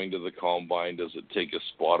they're coming to the combine, does it take a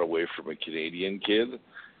spot away from a Canadian kid?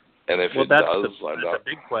 And if it does, that's a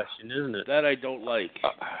big question, isn't it? That I don't like.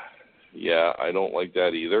 Yeah, I don't like that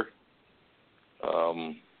either.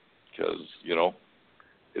 Because, you know,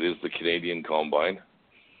 it is the Canadian combine.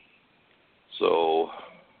 So,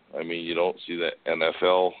 I mean, you don't see the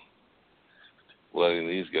NFL letting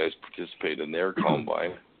these guys participate in their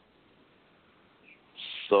combine.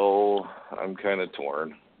 So, I'm kind of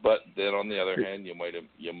torn. But then on the other hand, you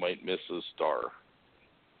might miss a star.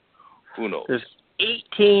 Who knows? There's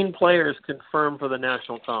 18 players confirmed for the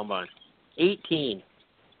national combine. 18.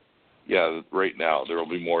 Yeah, right now there will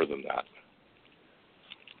be more than that.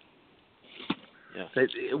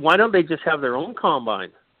 Yeah. Why don't they just have their own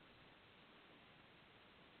combine?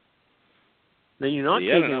 Then you're not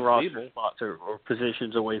taking roster spots or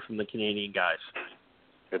positions away from the Canadian guys.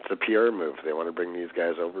 It's a PR move. They want to bring these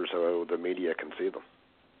guys over so the media can see them.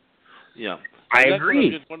 Yeah, I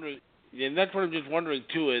agree. And that's what I'm just wondering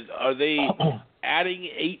too. Is are they adding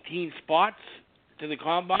 18 spots to the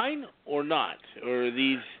combine or not? Or are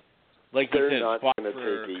these, like you said, they're not going to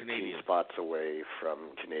take 18 Canadians? spots away from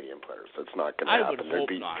Canadian players. That's not going to I happen. would hope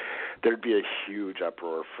not. There'd be a huge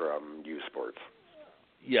uproar from U Sports.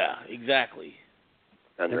 Yeah, exactly.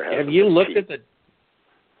 And have you looked at the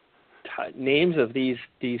names of these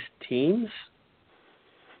teams?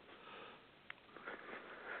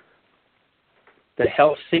 The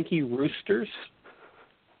Helsinki Roosters,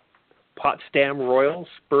 Potsdam Royals,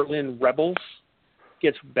 Berlin Rebels,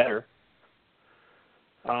 gets better.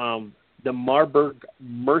 The Marburg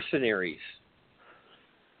Mercenaries,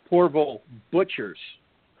 Porvoo Butchers,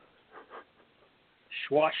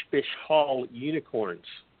 Schwabisch Hall Unicorns,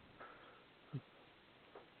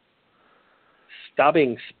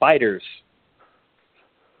 Stabbing Spiders.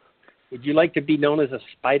 Would you like to be known as a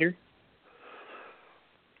spider?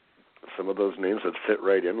 Some of those names would fit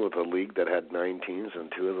right in with a league that had 9 teams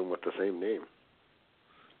and 2 of them with the same name.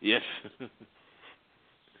 Yes.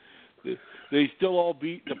 They still all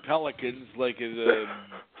beat the Pelicans like as a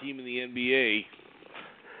team in the NBA.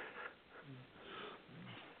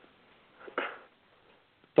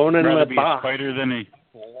 I'd rather be a spider than a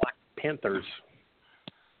Black Panthers.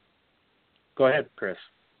 Go ahead, Chris.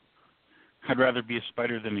 I'd rather be a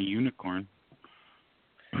spider than a unicorn.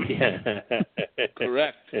 Yeah.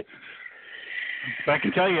 Correct. But I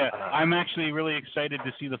can tell you, I'm actually really excited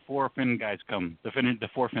to see the 4 Finn guys come, the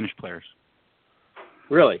 4 Finnish players.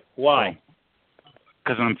 Really? Why?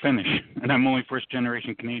 Because I'm Finnish, and I'm only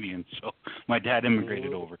first-generation Canadian, so my dad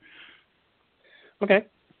immigrated over. Okay.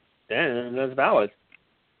 Then that's valid.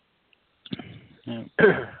 Yeah.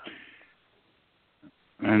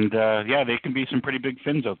 And, they can be some pretty big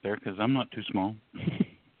Finns out there, because I'm not too small.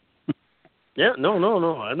 Yeah, no.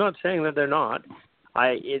 I'm not saying that they're not.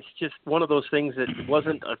 It's just one of those things that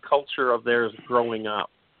wasn't a culture of theirs growing up.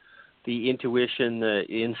 The intuition, the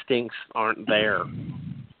instincts aren't there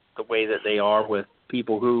the way that they are with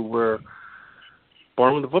people who were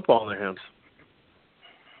born with a football in their hands.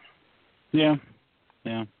 Yeah.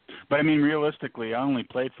 But, I mean, realistically, I only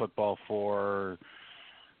played football for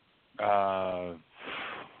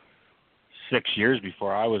 6 years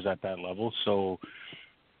before I was at that level, so,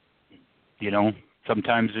 you know,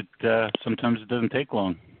 sometimes it doesn't take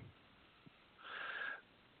long.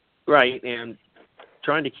 Right, and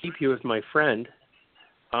trying to keep you as my friend,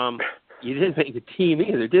 you didn't make the team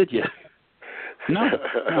either, did you? No.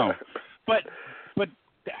 But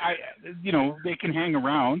they can hang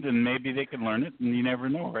around and maybe they can learn it, and you never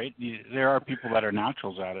know, right? There are people that are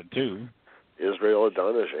naturals at it too. Israel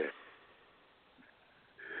Adonijah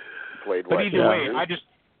played. But either way, I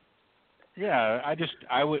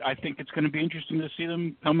think it's going to be interesting to see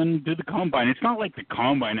them come and do the combine. It's not like the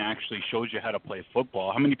combine actually shows you how to play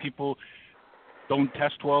football. How many people don't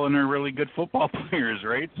test well and are really good football players,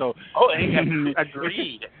 right? So,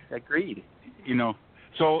 agreed. You know,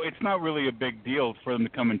 so it's not really a big deal for them to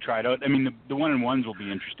come and try it out. I mean, the 1-on-1s will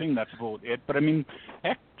be interesting. That's about it. But I mean,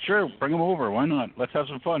 heck, sure, bring them over. Why not? Let's have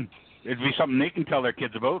some fun. it'd be something they can tell their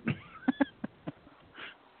kids about.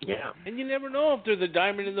 Yeah. And you never know if there's a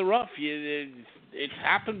diamond in the rough. It's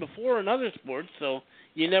happened before in other sports, so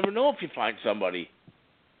you never know if you find somebody.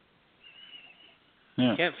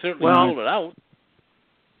 Yeah. Can't certainly rule it out.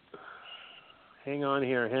 Hang on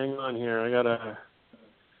here. I got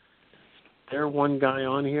there one guy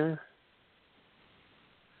on here.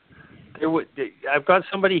 I've got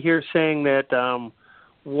somebody here saying that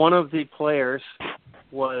one of the players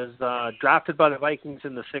was drafted by the Vikings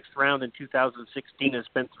in the 6th round in 2016 and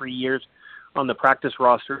spent 3 years on the practice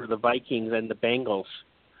roster of the Vikings and the Bengals.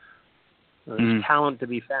 There's talent to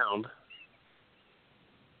be found.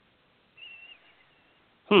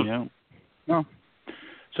 Yeah. Well,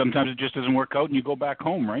 sometimes it just doesn't work out and you go back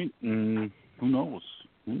home, right? And who knows?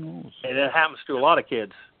 And it happens to a lot of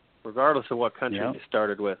kids, regardless of what country they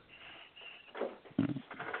started with.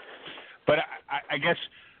 But I guess,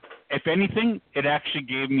 if anything, it actually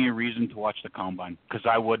gave me a reason to watch the Combine, because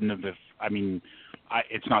I wouldn't have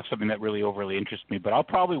it's not something that really overly interests me, but I'll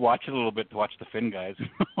probably watch it a little bit to watch the Finn guys.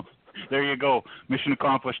 There you go. Mission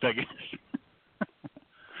accomplished, I guess.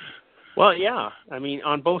 Well, yeah. I mean,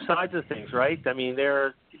 on both sides of things, right? I mean,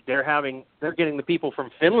 they're getting the people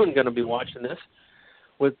from Finland going to be watching this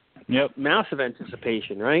with massive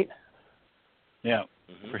anticipation, right? Yeah,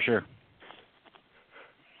 for sure.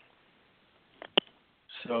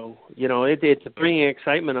 So, it's bringing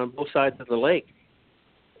excitement on both sides of the lake.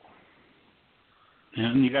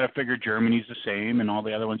 And you got to figure Germany's the same and all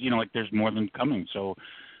the other ones. There's more than coming. So,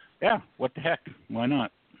 yeah, what the heck? Why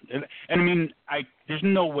not? And I mean, there's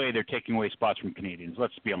no way they're taking away spots from Canadians.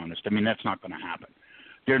 Let's be honest. I mean, that's not going to happen.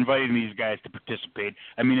 They're inviting these guys to participate.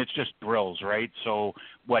 I mean, it's just thrills, right? So,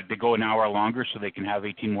 they go an hour longer so they can have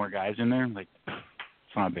 18 more guys in there?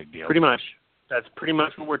 It's not a big deal. Pretty much. That's pretty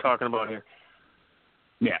much what we're talking about here.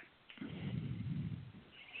 Yeah.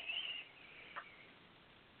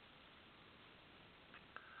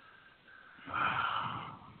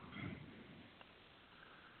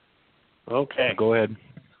 Okay. Go ahead.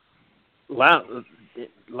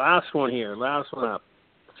 Last one here. Last one up.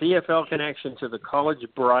 CFL connection to the college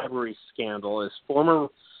bribery scandal is former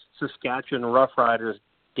Saskatchewan Roughriders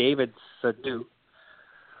David Sadu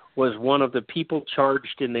was one of the people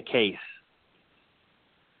charged in the case.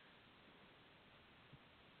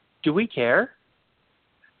 Do we care?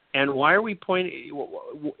 And why are we pointing?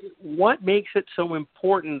 What makes it so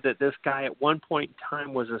important that this guy at one point in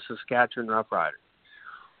time was a Saskatchewan Roughrider?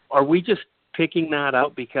 Are we just picking that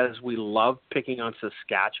out because we love picking on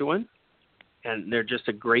Saskatchewan, and they're just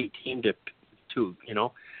a great team to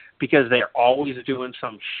because they're always doing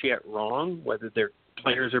some shit wrong, whether their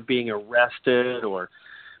players are being arrested or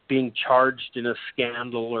being charged in a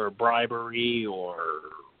scandal or bribery or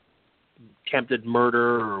attempted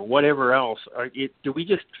murder or whatever else. Do we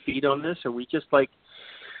just feed on this? Are we just like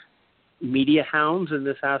media hounds in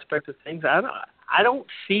this aspect of things? I don't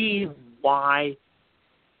see why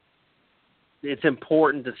it's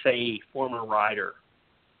important to say former rider.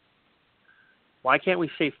 Why can't we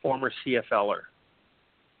say former CFLer?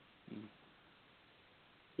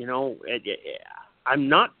 I'm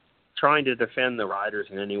not trying to defend the Riders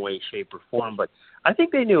in any way, shape, or form, but I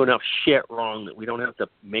think they knew enough shit wrong that we don't have to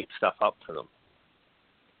make stuff up for them.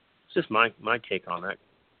 It's just my take on that.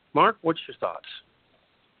 Mark, what's your thoughts?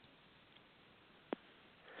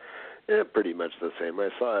 Yeah, pretty much the same. I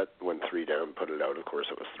saw it when 3 down put it out. Of course,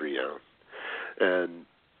 it was 3 down. And,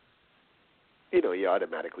 you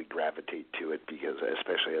automatically gravitate to it because,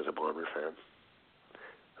 especially as a Bomber fan.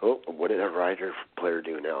 Oh, what did a Rider player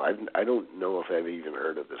do now? I don't know if I've even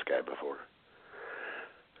heard of this guy before.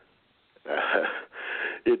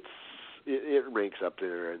 It ranks up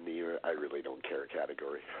there in the I really don't care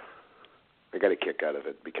category. I got a kick out of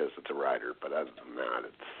it because it's a Rider, but other than that,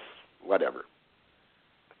 it's whatever.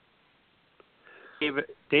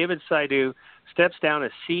 David Saidu steps down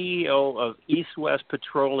as CEO of East West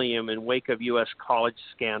Petroleum in wake of U.S. college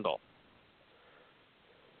scandal.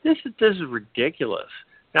 This is ridiculous.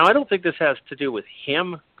 Now, I don't think this has to do with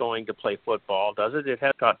him going to play football, does it? It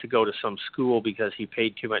has got to go to some school because he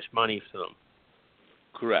paid too much money for them.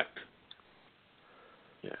 Correct.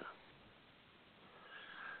 Yeah.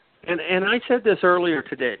 And I said this earlier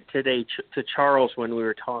today to Charles when we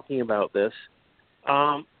were talking about this.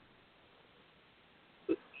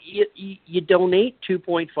 You donate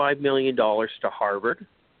 $2.5 million to Harvard.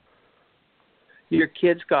 Your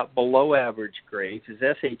kid's got below average grades. His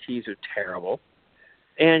SATs are terrible.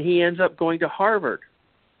 And he ends up going to Harvard.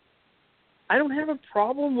 I don't have a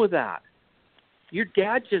problem with that. Your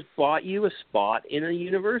dad just bought you a spot in a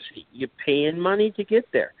university. You're paying money to get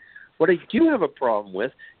there. What I do have a problem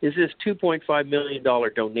with is this $2.5 million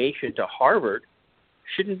donation to Harvard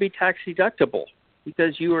shouldn't be tax deductible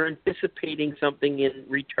because you are anticipating something in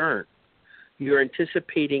return. You're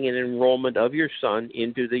anticipating an enrollment of your son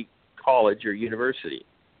into the college or university.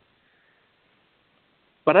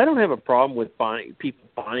 But I don't have a problem with people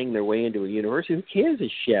buying their way into a university. Who cares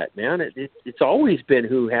a shit, man? It's always been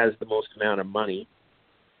who has the most amount of money.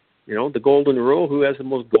 You know, the golden rule, who has the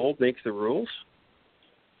most gold makes the rules.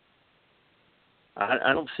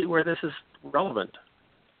 I don't see where this is relevant.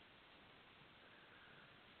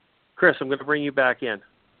 Chris, I'm going to bring you back in.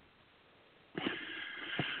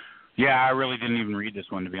 Yeah, I really didn't even read this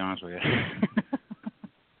one, to be honest with you.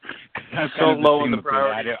 So low on the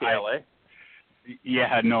priority scale, eh?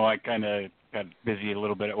 Yeah, no, I kind of got busy a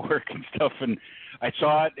little bit at work and stuff, and I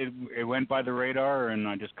saw it. It went by the radar, and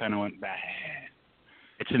I just kind of went, bah.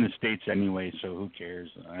 It's in the States anyway, so who cares?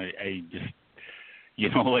 I just, you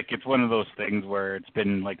know, like it's one of those things where it's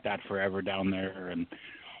been like that forever down there, and,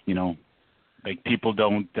 you know, like people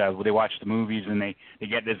don't, they watch the movies and they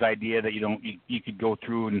get this idea that you could go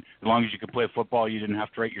through, and as long as you could play football, you didn't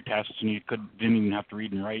have to write your tests, and you didn't even have to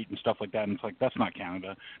read and write and stuff like that. And it's like, that's not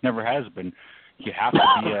Canada. Never has been. You have to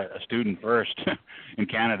be a student first in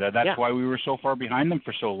Canada. That's why we were so far behind them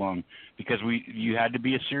for so long, because you had to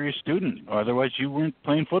be a serious student, or otherwise you weren't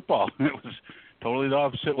playing football. It was totally the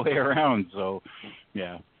opposite way around. So,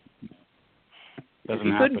 yeah, doesn't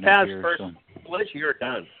if you couldn't pass first English, you're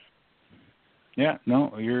done. Yeah,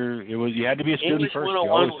 no, you had to be a student English first. English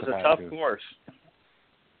 101 was a tough course.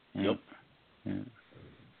 Yep. Yeah.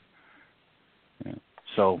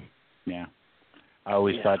 So, yeah. I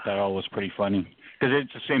always thought that all was pretty funny, because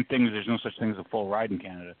it's the same thing. There's no such thing as a full ride in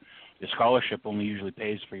Canada. The scholarship only usually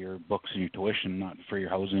pays for your books and your tuition, not for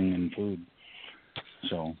your housing and food.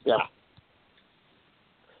 So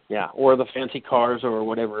yeah, or the fancy cars or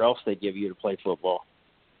whatever else they give you to play football.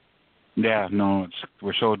 Yeah, no,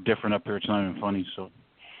 we're so different up here. It's not even funny. So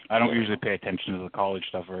I don't usually pay attention to the college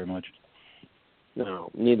stuff very much.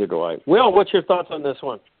 No, neither do I. Will, what's your thoughts on this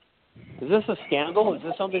one? Is this a scandal? Is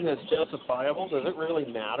this something that's justifiable? Does it really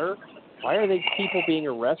matter? Why are these people being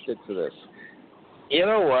arrested for this? You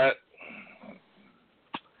know what?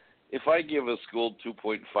 If I give a school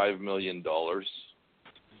 $2.5 million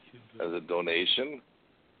as a donation,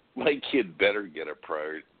 my kid better get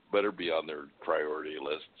better be on their priority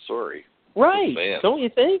list. Sorry. Right. Don't you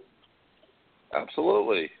think?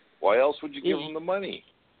 Absolutely. Why else would you give them the money?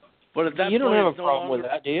 But at that you don't point, have a problem with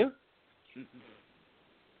that, do you?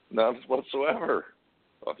 None whatsoever.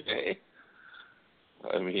 Okay?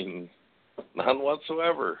 I mean, none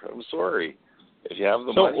whatsoever. I'm sorry. If you have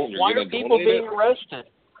the money, you're why are people being arrested?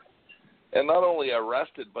 And not only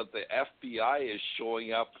arrested, but the FBI is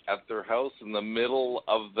showing up at their house in the middle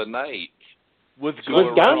of the night with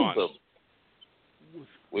guns,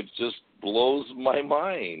 which just blows my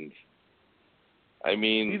mind. I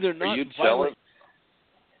mean, are you telling?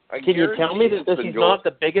 Can you tell me that this is not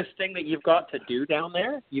the biggest thing that you've got to do down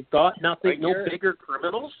there? You've got nothing, no bigger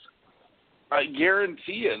criminals? I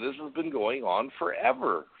guarantee you this has been going on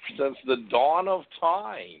forever, since the dawn of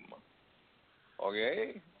time.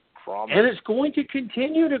 Okay? Promise. And it's going to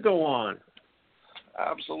continue to go on.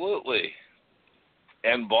 Absolutely.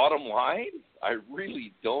 And bottom line, I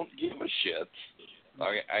really don't give a shit.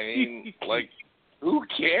 I mean, like, who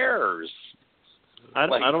cares? I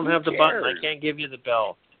don't have the button. I can't give you the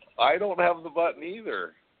bell. I don't have the button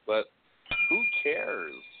either. But who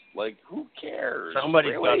cares? Like, who cares?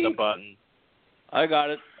 Somebody's got the button. I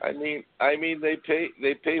got it. I mean, they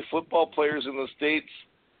pay football players in the States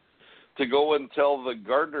to go and tell the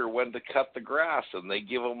gardener when to cut the grass, and they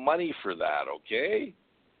give them money for that. Okay,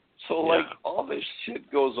 so like all this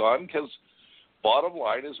shit goes on because bottom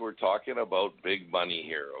line is we're talking about big money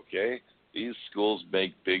here. Okay, these schools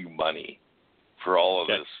make big money for all of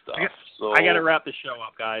this stuff. I got to wrap the show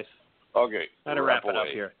up, guys. Okay, got to wrap it up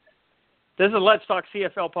here. This is a Let's Talk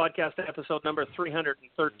CFL podcast, episode number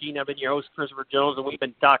 313. I've been your host, Christopher Jones, and we've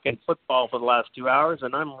been talking football for the last 2 hours,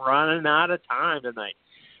 and I'm running out of time tonight.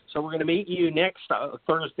 So we're going to meet you next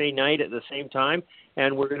Thursday night at the same time,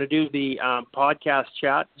 and we're going to do the podcast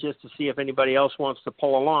chat just to see if anybody else wants to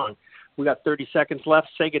pull along. We got 30 seconds left.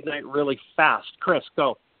 Say goodnight really fast. Chris,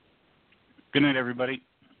 go. Good night, everybody.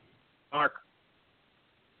 Mark.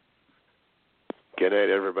 Good night,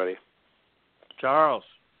 everybody. Charles.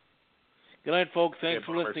 Good night, folks. Thanks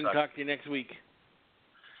for listening. Talk to you next week.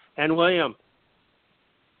 And William.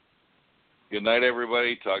 Good night,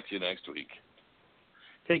 everybody. Talk to you next week.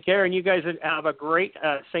 Take care, and you guys have a great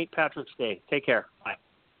St. Patrick's Day. Take care. Bye.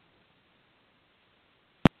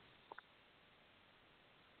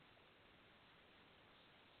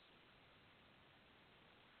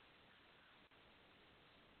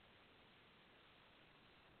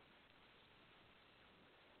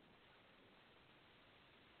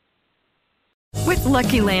 With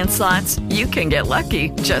Lucky Land Slots, you can get lucky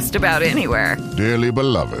just about anywhere. Dearly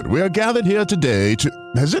beloved, we are gathered here today to...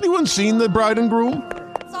 Has anyone seen the bride and groom?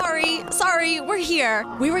 Sorry, we're here.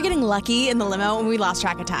 We were getting lucky in the limo and we lost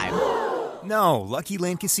track of time. No, Lucky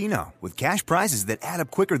Land Casino, with cash prizes that add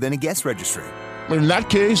up quicker than a guest registry. In that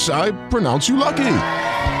case, I pronounce you lucky.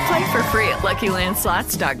 Play for free at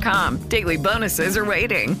LuckyLandSlots.com. Daily bonuses are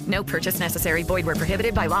waiting. No purchase necessary. Void where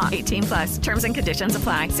prohibited by law. 18+. Terms and conditions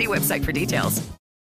apply. See website for details.